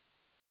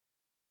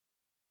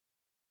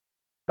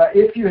 But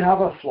if you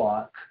have a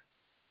flock,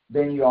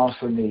 then you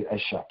also need a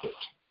shepherd.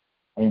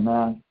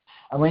 Amen.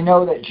 And we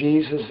know that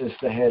Jesus is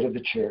the head of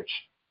the church,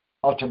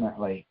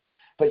 ultimately.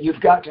 But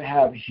you've got to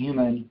have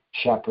human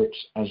shepherds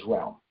as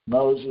well.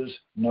 Moses,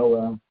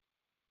 Noah,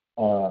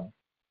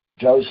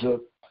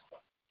 Joseph,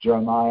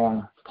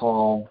 Jeremiah,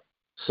 Paul,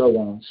 so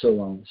on, so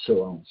on,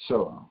 so on,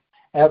 so on.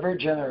 Every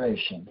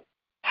generation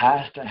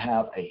has to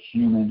have a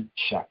human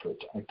shepherd,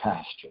 a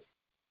pastor.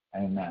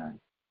 Amen.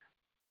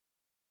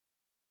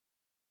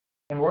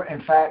 And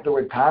in fact, the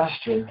word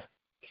pastor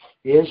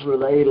is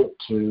related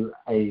to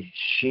a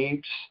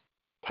sheep's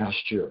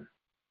pasture.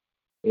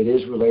 It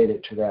is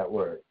related to that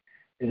word.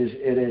 It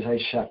is a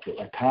shepherd.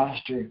 A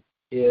pastor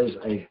is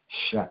a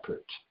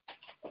shepherd.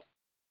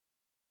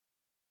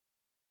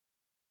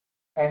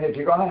 And if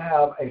you're going to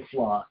have a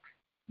flock,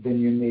 then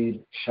you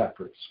need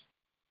shepherds.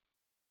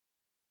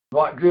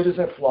 What good is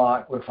a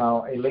flock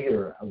without a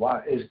leader?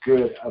 What is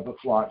good of a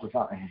flock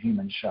without a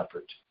human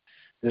shepherd?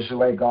 This is the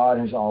way God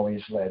has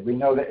always led. We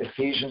know that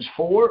Ephesians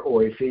 4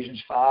 or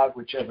Ephesians 5,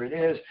 whichever it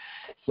is,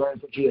 says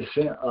that He has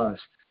sent us,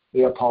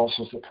 the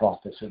apostles, the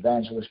prophets,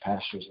 evangelists,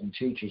 pastors, and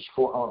teachers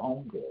for our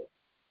own good,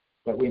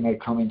 that we may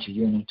come into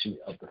unity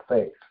of the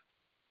faith.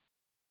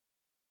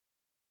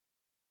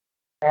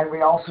 And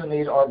we also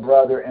need our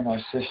brother and our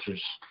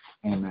sisters.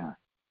 Amen.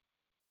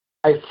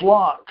 A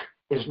flock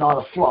is not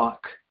a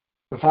flock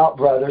without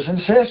brothers and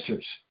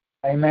sisters.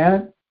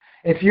 Amen.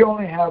 If you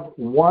only have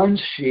one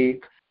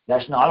sheep,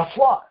 that's not a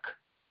flock.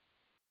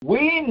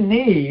 We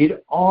need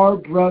our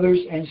brothers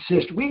and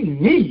sisters. We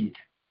need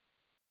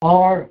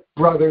our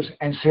brothers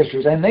and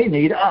sisters, and they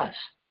need us.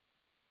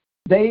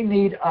 They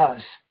need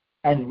us,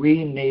 and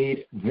we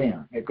need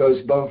them. It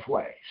goes both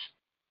ways.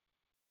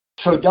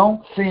 So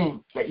don't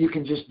think that you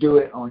can just do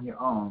it on your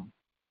own.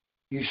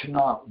 You should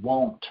not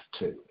want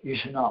to. You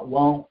should not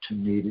want to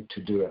need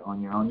to do it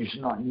on your own. You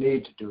should not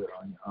need to do it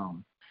on your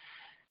own.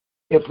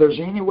 If there's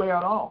any way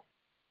at all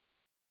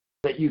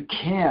that you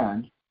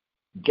can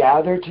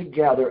gather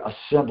together,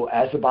 assemble,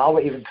 as the Bible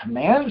even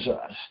commands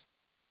us,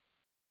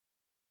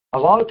 a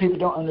lot of people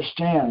don't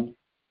understand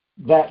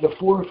that the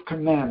 4th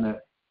commandment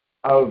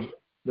of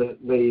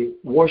the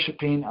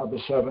worshiping of the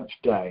 7th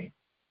day,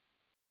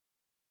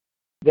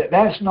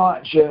 that's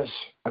not just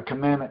a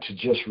commandment to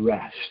just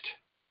rest.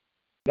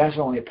 That's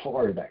only a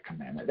part of that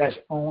commandment. That's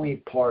only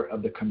part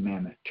of the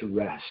commandment to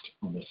rest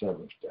on the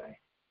 7th day.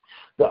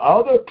 The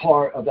other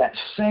part of that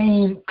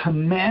same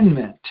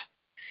commandment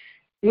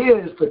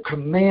is the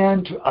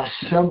command to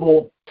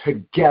assemble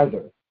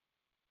together.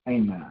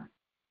 Amen.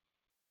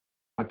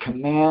 A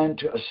command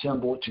to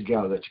assemble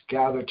together, to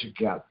gather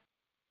together.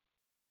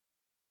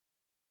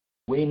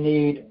 We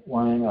need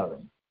one another.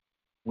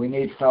 We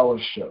need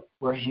fellowship.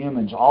 We're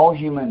humans. All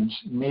humans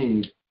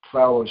need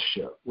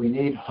fellowship. We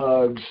need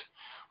hugs.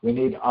 We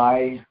need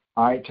eye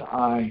to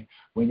eye.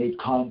 We need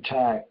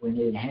contact. We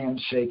need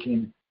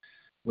handshaking.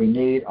 We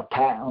need a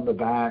pat on the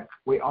back.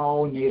 We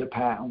all need a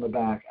pat on the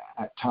back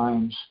at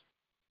times.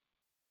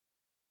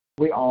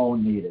 We all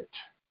need it.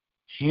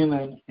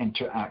 Human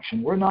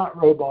interaction. We're not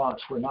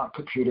robots. We're not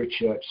computer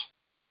chips.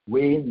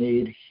 We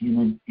need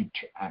human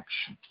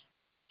interaction.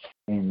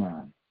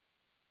 Amen.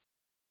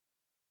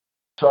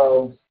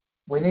 So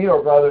we need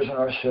our brothers and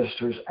our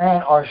sisters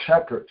and our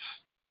shepherds.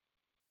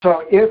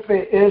 So if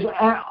it is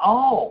at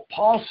all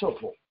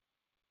possible,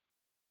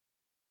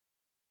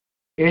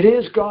 it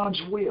is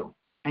God's will.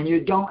 And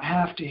you don't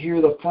have to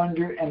hear the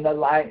thunder and the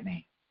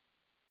lightning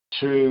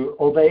to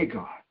obey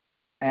God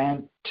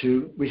and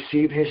to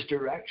receive His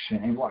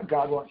direction and what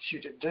God wants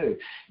you to do.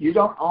 You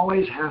don't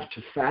always have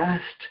to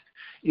fast.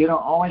 You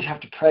don't always have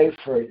to pray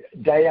for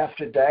day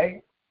after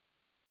day.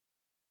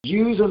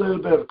 Use a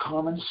little bit of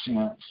common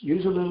sense.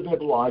 Use a little bit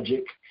of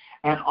logic.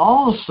 And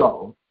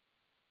also,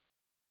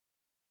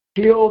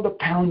 feel the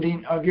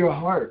pounding of your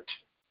heart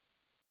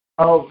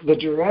of the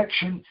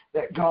direction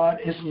that God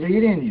is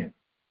leading you.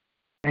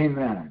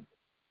 Amen.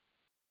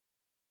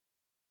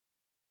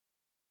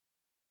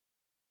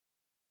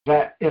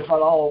 That if at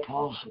all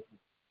possible,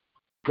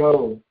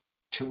 go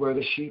to where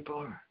the sheep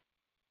are.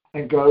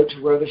 and go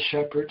to where the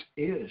shepherd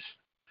is,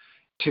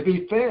 to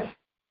be fed,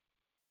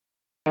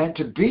 and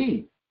to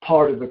be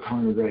part of the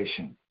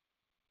congregation.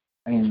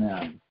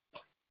 Amen.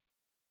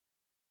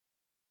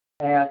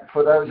 And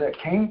for those that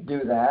can't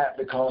do that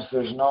because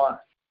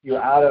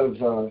you're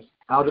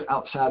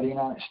outside the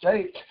United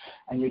States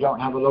and you don't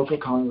have a local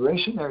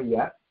congregation there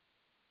yet,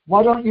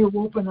 why don't you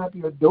open up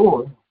your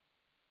door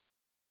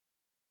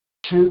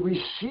to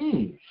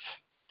receive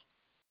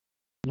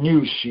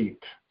new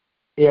sheep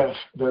if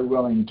they're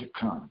willing to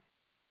come?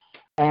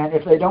 And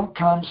if they don't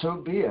come, so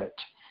be it.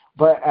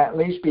 But at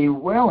least be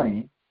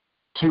willing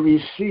to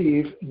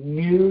receive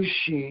new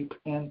sheep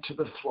into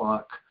the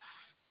flock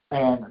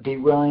and be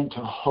willing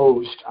to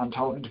host. I'm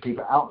talking to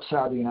people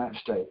outside the United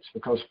States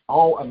because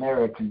all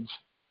Americans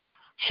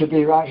should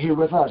be right here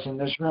with us in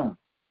this room.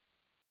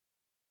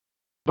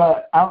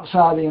 But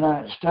outside the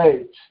United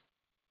States,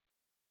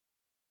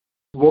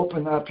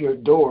 open up your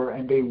door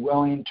and be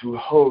willing to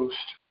host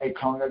a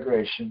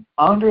congregation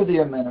under the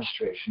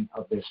administration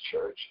of this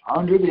church,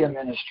 under the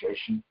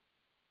administration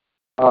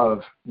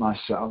of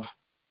myself,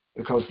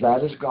 because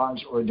that is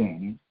God's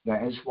ordaining.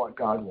 That is what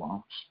God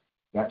wants.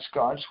 That's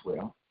God's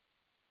will.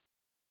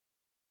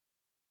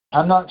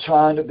 I'm not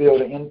trying to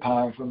build an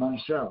empire for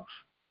myself,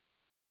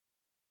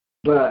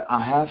 but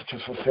I have to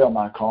fulfill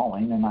my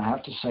calling, and I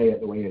have to say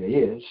it the way it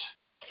is.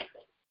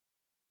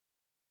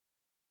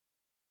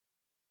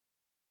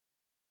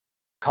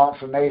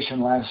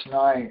 Confirmation last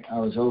night, I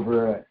was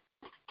over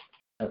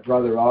at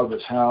Brother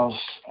Robert's house,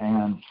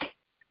 and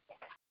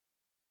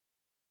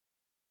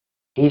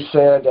he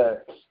said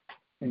that,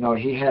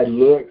 he had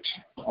looked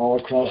all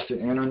across the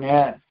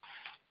internet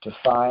to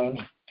find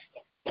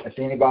if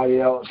anybody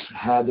else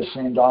had the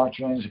same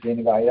doctrines, if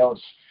anybody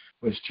else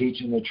was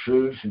teaching the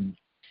truth and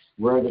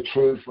where the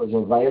truth was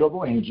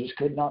available, and he just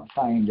could not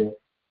find it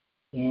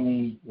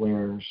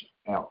anywhere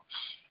else.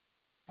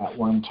 At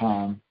one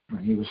time,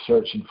 when he was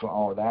searching for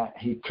all that,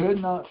 he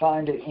could not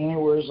find it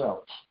anywhere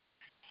else.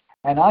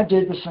 And I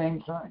did the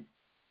same thing.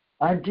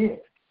 I did,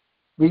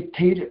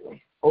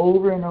 repeatedly,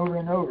 over and over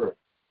and over.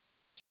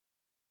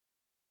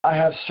 I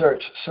have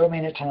searched so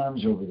many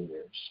times over the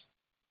years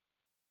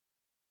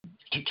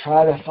to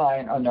try to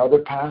find another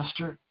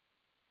pastor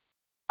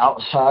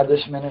outside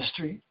this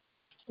ministry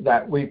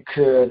that we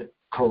could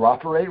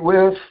cooperate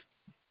with,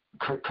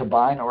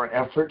 combine our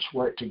efforts,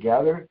 work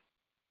together,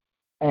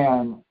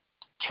 and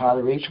try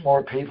to reach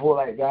more people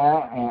like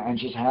that, and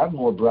just have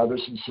more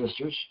brothers and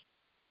sisters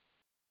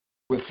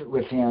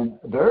within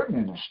their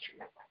ministry,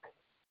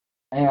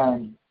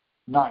 and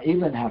not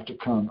even have to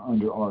come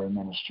under our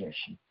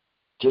administration.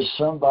 Just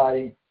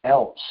somebody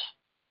else,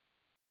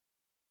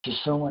 to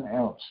someone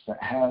else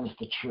that has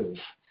the truth.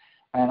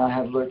 And I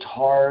have looked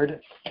hard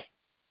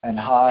and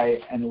high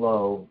and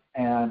low,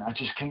 and I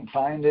just can't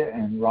find it,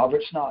 and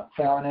Robert's not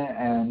found it,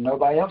 and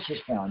nobody else has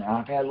found it.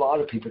 I've had a lot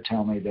of people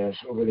tell me this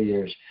over the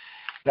years,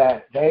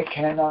 that they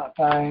cannot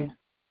find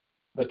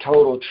the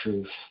total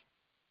truth,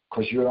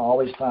 because you'll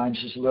always find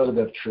just a little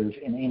bit of truth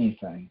in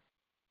anything,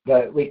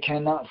 but we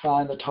cannot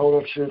find the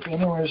total truth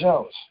anywhere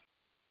else.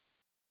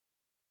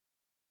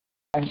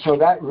 And so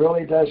that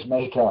really does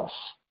make us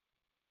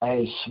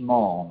a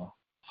small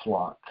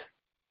flock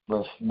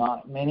with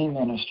not many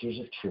ministers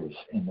of truth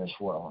in this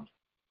world.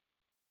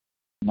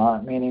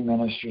 Not many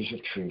ministers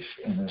of truth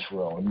in this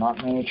world.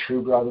 Not many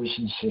true brothers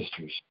and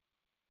sisters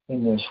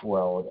in this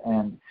world.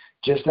 And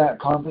just that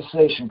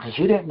conversation, because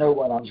he didn't know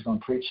what I was going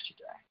to preach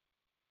today.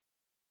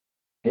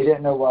 He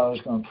didn't know what I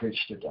was going to preach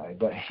today.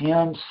 But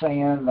him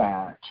saying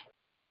that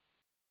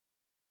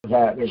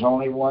there's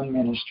only one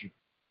ministry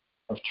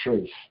of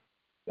truth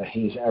that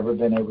he's ever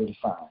been able to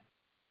find,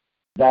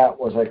 that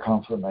was a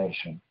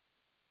confirmation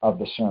of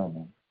the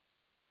sermon.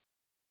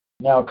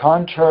 Now,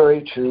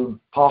 contrary to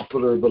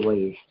popular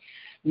belief,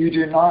 you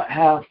do not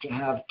have to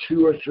have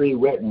 2 or 3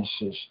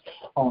 witnesses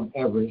on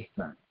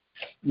everything.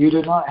 You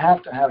do not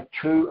have to have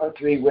 2 or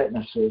 3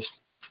 witnesses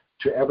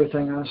to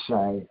everything I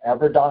say,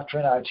 every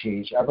doctrine I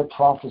teach, every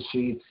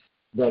prophecy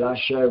that I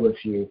share with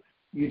you.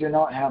 You do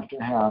not have to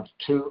have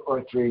 2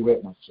 or 3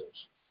 witnesses.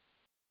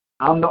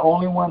 I'm the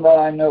only one that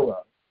I know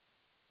of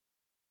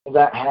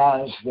that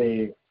has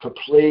the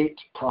complete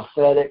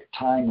prophetic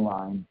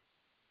timeline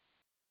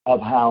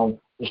of how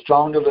the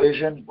strong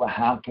delusion will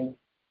happen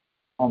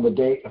on the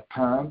date of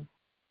Purim,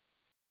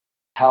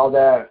 how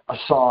that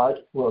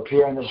Assad will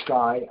appear in the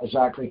sky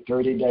exactly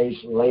 30 days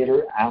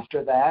later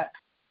after that,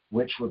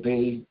 which will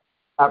be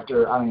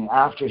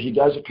after he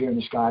does appear in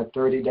the sky,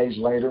 30 days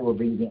later will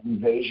be the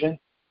invasion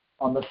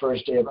on the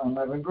first day of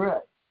unleavened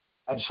bread,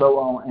 and so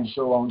on and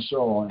so on and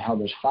so on. How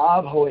there's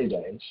 5 holy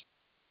days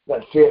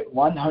that fit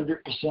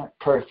 100%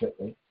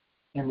 perfectly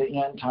in the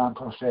end-time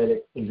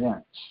prophetic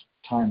events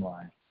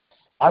timeline.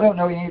 I don't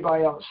know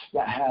anybody else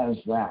that has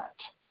that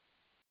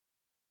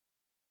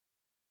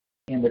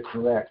in the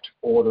correct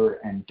order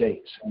and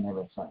dates and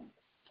everything.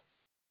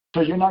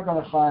 So you're not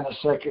going to find a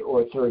second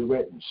or a third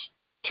witness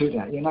to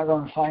that. You're not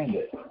going to find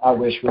it. I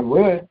wish we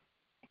would.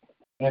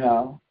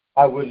 I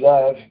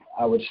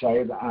I would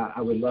say that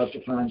I would love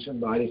to find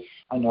somebody,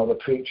 another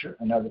preacher,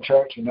 another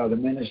church, another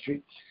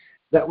ministry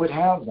that would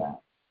have that.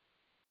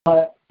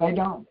 But they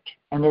don't,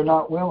 and they're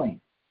not willing.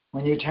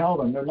 When you tell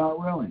them, they're not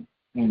willing.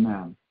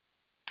 Amen.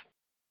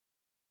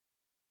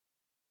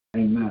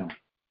 Amen.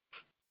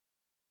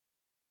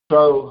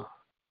 So,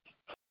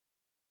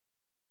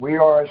 we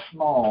are a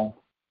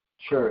small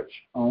church,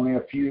 only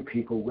a few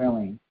people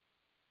willing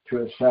to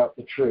accept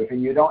the truth.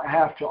 And you don't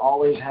have to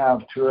always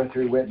have 2 or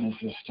 3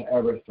 witnesses to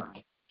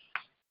everything.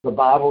 The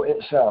Bible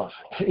itself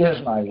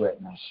is my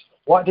witness.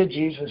 What did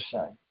Jesus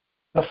say?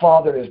 The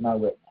Father is my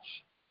witness.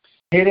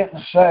 He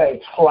didn't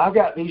say, oh, I've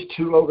got these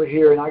 2 over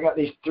here and I got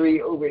these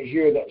 3 over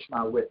here, that's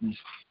my witness.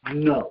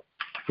 No.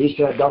 He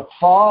said, the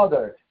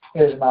Father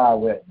is my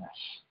witness.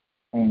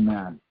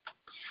 Amen.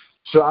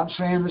 So I'm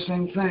saying the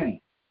same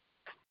thing.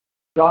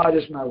 God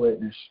is my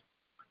witness,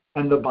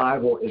 and the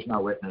Bible is my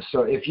witness.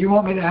 So if you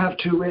want me to have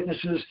 2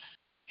 witnesses,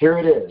 here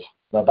it is,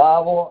 the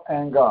Bible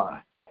and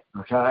God.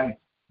 Okay?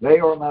 They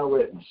are my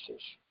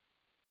witnesses.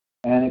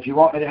 And if you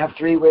want me to have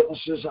 3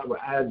 witnesses, I will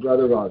add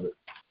Brother Robert.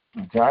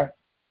 Okay?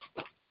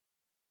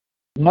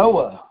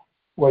 Noah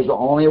was the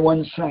only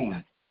one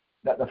saying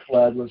that the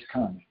flood was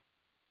coming.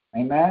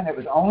 Amen? It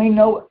was only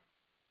Noah.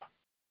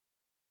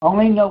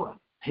 Only Noah.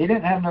 He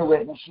didn't have no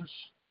witnesses.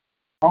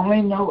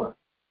 Only Noah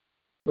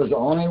was the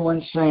only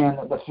one saying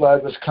that the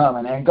flood was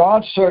coming. And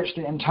God searched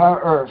the entire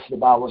earth, the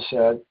Bible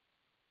said.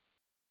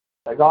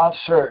 That God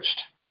searched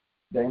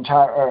the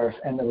entire earth,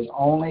 and there was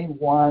only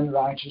one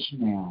righteous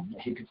man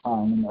that he could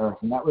find in the earth,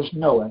 and that was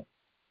Noah.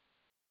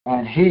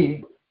 And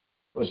he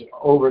was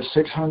over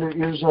 600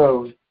 years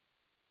old,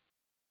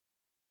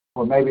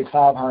 or maybe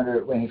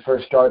 500 when he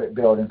first started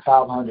building,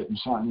 500 and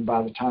something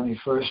by the time he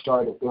first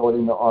started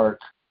building the ark.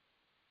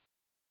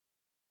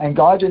 And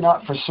God did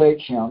not forsake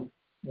him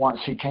once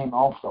he came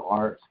off the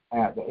ark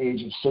at the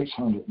age of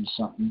 600 and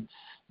something.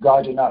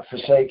 God did not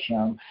forsake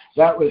him.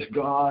 That was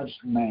God's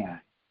man.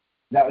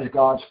 That was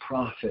God's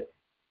prophet.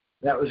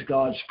 That was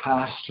God's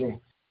pastor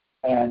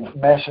and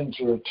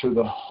messenger to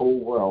the whole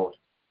world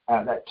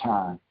at that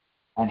time.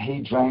 And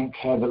he drank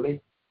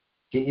heavily.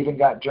 He even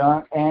got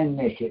drunk and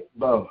naked,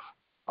 both.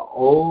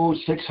 Old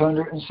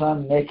 600 and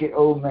some naked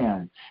old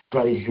man,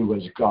 but he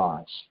was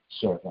God's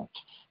servant.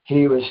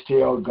 He was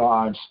still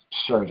God's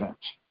servant.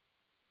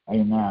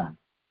 Amen.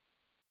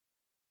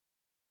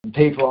 And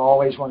people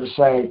always want to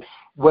say,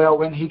 well,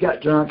 when he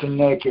got drunk and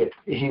naked,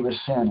 he was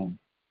sinning.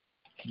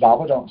 The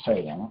Bible don't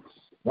say that.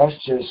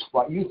 That's just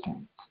what you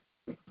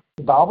think.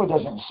 The Bible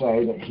doesn't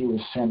say that he was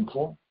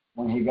sinful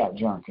when he got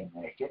drunk and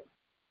naked.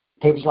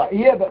 People's like,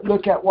 yeah, but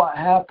look at what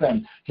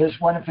happened.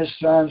 One of his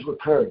sons were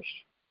cursed.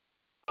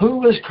 Who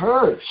was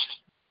cursed?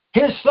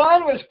 His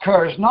son was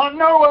cursed, not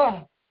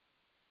Noah.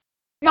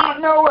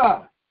 Not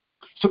Noah.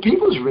 So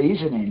people's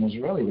reasoning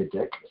is really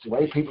ridiculous. The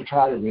way people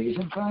try to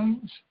reason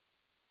things.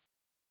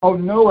 Oh,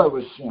 Noah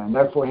was sin,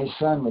 therefore his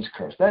son was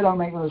cursed. That don't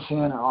make no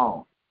sense at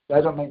all.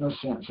 That don't make no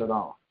sense at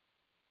all.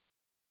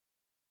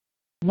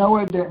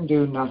 Noah didn't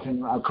do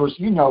nothing. Of course,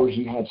 you know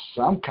he had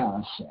some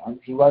kind of sin.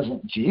 He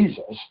wasn't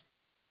Jesus.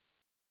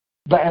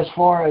 But as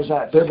far as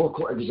that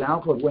biblical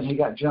example of when he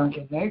got drunk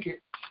and naked,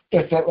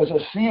 if it was a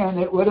sin,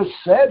 it would have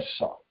said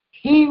so.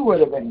 He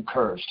would have been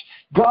cursed.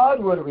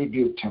 God would have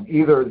rebuked him,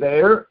 either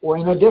there or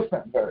in a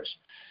different verse.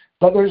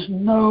 But there's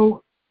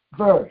no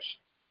verse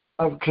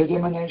of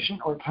condemnation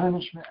or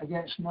punishment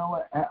against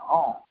Noah at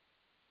all.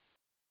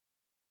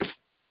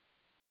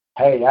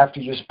 Hey, after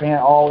you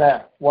spent all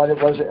that,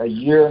 a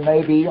year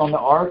maybe on the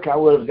ark, I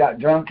would have got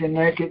drunk and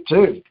naked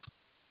too.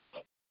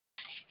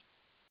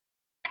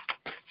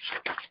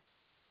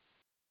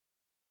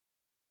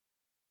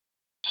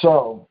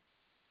 So,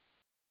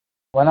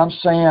 when I'm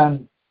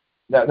saying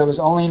that there was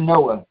only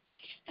Noah,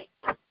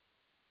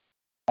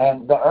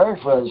 and the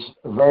earth was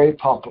very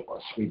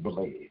populous, we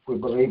believe. We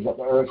believe that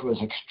the earth was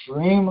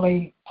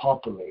extremely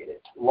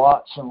populated.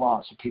 Lots and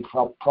lots of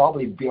people,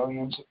 probably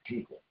billions of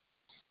people,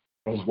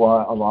 is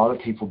what a lot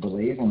of people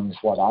believe, and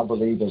it's what I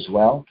believe as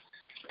well.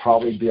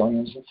 Probably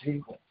billions of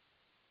people.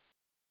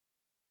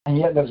 And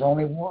yet there's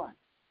only one.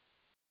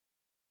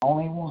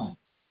 Only one.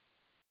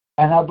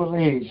 And I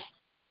believe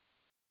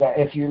that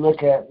if you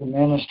look at the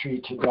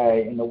ministry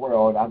today in the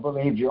world, I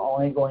believe you're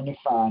only going to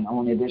find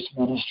only this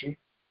ministry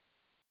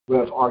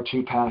with our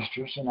 2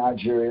 pastors in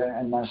Nigeria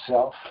and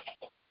myself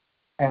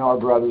and our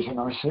brothers and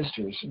our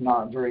sisters,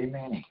 not very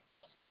many.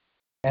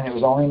 And it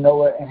was only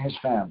Noah and his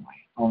family,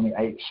 only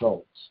 8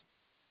 souls.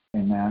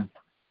 Amen.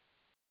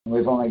 And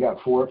we've only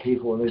got 4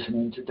 people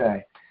listening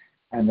today,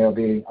 and there'll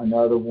be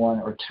another 1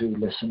 or 2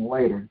 listen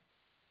later.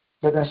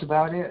 But that's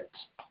about it.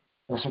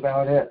 That's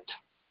about it.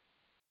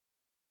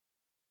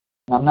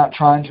 I'm not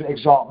trying to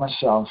exalt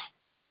myself,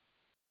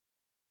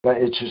 but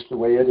it's just the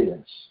way it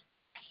is.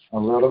 A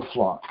little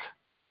flock.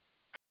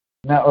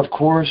 Now, of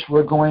course,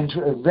 we're going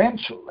to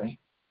eventually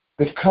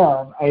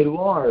become a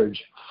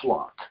large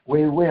flock.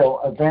 We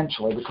will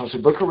eventually, because the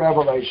book of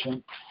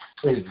Revelation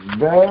is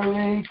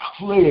very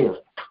clear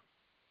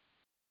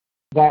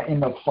that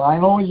in the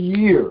final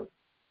year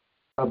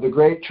of the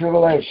Great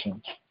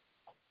Tribulation,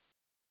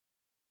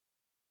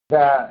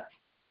 that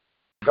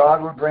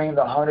God would bring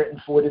the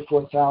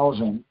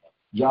 144,000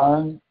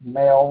 young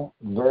male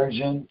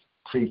virgin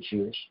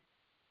preachers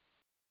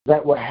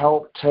that will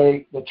help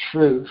take the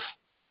truth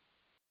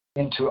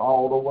into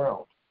all the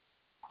world.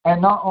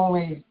 And not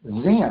only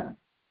then,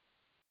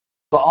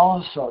 but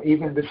also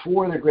even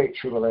before the Great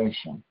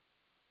Tribulation,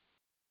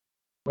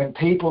 when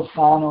people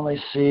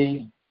finally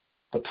see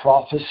the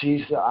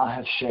prophecies that I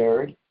have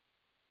shared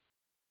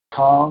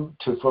come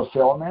to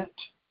fulfillment,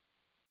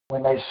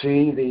 when they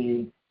see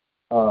the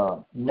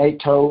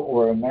NATO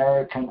or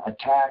American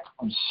attack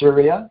on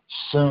Syria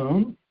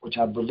soon, which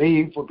I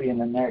believe will be in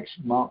the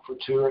next month or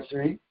 2 or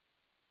 3,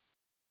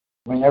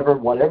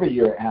 whatever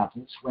year it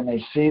happens, when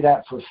they see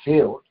that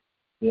fulfilled,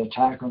 the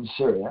attack on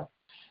Syria,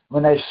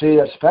 when they see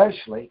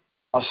especially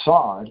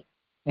Assad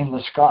in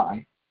the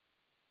sky,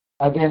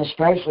 and then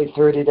especially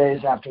 30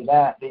 days after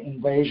that, the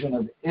invasion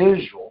of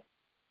Israel,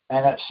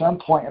 and at some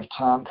point of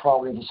time,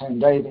 probably the same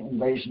day, the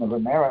invasion of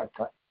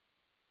America,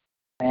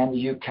 and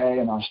the UK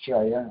and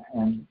Australia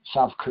and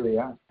South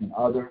Korea and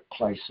other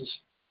places,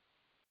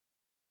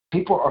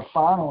 people are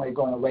finally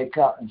going to wake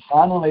up and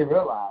finally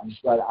realize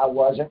that I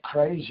wasn't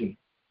crazy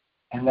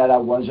and that I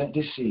wasn't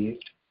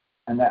deceived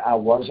and that I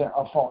wasn't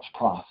a false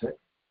prophet.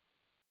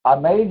 I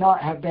may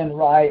not have been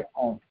right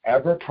on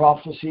every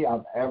prophecy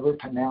I've ever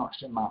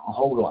pronounced in my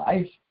whole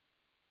life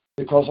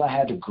because I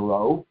had to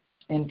grow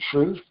in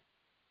truth.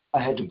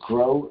 I had to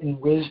grow in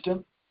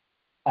wisdom.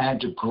 I had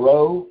to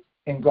grow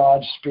in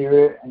God's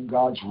Spirit and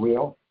God's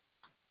will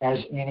as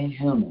any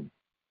human.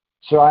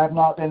 So I have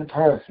not been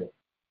perfect.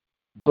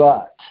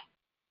 But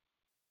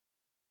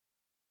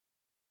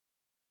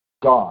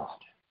God.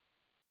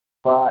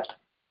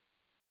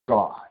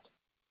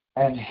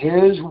 And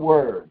His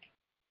word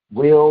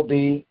will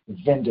be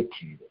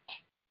vindicated.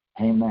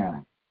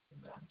 Amen.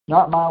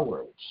 Not my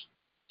words.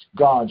 It's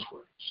God's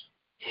words.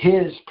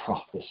 His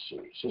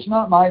prophecies. It's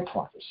not my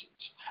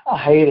prophecies. I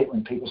hate it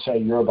when people say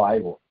your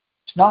Bible.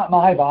 It's not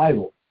my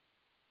Bible.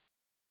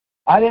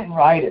 I didn't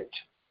write it.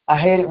 I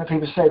hate it when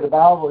people say the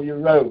Bible you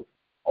wrote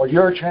or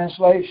your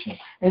translation.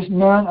 It's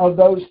none of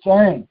those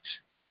things.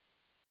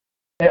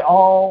 It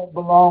all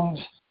belongs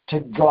to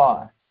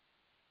God.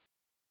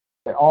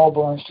 It all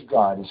belongs to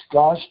God. It's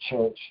God's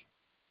church,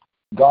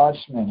 God's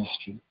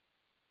ministry,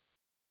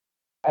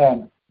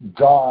 and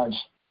God's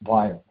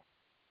Bible.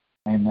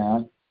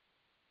 Amen.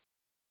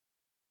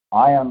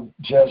 I am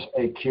just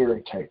a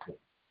caretaker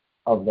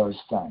of those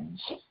things,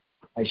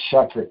 a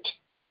shepherd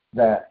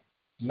that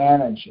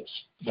manages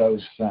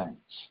those things.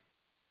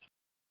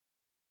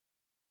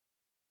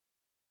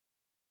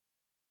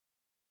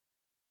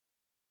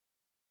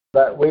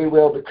 But we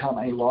will become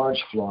a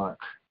large flock,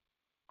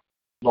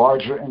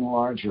 larger and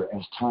larger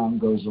as time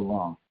goes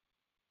along.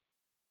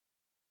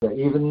 But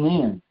even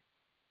then,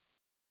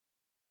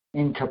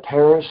 in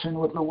comparison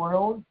with the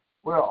world,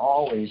 we'll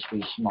always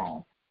be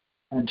small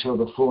until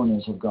the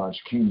fullness of God's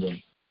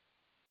kingdom.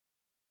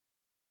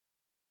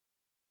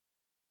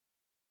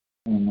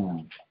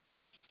 Amen.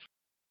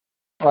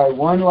 All right,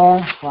 one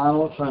last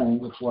final thing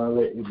before I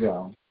let you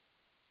go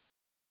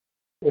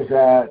is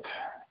that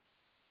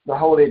the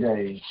holy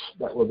days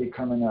that will be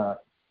coming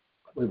up,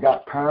 we've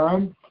got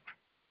Purim.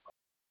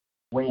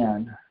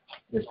 When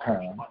is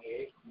Purim?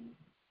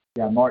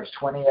 Yeah, March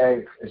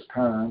 28th is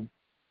Purim.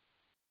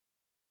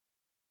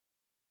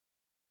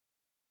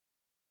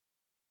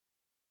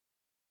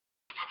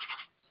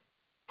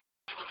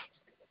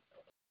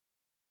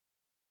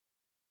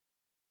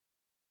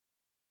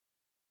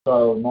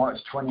 So March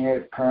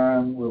 28th,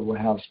 Purim, we will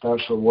have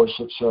special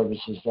worship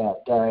services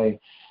that day.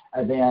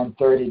 And then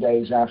 30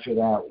 days after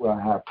that, we'll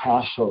have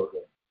Passover.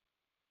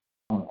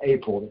 On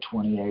April the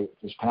 28th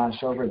is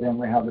Passover. Then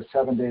we have the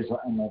 7 days of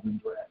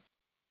unleavened bread.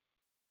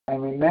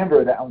 And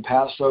remember that on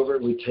Passover,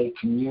 we take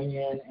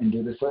communion and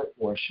do the foot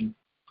washing.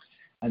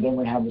 And then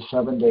we have the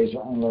 7 days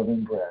of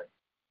unleavened bread.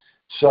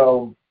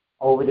 So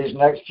over these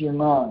next few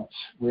months,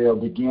 we'll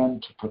begin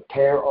to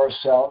prepare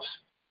ourselves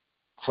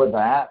for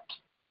that.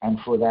 And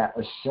for that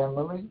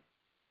assembly,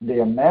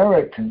 the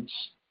Americans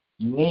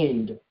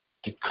need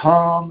to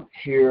come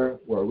here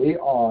where we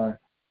are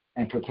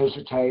and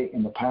participate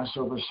in the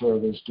Passover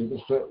service, do the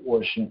foot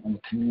washing and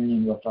the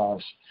communion with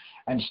us,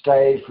 and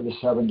stay for the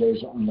 7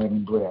 days of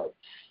unleavened bread.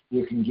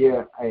 You can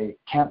get a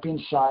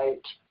camping site,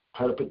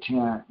 put up a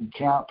tent, and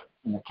camp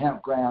in a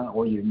campground,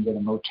 or you can get a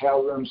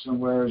motel room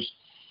somewhere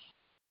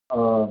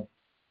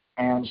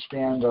and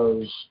spend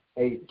those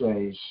 8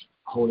 days,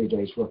 holy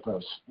days with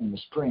us in the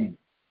spring.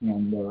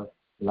 In the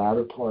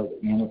latter part,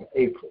 the end of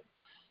April.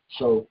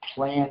 So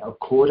plan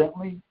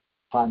accordingly,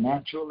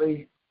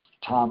 financially,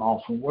 time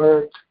off from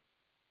work,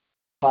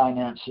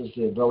 finances,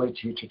 the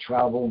ability to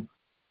travel,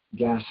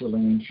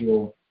 gasoline,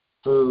 fuel,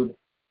 food.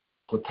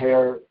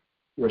 Prepare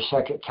your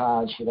second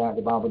tithes for that.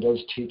 The Bible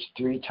does teach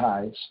 3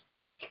 tithes.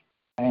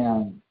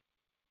 And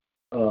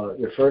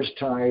your first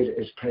tithe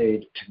is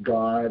paid to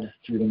God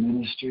through the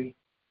ministry,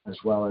 as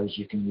well as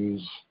you can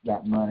use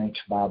that money to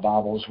buy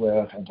Bibles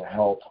with and to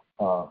help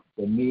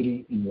the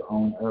needy in your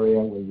own area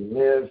where you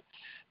live.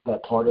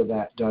 But part of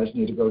that does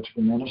need to go to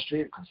the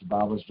ministry, because the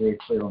Bible is very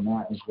clear on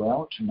that as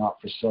well, to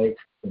not forsake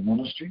the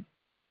ministry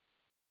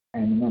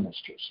and the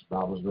ministers. The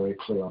Bible is very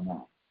clear on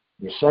that.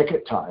 Your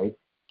second tithe,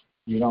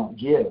 you don't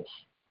give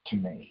to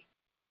me,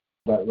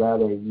 but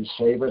rather you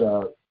save it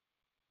up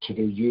to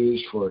be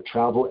used for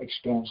travel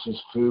expenses,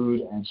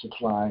 food, and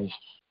supplies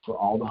for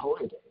all the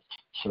holy days,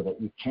 so that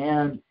you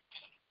can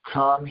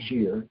come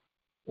here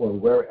or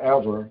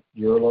wherever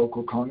your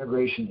local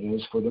congregation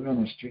is for the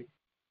ministry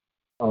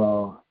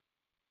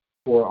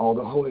for all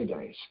the holy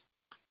days.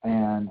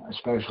 And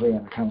especially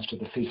when it comes to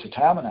the Feast of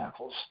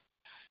Tabernacles,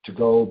 to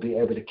go be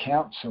able to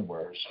camp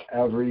somewhere.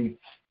 Every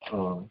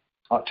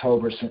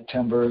October,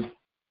 September,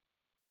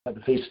 at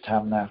the Feast of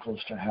Tabernacles,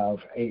 to have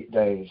 8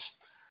 days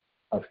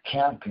of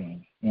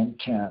camping in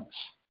tents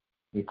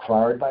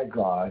required by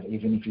God,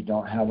 even if you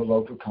don't have a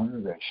local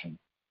congregation,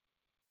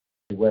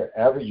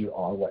 wherever you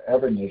are,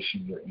 whatever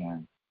nation you're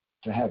in,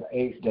 to have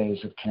 8 days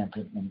of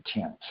camping in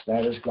tents.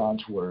 That is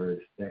God's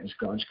word. That is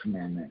God's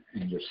commandment.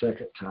 And your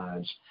second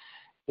tithes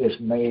is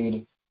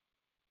made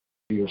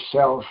for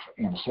yourself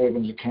in a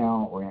savings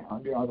account or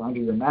under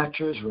your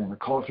mattress or in a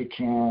coffee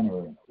can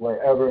or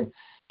wherever,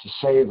 to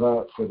save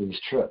up for these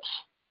trips,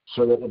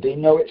 so that there be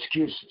no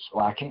excuses.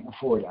 Well, I can't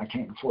afford it. I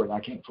can't afford it. I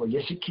can't afford it.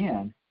 Yes, you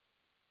can.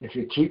 If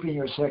you're keeping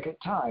your second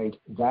tithe,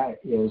 that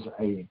is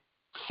a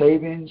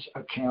savings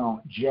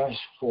account just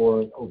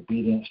for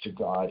obedience to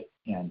God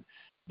in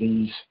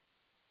these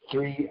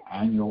 3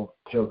 annual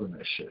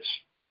pilgrimages.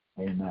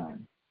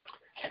 Amen.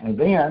 And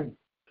then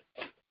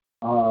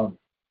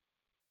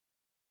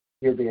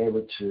you'll be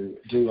able to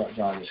do what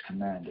God has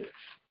commanded.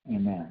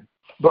 Amen.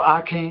 But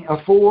I can't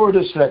afford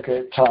a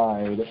second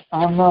tithe.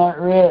 I'm not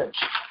rich.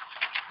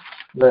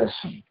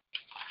 Listen,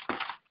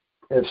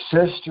 if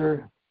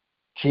Sister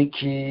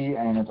Kiki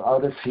and if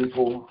other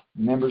people,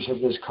 members of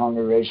this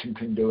congregation,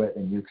 can do it,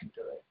 then you can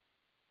do it.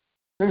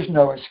 There's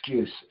no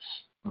excuses,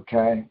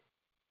 okay?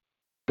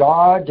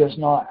 God does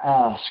not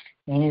ask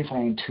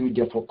anything too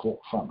difficult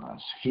from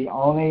us. He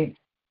only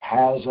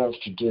has us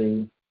to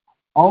do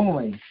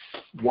only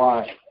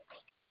what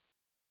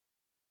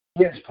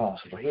is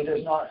possible. He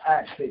does not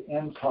ask the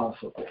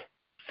impossible.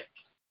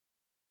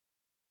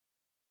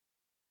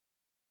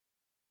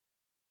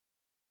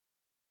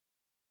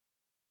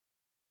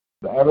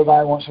 But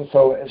everybody wants to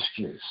throw an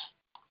excuse.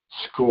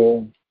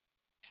 School,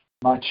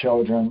 my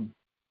children,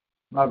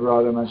 my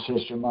brother, my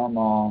sister, my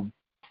mom,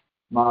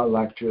 my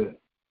electorate,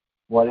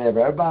 whatever.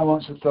 Everybody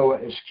wants to throw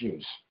an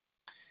excuse.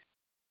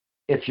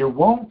 If you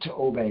want to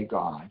obey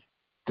God,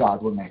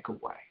 God will make a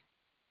way.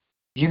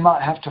 You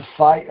might have to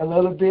fight a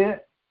little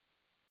bit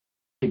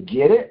to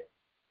get it,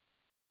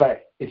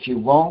 but if you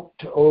want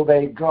to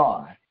obey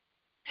God,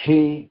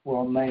 He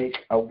will make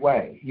a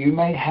way. You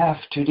may have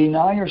to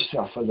deny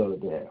yourself a little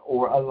bit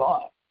or a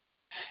lot.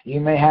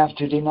 You may have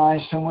to deny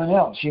someone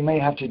else. You may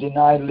have to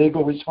deny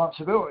legal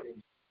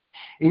responsibility.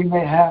 You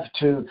may have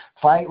to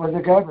fight with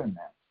the government.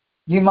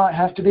 You might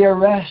have to be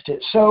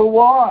arrested. So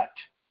what?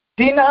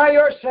 Deny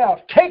yourself.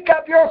 Take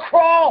up your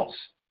cross.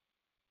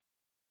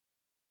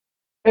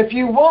 If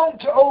you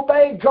want to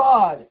obey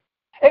God,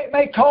 it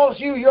may cost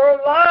you your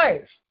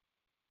life.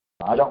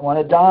 I don't want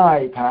to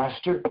die,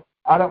 Pastor.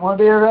 I don't want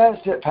to be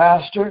arrested,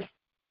 Pastor.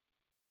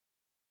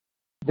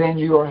 Then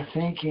you are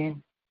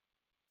thinking,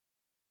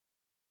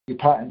 you're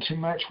putting too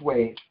much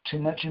weight, too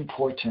much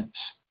importance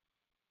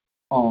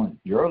on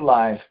your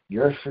life,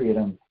 your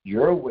freedom,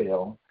 your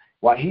will,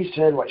 what he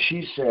said, what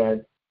she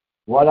said,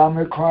 what I'm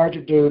required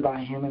to do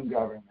by human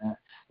government,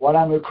 what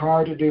I'm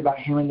required to do by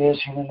human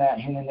this, human that,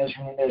 human this,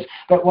 human this.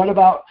 But what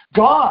about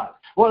God?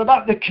 What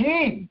about the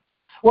King?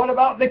 What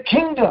about the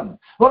kingdom?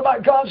 What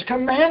about God's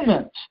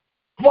commandments?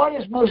 What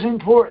is most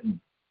important?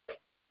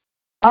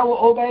 I will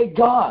obey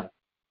God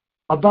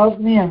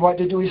above men. What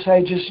did we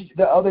say just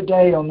the other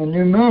day on the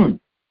new moon?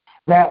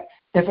 That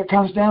if it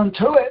comes down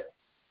to it,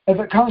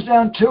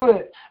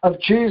 of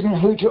choosing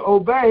who to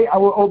obey, I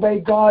will obey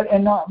God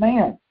and not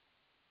man.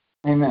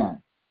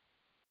 Amen.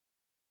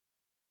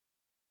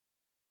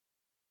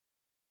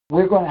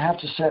 We're going to have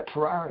to set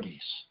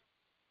priorities.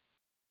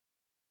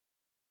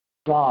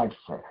 God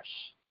first.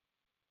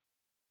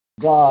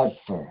 God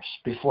first.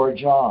 Before a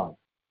job,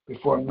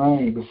 before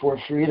money, before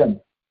freedom,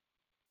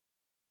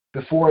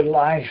 before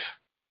life.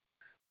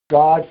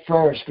 God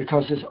first,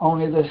 because it's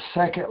only the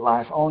second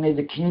life, only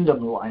the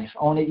kingdom life,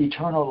 only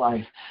eternal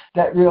life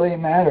that really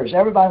matters.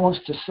 Everybody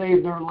wants to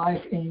save their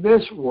life in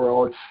this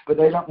world, but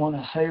they don't want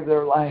to save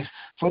their life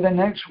for the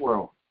next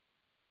world.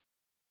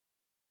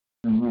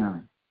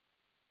 Amen.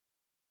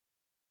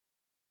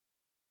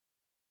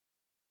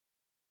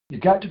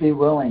 You've got to be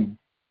willing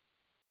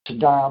to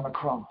die on the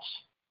cross.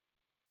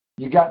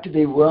 You've got to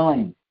be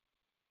willing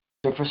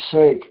to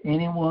forsake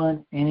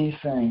anyone,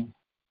 anything,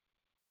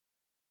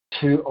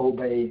 to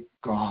obey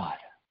God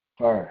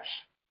first.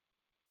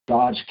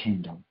 God's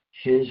kingdom,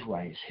 His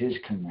ways, His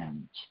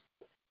commandments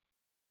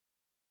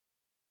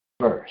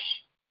first,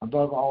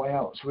 above all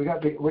else. We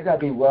got to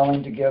be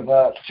willing to give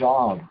up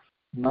job,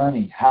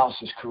 money,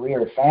 houses,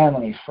 career,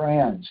 family,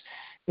 friends,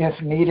 if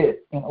needed,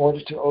 in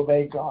order to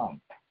obey God.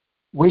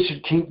 we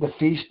should keep the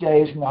feast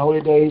days and the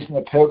holy days and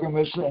the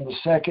pilgrimage and the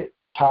second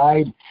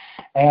tide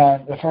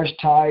and the first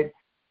tide.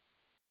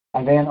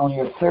 And then on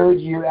your third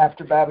year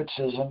after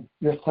baptism,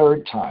 your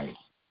third tide.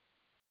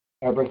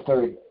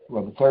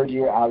 The third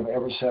year out of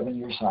every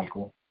 7-year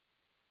cycle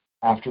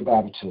after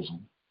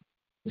baptism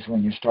is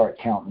when you start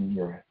counting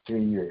your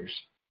 3 years.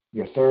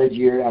 Your third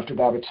year after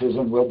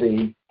baptism will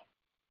be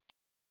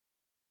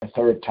a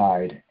third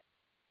tide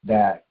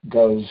that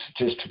goes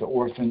just to the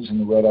orphans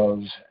and the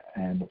widows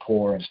and the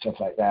poor and stuff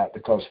like that,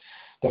 because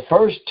the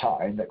first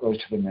tithe that goes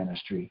to the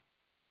ministry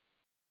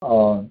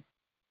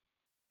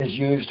is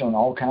used on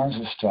all kinds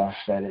of stuff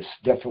that it's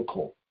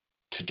difficult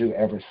to do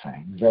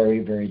everything. Very,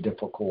 very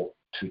difficult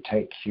to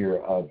take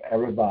care of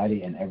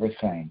everybody and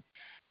everything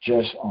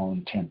just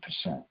on 10%.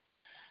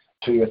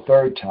 So your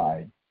third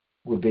tithe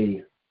would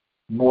be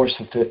more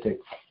specific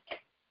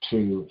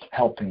to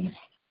helping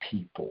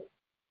people.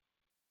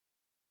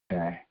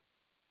 Okay?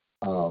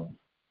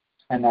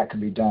 And that can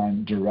be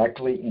done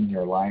directly in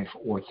your life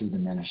or through the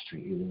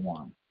ministry, either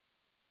one.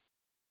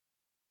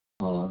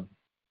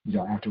 You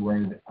don't have to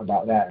worry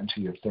about that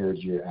until your third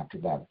year after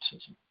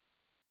baptism.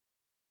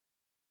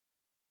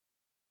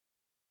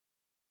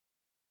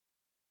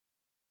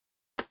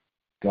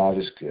 God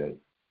is good.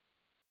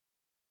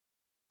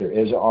 There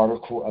is an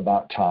article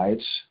about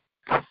tithes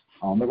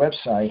on the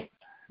website.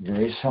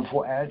 Very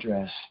simple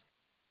address.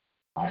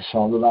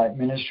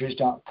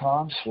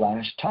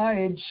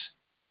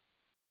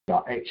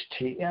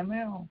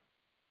 ISawTheLightMinistries.com/tithes.html.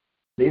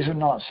 These are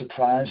not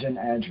surprising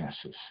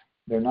addresses.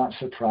 They're not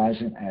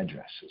surprising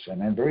addresses,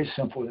 and they're very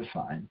simple to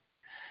find.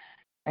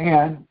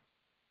 And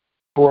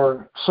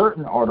for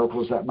certain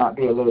articles that might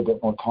be a little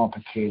bit more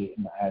complicated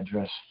in the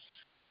address,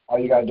 all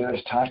you got to do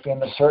is type in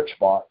the search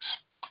box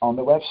on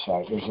the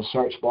website. There's a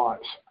search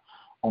box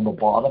on the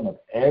bottom of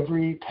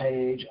every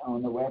page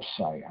on the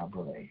website, I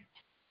believe.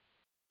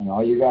 And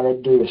all you got to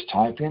do is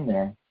type in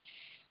there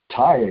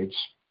tithes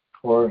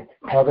or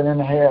heaven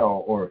and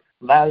hell or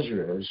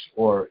Lazarus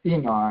or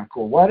Enoch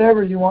or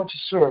whatever you want to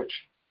search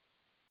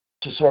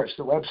the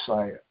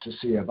website to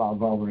see if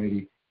I've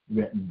already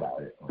written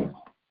about it or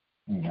not.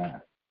 Amen.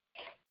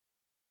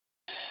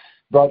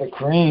 Brother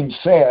Kareem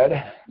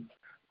said,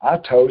 I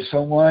told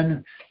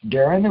someone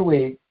during the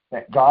week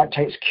that God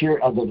takes care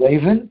of the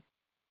raven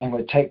and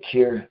would take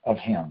care of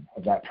him,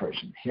 of that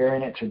person.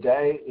 Hearing it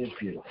today is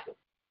beautiful.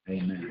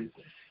 Amen.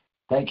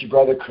 Thank you,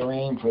 Brother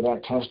Kareem, for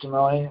that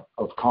testimony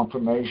of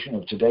confirmation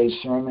of today's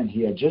sermon.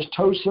 He had just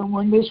told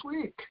someone this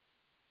week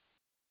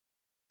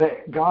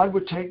that God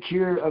would take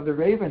care of the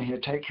raven.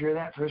 He'd take care of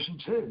that person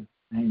too.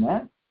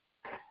 Amen.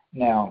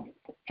 Now,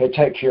 he'll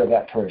take care of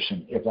that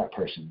person if that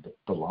person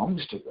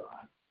belongs to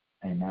God.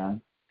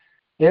 Amen.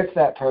 If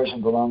that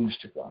person belongs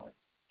to God,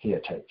 he'll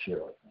take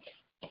care of them.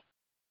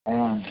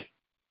 And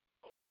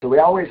so we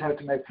always have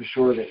to make for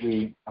sure that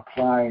we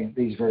apply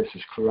these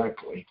verses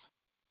correctly.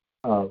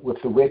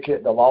 With the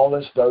wicked, the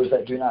lawless, those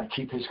that do not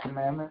keep his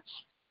commandments,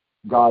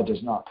 God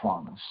does not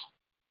promise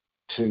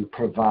to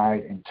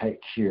provide and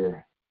take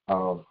care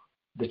of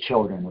the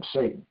children of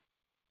Satan.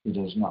 He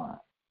does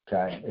not.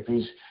 Okay? If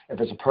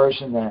it's a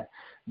person that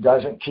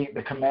doesn't keep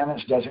the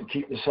commandments, doesn't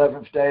keep the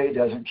seventh day,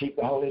 doesn't keep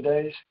the holy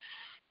days,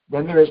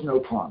 then there is no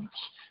promise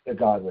that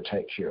God will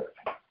take care of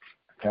him.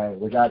 Okay?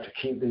 We got to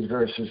keep these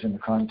verses in the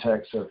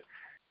context of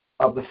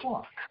the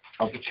flock,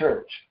 of the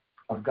church,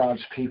 of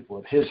God's people,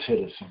 of his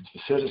citizens,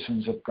 the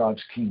citizens of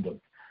God's kingdom.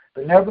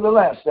 But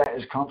nevertheless, that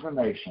is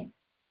confirmation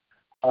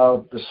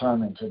of the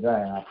sermon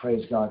today. And I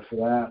praise God for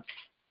that.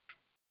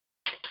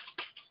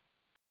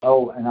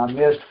 Oh, and I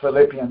missed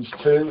Philippians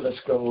 2.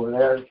 Let's go over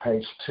there,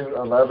 page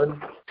 211.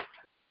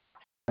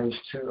 Page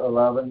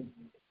 211.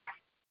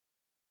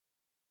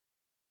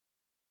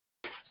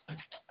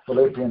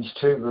 Philippians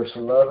 2, verse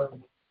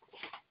 11.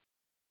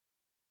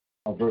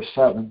 Or verse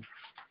 7.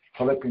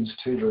 Philippians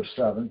 2, verse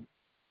 7.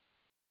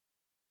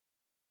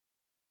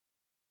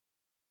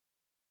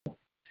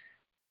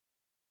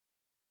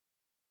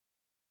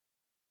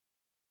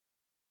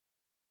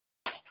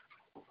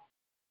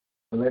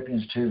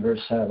 Philippians 2,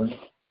 verse 7.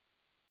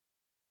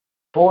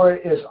 For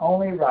it is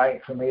only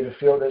right for me to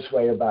feel this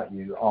way about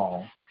you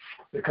all,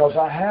 because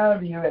I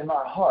have you in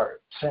my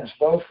heart, since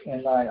both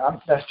in my...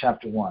 that's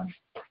chapter 1.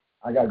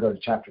 I got to go to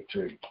chapter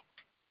 2.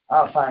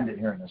 I'll find it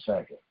here in a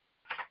second.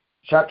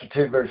 Chapter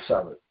 2, verse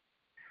 7.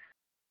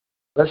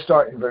 Let's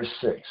start in verse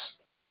 6.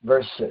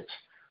 Verse 6.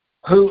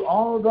 Who,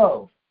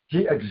 although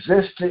he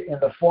existed in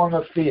the form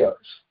of Theos,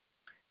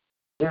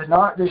 did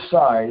not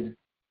decide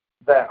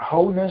that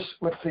wholeness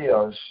with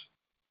Theos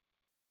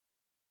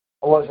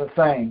was a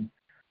thing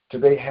to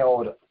be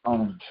held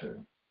on to.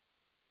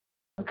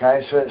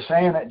 Okay, so it's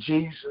saying that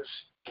Jesus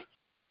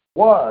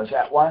was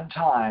at one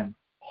time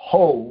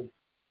whole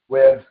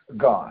with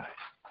God.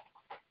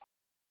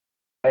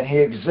 And he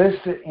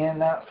existed in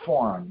that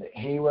form, that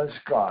he was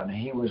God. And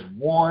he was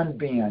one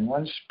being,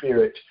 one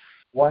spirit,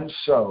 one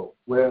soul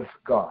with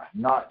God,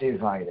 not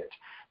divided.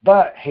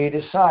 But he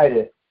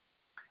decided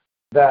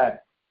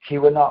that he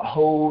would not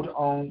hold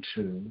on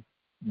to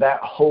that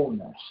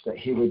wholeness, that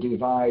he would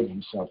divide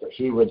himself, that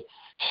he would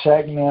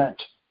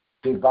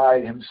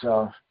divide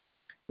himself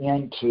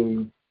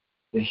into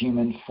the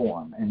human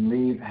form and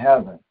leave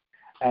heaven.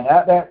 And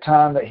at that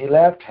time that he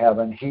left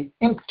heaven, he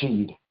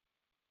emptied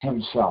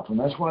himself. And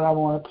that's what I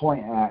want to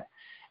point at,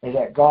 is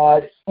that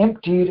God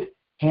emptied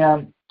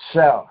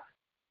himself.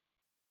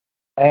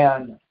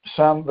 And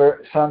some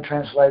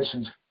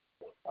translations,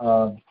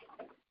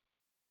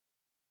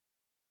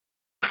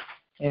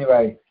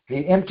 anyway,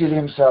 he emptied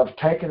himself,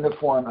 taking the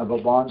form of a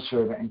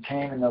bondservant, and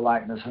came in the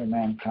likeness of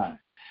mankind.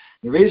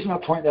 The reason I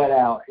point that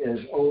out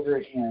is over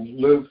in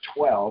Luke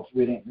 12,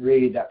 we didn't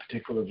read that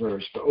particular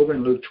verse, but over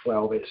in Luke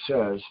 12 it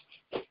says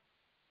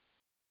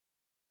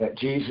that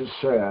Jesus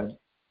said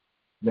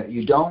that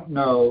you don't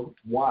know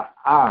what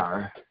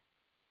hour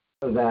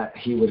that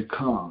he would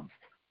come.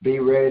 Be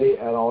ready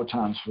at all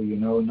times, for you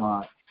know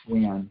not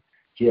when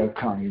he will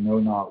come. You know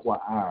not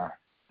what hour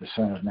the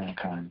Son of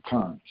Mankind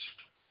comes.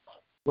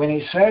 When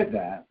he said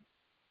that,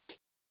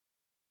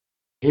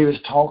 he was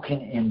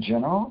talking in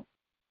general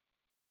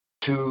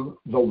to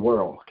the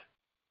world.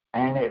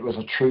 And it was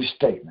a true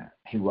statement.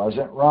 He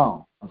wasn't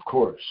wrong, of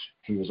course.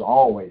 He was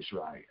always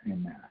right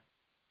in that.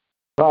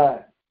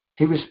 But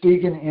he was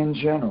speaking in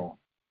general,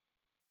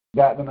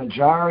 that the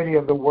majority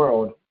of the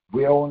world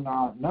will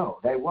not know.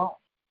 They won't.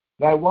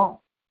 They won't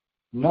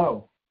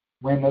know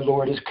when the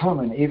Lord is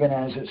coming, even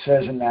as it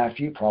says in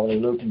Matthew, probably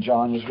Luke and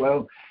John as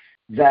well,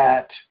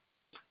 that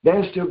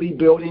they'll still be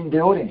building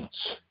buildings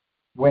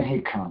when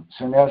he comes.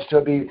 And they'll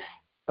still be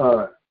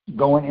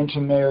going into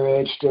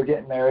marriage, still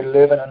getting married,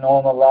 living a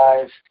normal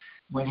life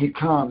when he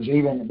comes.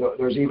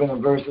 There's even a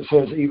verse that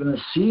says even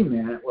the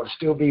cement will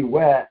still be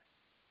wet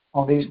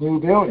on these new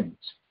buildings,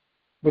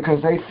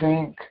 because they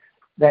think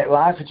that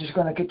life is just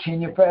going to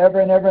continue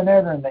forever and ever and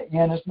ever, and the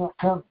end is not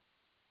coming.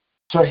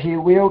 So he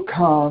will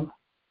come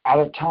at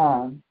a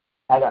time,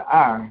 at an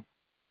hour,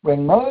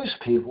 when most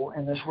people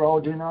in this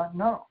world do not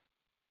know.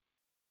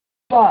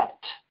 But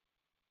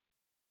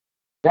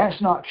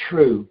that's not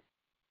true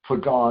for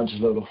God's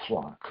little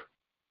flock.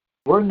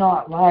 We're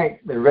not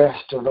like the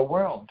rest of the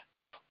world.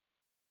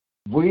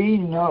 We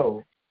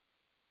know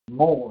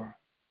more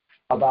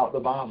about the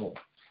Bible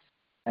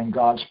and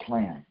God's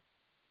plan.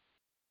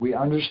 We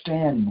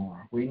understand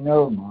more. We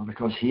know more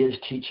because he is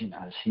teaching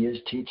us. He is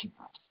teaching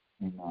us.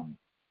 Amen.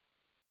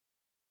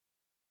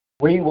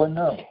 We will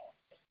know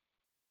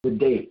the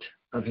date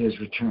of his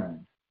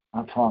return,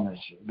 I promise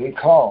you,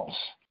 because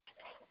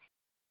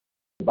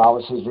the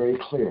Bible says very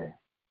clear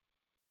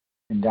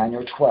in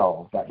Daniel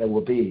 12 that there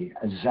will be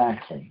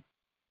exactly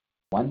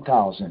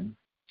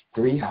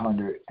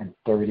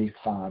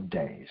 1,335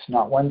 days.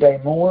 Not one day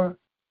more,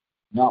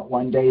 not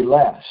one day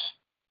less,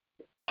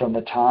 from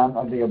the time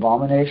of the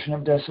abomination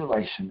of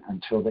desolation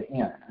until the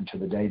end, until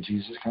the day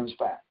Jesus comes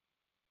back.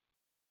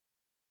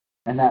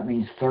 And that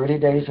means 30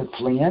 days of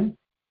fleeing,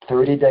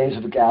 30 days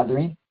of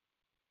gathering,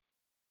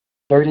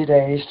 30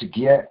 days to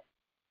get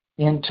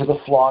into the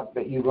flock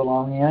that you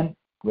belong in,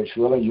 which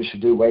really you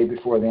should do way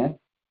before then,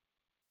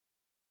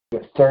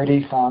 but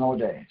 30 final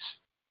days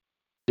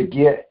to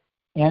get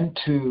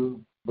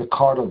into the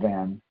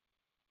caravan,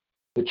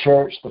 the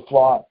church, the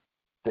flock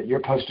that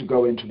you're supposed to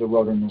go into the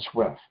wilderness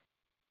with.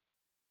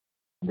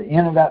 The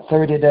end of that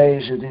 30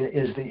 days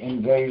is the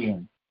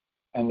invasion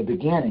and the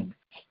beginning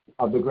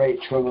of the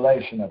Great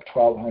Tribulation of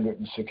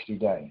 1,260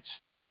 days.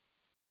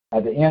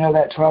 At the end of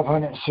that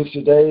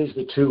 1,260 days,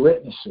 the two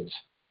witnesses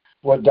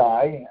will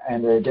die,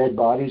 and their dead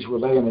bodies will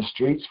lay in the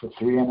streets for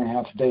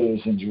 3.5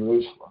 days in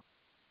Jerusalem.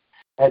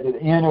 At the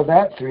end of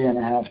that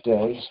 3.5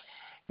 days,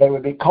 they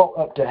would be caught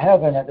up to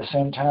heaven at the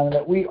same time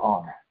that we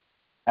are,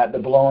 at the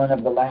blowing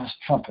of the last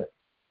trumpet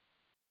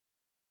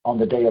on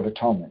the Day of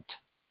Atonement.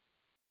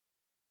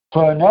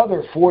 For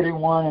another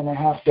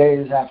 41.5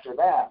 days after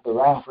that, the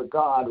wrath of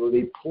God will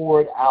be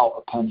poured out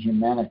upon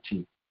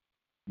humanity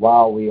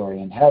while we are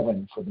in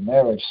heaven for the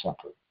marriage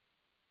supper.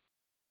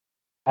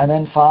 And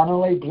then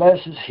finally,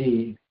 blessed is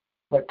he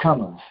that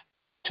cometh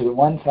to the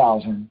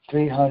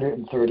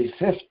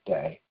 1,335th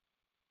day,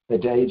 the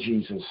day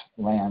Jesus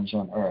lands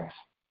on earth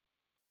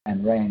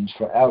and reigns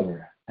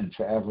forever and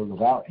forever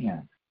without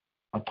end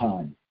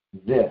upon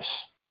this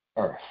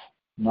earth.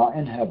 Not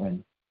in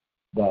heaven,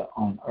 but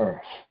on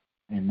earth.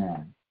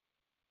 Amen.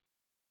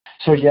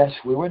 So yes,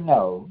 we would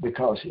know,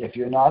 because if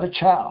you're not a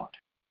child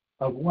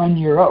of 1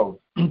 year old,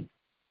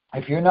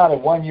 if you're not a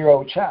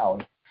 1-year-old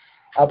child,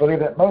 I believe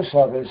that most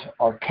of us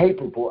are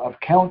capable of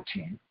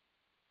counting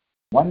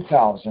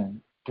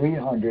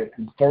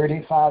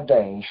 1,335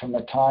 days from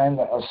the time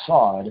that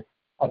Assad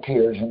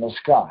appears in the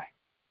sky.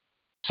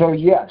 So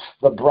yes,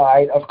 the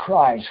bride of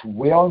Christ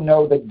will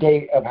know the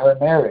date of her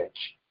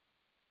marriage.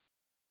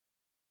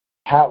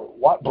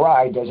 What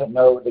bride doesn't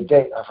know the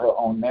date of her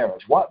own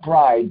marriage? What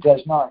bride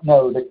does not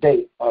know the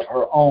date of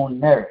her own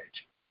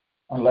marriage?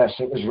 Unless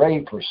it was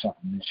rape or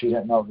something and she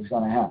didn't know it was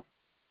going to happen.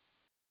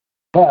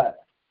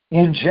 But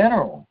in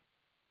general,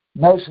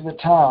 most of the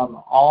time,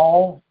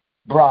 all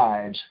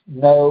brides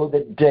know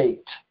the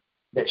date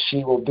that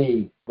she will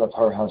be with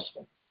her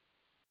husband.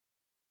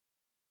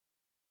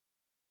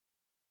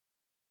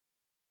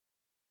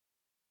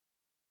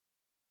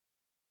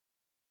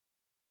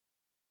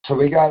 So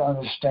we got to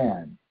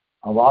understand,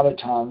 a lot of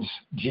times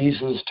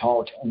Jesus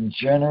taught in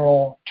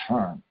general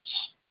terms.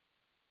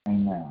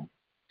 Amen.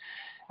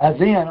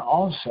 And then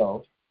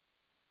also,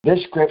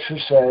 this scripture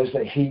says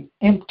that he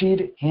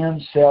emptied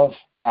himself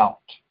out.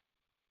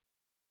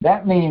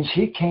 That means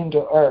he came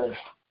to earth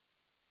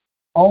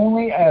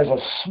only as a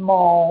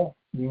small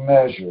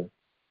measure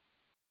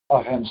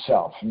of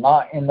himself,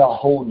 not in the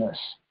wholeness,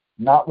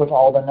 not with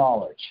all the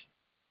knowledge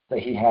that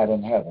he had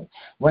in heaven.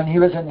 When he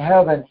was in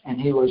heaven and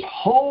he was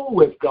whole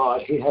with God,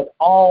 he had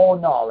all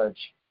knowledge,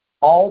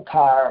 all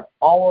power,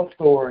 all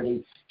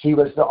authority. He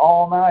was the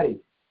Almighty.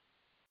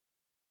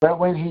 But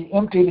when he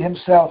emptied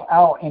himself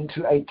out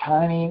into a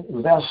tiny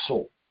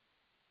vessel,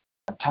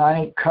 a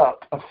tiny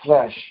cup of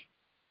flesh,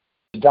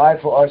 to die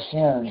for our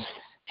sins,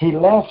 he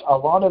left a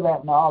lot of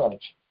that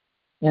knowledge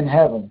in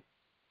heaven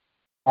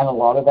and a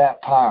lot of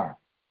that power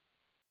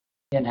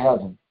in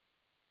heaven.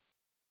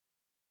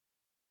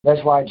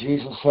 That's why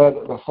Jesus said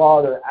that the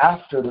Father,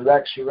 after the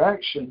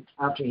resurrection,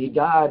 after he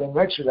died and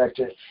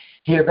resurrected,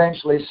 he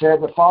eventually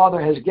said, the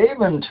Father has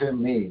given to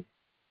me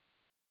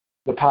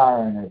the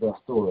power and the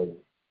authority,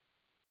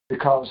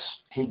 because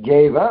he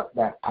gave up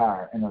that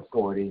power and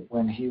authority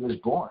when he was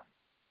born.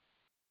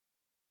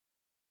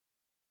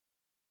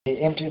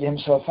 He emptied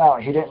himself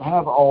out. He didn't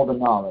have all the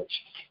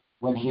knowledge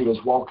when he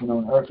was walking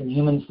on earth in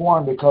human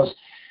form, because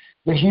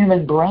the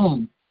human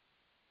brain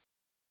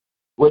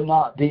would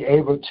not be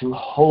able to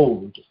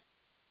hold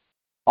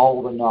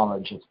all the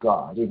knowledge of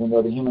God, even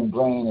though the human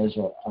brain is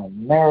a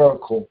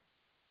miracle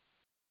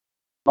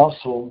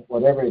muscle,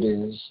 whatever it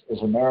is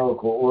a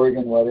miracle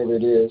organ, whatever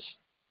it is,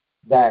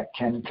 that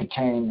can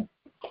contain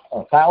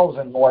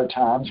 1,000 more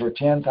times or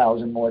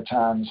 10,000 more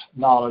times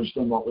knowledge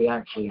than what we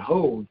actually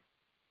hold,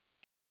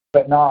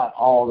 but not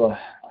all the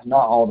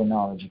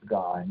knowledge of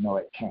God. No,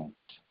 it can't.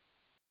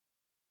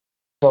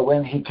 So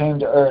when he came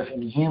to earth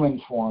in human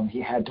form,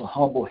 he had to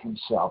humble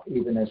himself,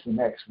 even as the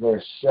next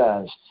verse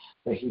says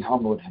that he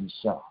humbled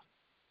himself.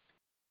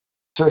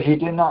 So he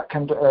did not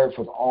come to earth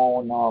with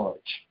all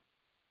knowledge.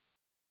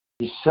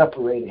 He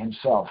separated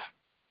himself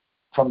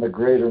from the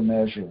greater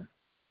measure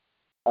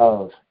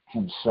of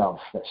himself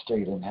that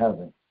stayed in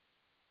heaven,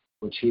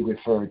 which he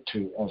referred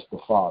to as the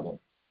Father.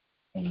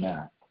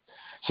 Amen.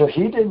 So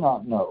he did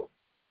not know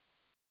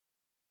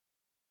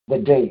the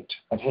date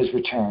of his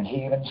return.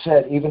 He even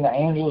said, even the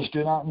angels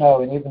do not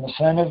know, and even the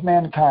Son of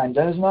Mankind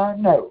does not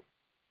know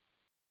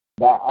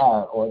that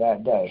hour or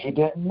that day. He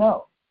didn't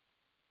know,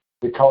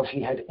 because he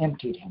had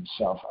emptied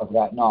himself of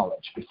that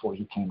knowledge before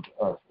he came to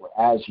earth, or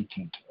as he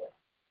came to earth.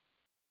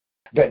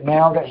 But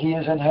now that he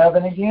is in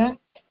heaven again,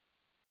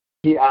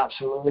 he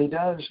absolutely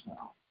does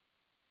know.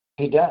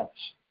 He does.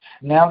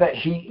 Now that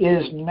he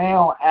is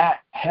now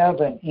at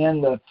heaven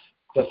in the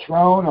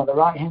throne on the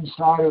right-hand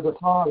side of the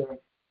Father,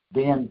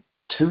 being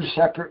two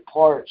separate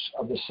parts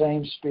of the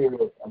same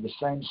spirit, of the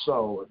same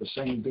soul, of the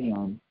same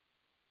being,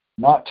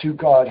 not two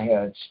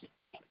Godheads,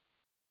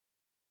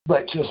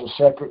 but just a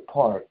separate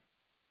part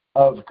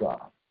of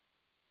God,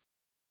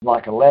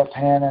 like a left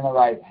hand and a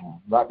right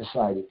hand, right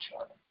beside each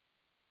other.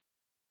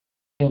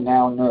 He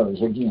now knows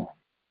again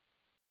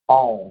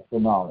all the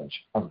knowledge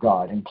of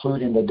God,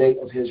 including the date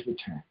of his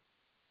return.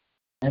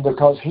 And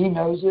because he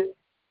knows it,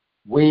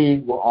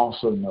 we will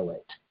also know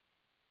it.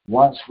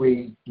 Once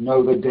we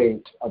know the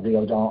date of the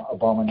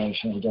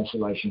abomination of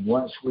desolation,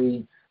 once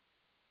we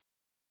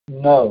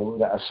know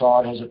that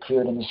Assad has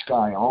appeared in the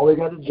sky, all we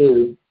got to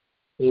do,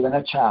 even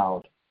a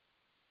child,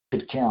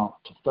 could count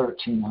to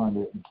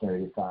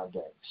 1,335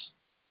 days.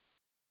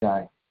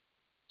 Okay?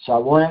 So I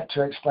wanted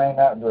to explain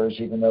that verse,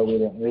 even though we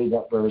didn't read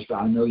that verse, but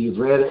I know you've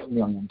read it a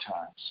million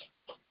times.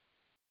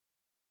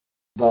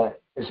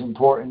 But it's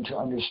important to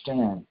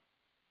understand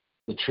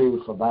the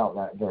truth about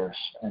that verse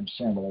and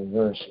similar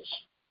verses.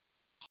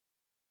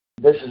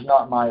 This is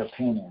not my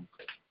opinion.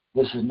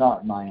 This is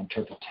not my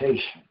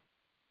interpretation.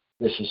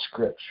 This is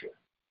Scripture.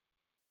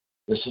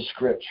 This is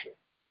Scripture.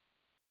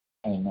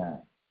 Amen.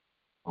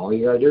 All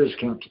you got to do is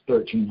count to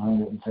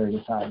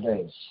 1,335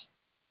 days.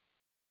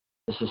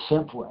 It's as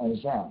simple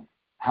as that.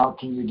 How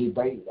can you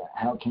debate that?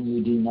 How can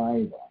you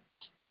deny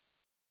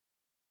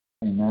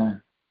that?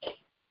 Amen.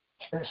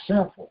 It's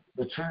simple.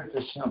 The truth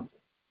is simple.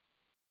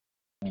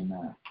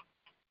 Amen.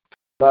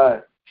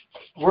 But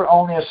we're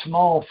only a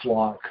small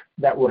flock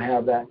that will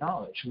have that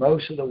knowledge.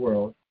 Most of the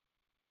world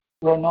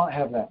will not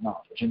have that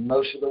knowledge, and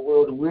most of the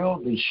world will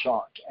be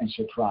shocked and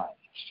surprised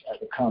at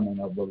the coming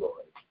of the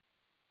Lord.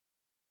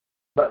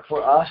 But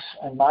for us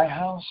and my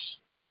house,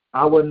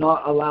 I would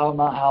not allow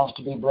my house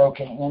to be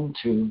broken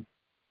into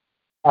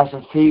as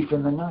a thief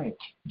in the night.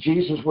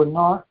 Jesus would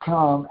not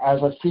come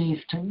as a thief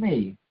to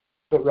me,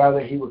 but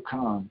rather he would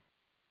come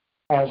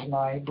as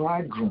my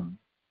bridegroom,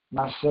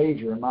 my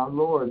Savior, my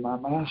Lord, my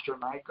Master,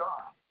 my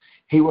God.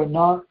 He would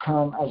not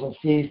come as a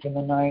thief in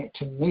the night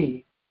to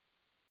me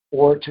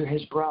or to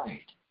his bride.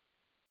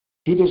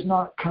 He does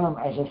not come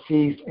as a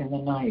thief in the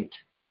night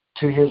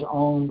to his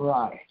own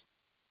bride.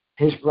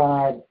 His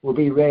bride will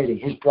be ready.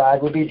 His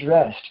bride will be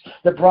dressed.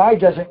 The bride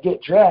doesn't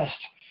get dressed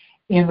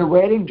in the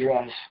wedding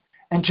dress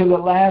until the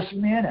last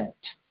minute.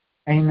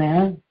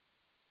 Amen?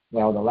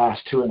 Well, the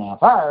last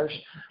 2.5 hours.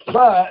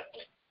 But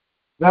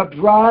the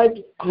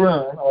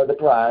bridegroom or the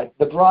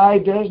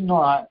bride does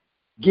not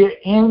get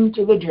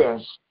into the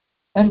dress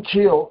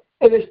until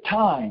it is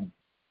time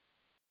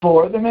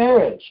for the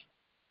marriage.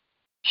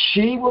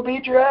 She will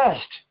be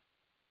dressed.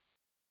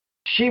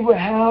 She will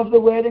have the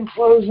wedding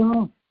clothes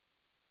on.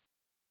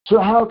 So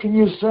how can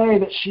you say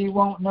that she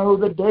won't know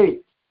the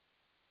date?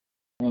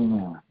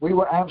 Amen. We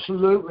will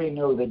absolutely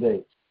know the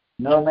date.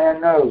 No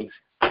man knows.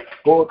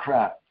 Bull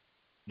crap.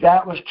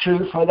 That was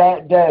true for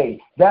that day.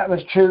 That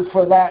was true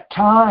for that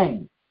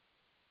time.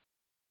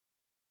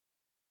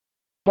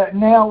 But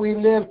now we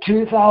live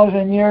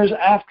 2,000 years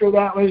after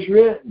that was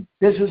written.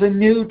 This is a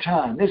new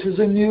time. This is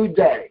a new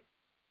day.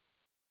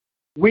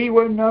 We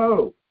will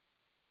know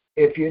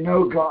if you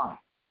know God.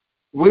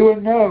 We will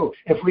know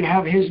if we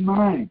have His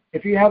mind.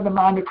 If you have the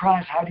mind of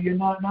Christ, how do you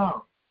not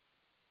know?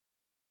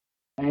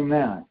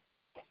 Amen.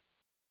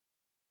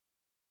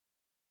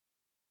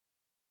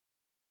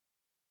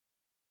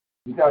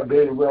 You've got to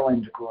be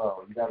willing to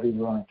grow. You've got to be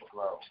willing to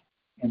grow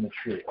in the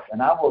truth.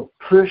 And I will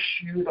push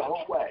you the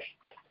whole way.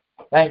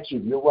 Thank you.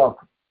 You're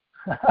welcome.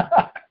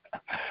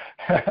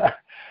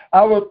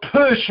 I will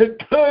push and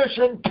push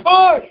and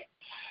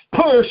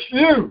push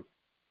you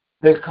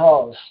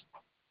because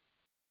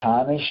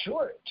time is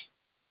short.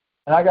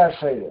 And I got to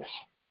say this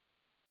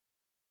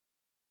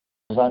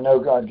because I know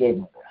God gave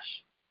me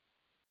this.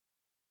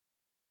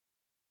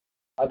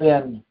 I've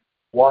been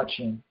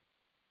watching,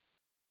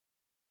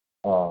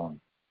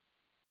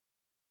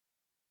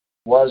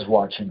 was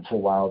watching for a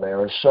while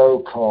there, a show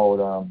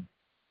called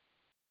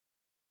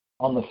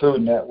on the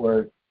Food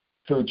Network,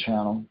 Food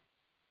Channel.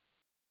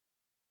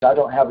 I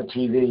don't have a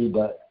TV,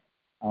 but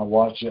I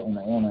watch it on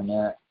the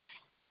internet.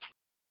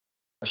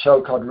 A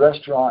show called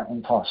Restaurant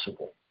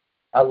Impossible.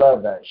 I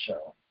love that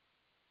show.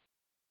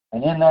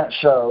 And in that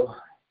show,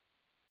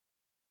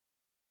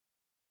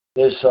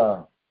 there's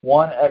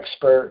one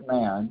expert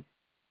man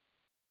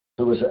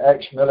who was an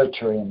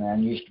ex-military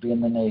man, used to be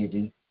in the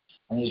Navy,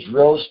 and he's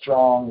real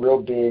strong, real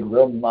big,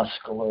 real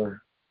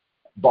muscular,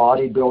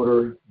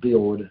 bodybuilder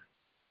build.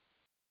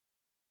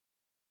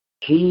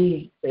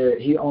 He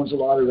owns a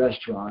lot of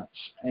restaurants,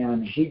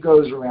 and he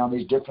goes around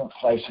these different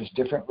places,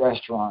 different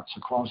restaurants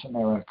across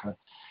America.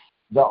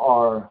 There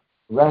are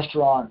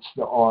restaurants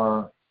that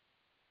are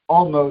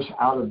almost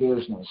out of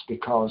business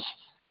because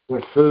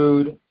their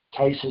food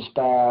tastes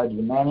bad,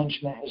 the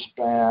management is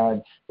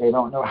bad, they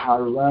don't know how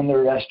to run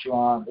their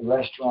restaurant, the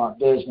restaurant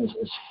business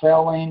is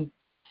failing,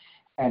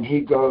 and he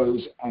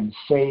goes and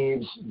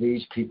saves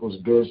these people's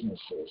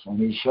businesses, and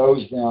he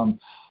shows them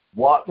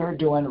what they're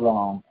doing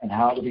wrong and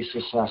how to be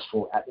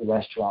successful at the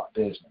restaurant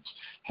business.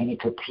 And he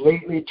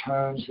completely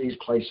turns these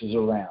places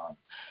around.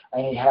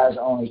 And he has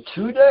only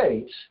 2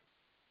 days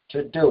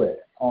to do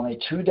it. Only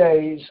 2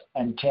 days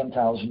and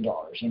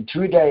 $10,000. In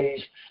 2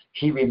 days,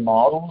 he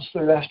remodels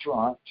the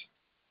restaurant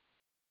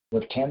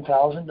with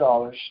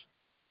 $10,000,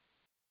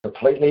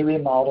 completely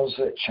remodels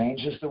it,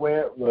 changes the way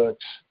it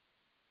looks,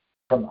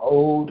 from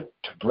old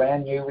to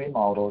brand new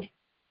remodeled,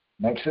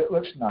 makes it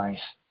look nice,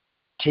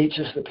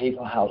 teaches the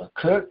people how to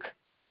cook,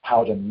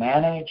 how to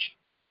manage,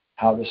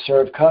 how to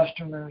serve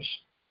customers,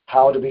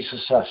 how to be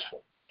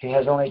successful. He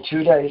has only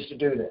 2 days to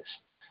do this.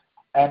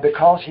 And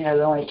because he has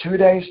only 2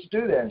 days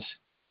to do this,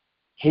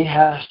 he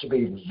has to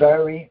be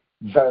very,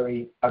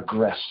 very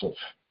aggressive.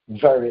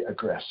 Very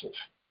aggressive.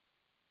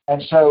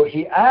 And so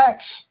he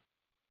acts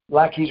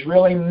like he's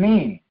really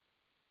mean.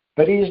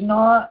 But he's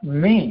not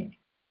mean.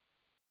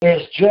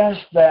 It's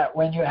just that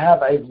when you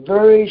have a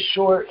very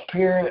short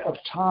period of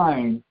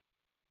time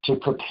to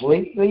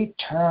completely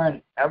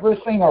turn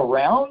everything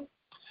around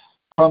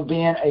from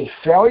being a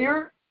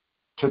failure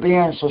to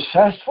being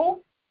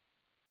successful,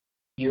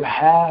 you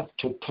have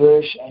to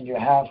push, and you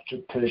have to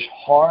push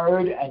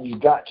hard, and you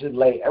got to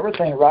lay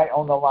everything right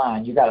on the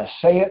line. You got to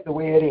say it the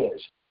way it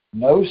is.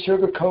 No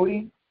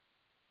sugarcoating,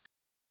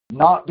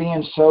 not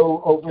being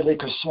so overly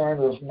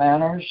concerned with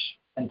manners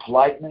and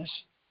politeness,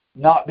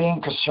 not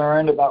being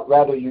concerned about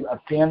whether you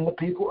offend the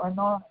people or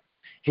not.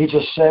 He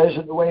just says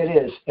it the way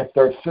it is. If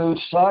their food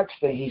sucks,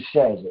 then he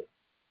says it.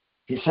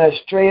 He says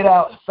straight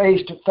out,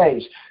 face to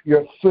face,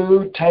 your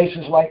food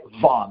tastes like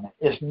vomit.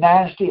 It's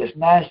nasty, it's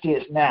nasty,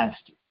 it's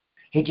nasty.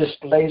 He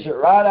just lays it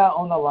right out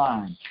on the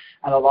line.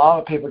 And a lot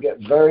of people get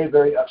very,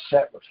 very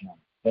upset with him.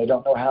 They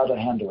don't know how to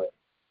handle it.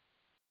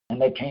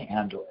 And they can't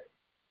handle it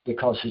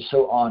because he's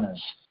so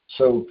honest,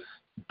 so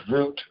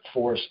brute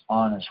force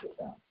honest with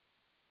them.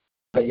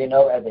 But you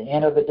know, at the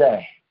end of the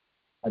day,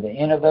 at the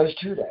end of those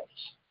 2 days,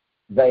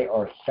 they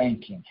are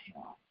thanking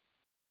him.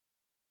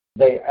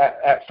 They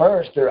at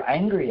first they're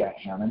angry at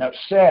him and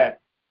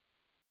upset,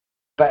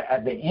 but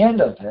at the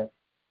end of it,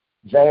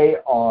 they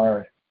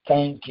are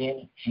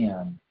thanking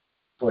him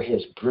for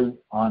his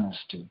brute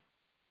honesty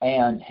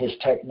and his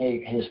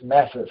technique, his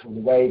method, for the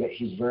way that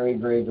he's very,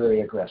 very,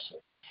 very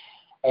aggressive.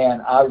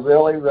 And I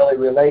really, really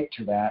relate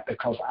to that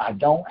because I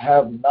don't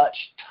have much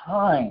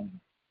time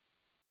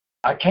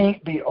I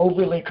can't be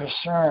overly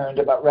concerned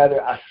about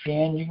whether I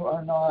offend you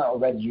or not, or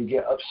whether you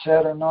get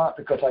upset or not,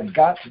 because I've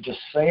got to just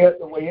say it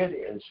the way it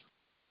is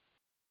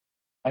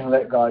and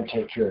let God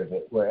take care of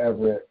it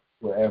wherever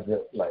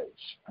it lays.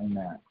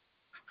 Amen.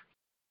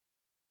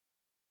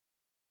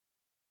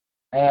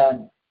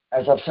 And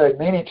as I've said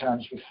many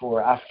times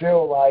before, I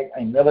feel like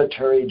a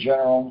military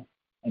general,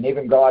 and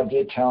even God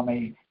did tell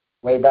me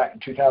way back in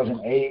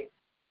 2008,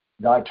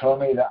 God told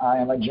me that I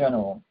am a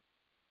general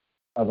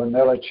of a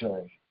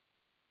military.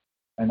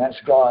 And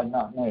that's God,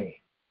 not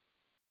me.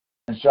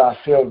 And so I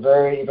feel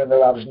even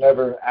though I was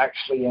never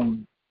actually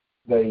in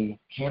the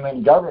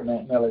human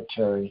government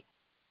military,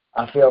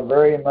 I feel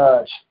very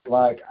much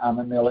like I'm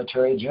a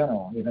military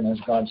general, even as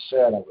God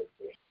said I would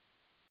be.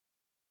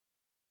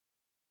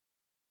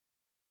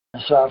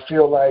 And so I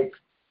feel like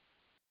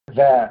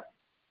that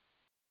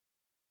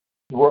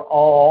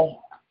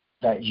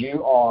that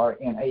you are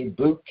in a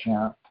boot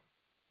camp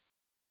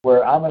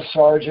where I'm a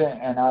sergeant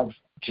and I've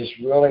just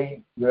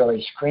really,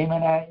 really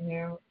screaming at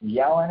you,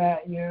 yelling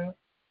at you,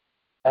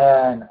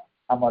 and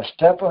I'm going to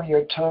step on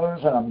your toes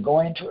and I'm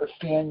going to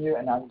offend you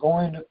and I'm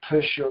going to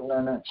push your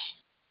limits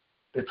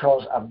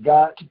because I've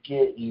got to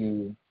get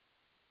you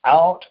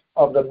out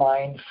of the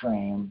mind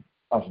frame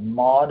of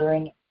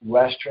modern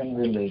Western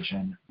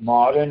religion,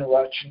 modern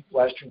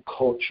Western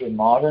culture,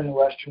 modern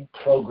Western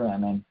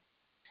programming,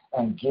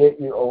 and get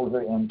you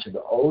over into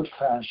the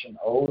old-fashioned,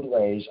 old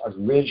ways,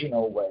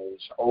 original ways,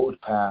 old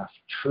path,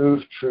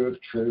 truth,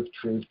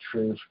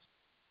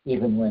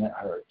 even when it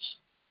hurts.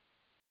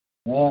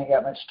 We ain't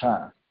got much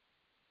time.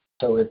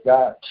 So we've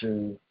got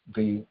to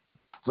be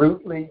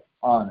brutally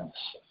honest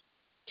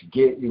to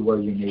get you where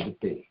you need to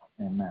be.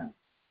 Amen.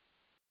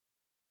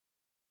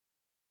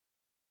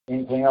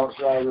 Anything else,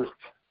 Robert?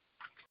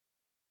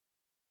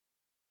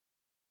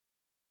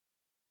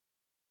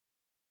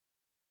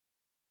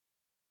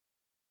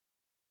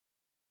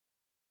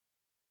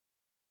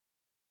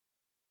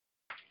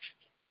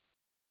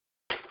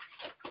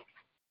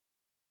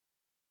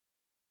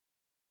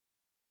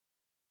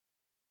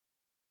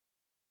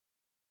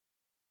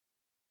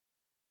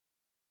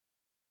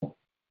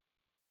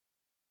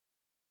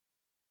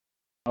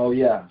 Oh,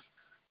 yeah.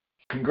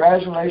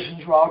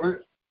 Congratulations,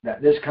 Robert,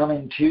 that this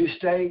coming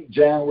Tuesday,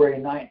 January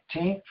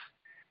 19th,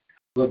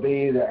 will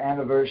be the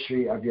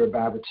anniversary of your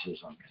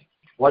baptism.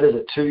 What is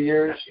it, 2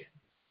 years?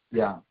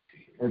 Yeah,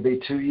 it'll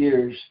be 2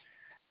 years.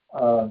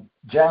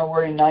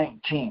 January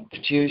 19th,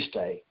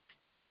 Tuesday.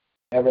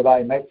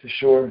 Everybody make for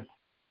sure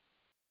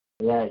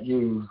that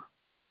you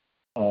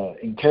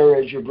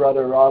encourage your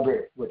brother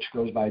Robert, which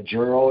goes by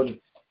Gerald,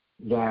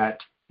 that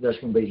that's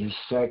going to be his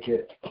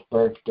second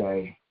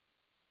birthday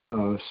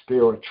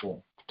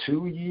spiritual.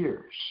 2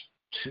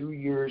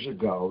 years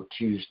ago,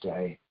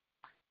 Tuesday,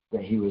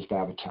 that he was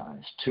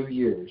baptized. 2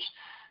 years.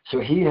 So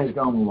he has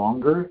gone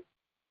longer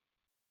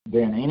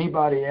than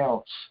anybody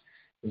else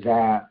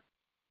that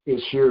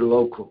is here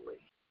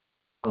locally,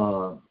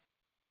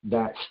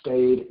 that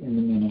stayed in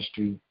the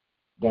ministry,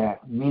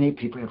 that many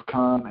people have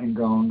come and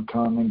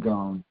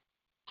gone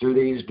through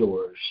these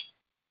doors,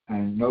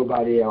 and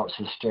nobody else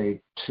has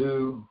stayed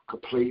 2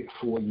 complete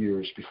full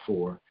years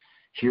before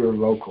here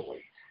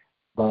locally.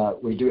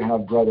 But we do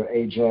have Brother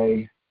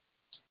AJ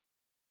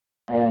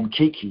and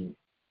Kiki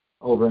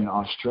over in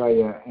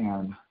Australia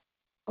and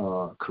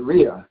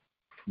Korea.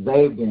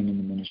 They've been in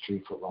the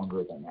ministry for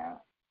longer than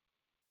that.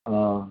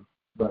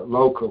 But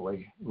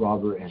locally,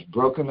 Robert has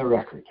broken the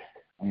record.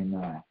 And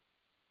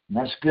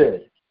that's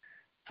good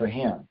for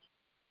him.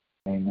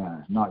 And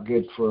not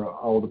good for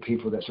all the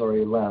people that's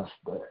already left.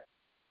 But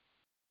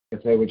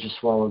if they would just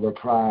swallow their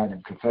pride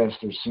and confess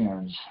their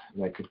sins,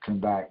 they could come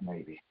back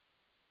maybe.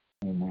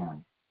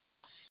 Amen.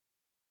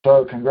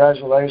 So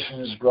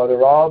congratulations, Brother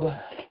Rob,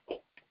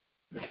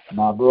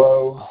 my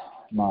bro,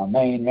 my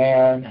main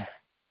man.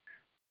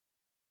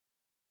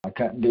 I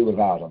couldn't do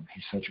without him.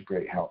 He's such a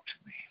great help to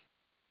me.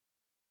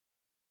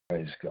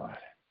 Praise God.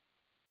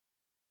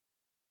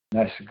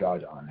 And that's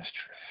God's honest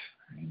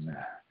truth.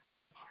 Amen.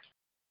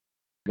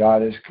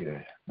 God is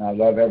good. And I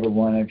love every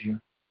one of you.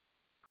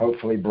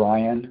 Hopefully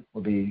Brian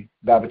will be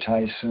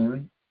baptized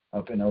soon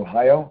up in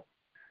Ohio.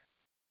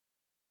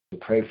 We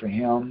pray for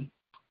him.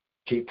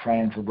 Keep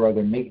praying for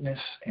Brother Meekness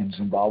in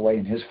Zimbabwe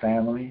and his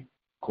family.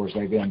 Of course,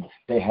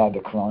 they had the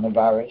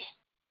coronavirus.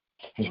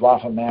 His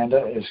wife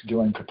Amanda is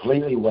doing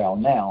completely well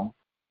now,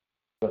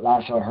 but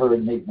last I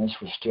heard, Meekness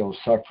was still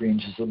suffering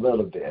just a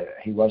little bit.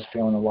 He was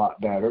feeling a lot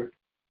better,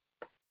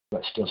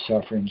 but still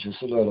suffering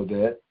just a little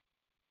bit.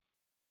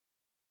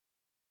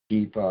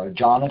 Keep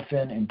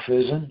Jonathan in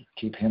prison.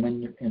 Keep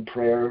him in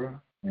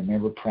prayer.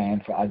 Remember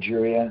praying for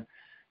Algeria.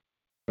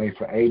 Pray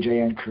for AJ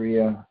in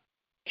Korea,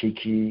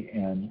 Kiki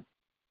in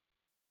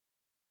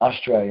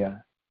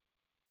Australia,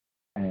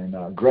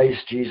 and Grace,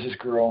 Jesus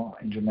Girl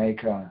in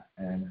Jamaica,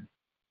 and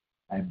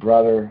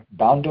Brother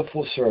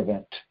Bountiful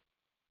Servant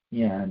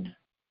in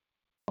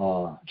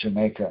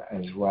Jamaica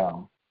as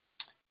well.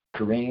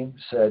 Kareem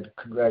said,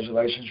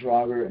 congratulations,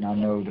 Robert, and I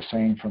know the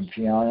same from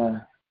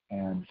Fiona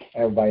and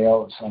everybody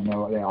else. I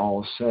know they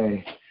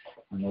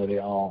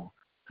all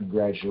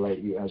congratulate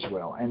you as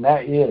well. And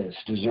that is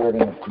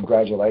deserving of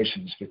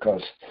congratulations,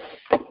 because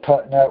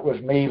putting up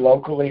with me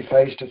locally,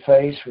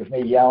 face-to-face, with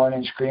me yelling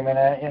and screaming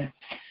at you,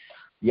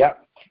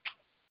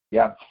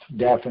 yep,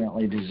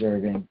 definitely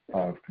deserving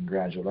of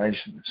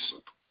congratulations.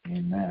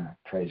 Amen.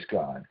 Praise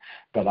God.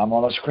 But I'm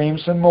going to scream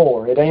some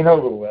more. It ain't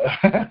over with.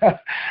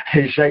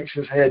 He shakes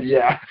his head,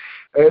 yeah.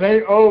 It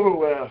ain't over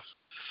with.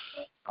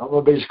 I'm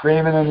going to be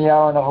screaming and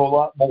yelling a whole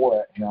lot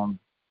more at him.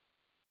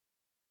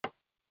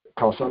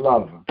 Because I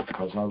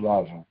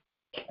love him.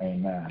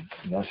 Amen.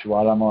 And that's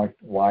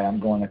why I'm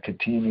going to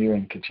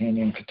continue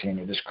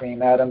to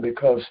scream at him,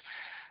 because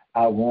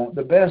I want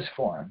the best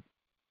for him.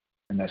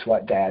 And that's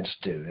what dads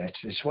do. That's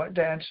just what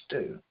dads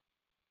do.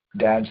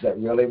 Dads that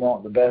really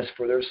want the best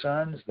for their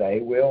sons, they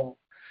will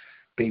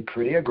be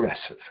pretty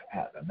aggressive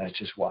at them. That's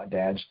just what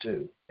dads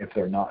do. If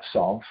they're not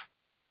soft,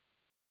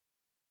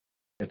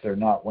 if they're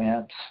not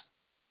wimps,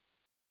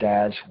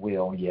 dads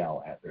will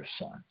yell at their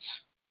sons.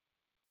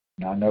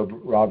 And I know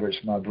Robert's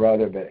my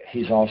brother, but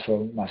he's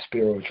also my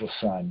spiritual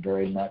son,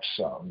 very much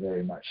so.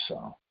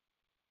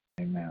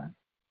 Amen.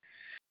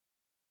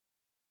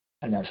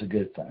 And that's a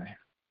good thing.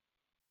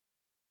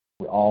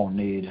 We all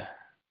need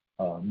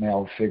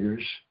male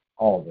figures,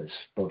 all of us,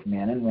 both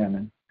men and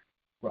women.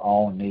 We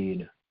all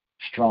need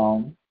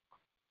strong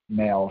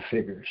male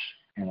figures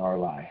in our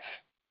life.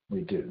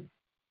 We do.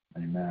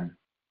 Amen.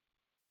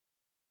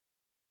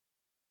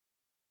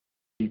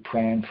 Keep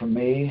praying for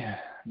me,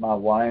 my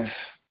wife.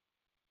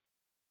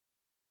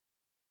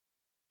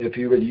 If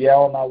you would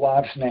yell my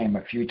wife's name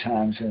a few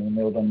times in the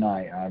middle of the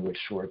night, I would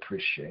sure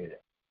appreciate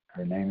it.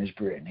 Her name is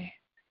Brittany.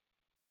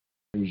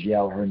 Please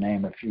yell her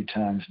name a few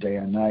times day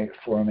and night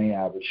for me.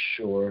 I would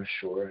sure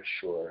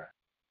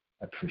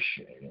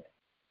appreciate it.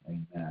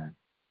 Amen.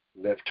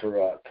 Lift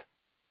her up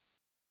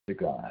to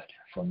God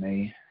for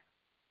me.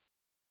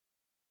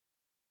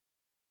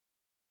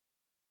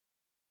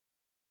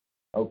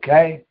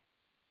 Okay.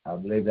 I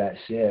believe that's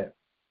it.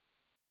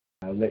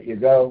 I'll let you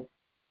go.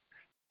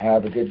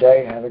 Have a good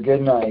day. Have a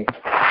good night.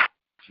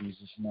 In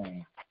Jesus'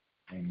 name.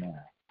 Amen.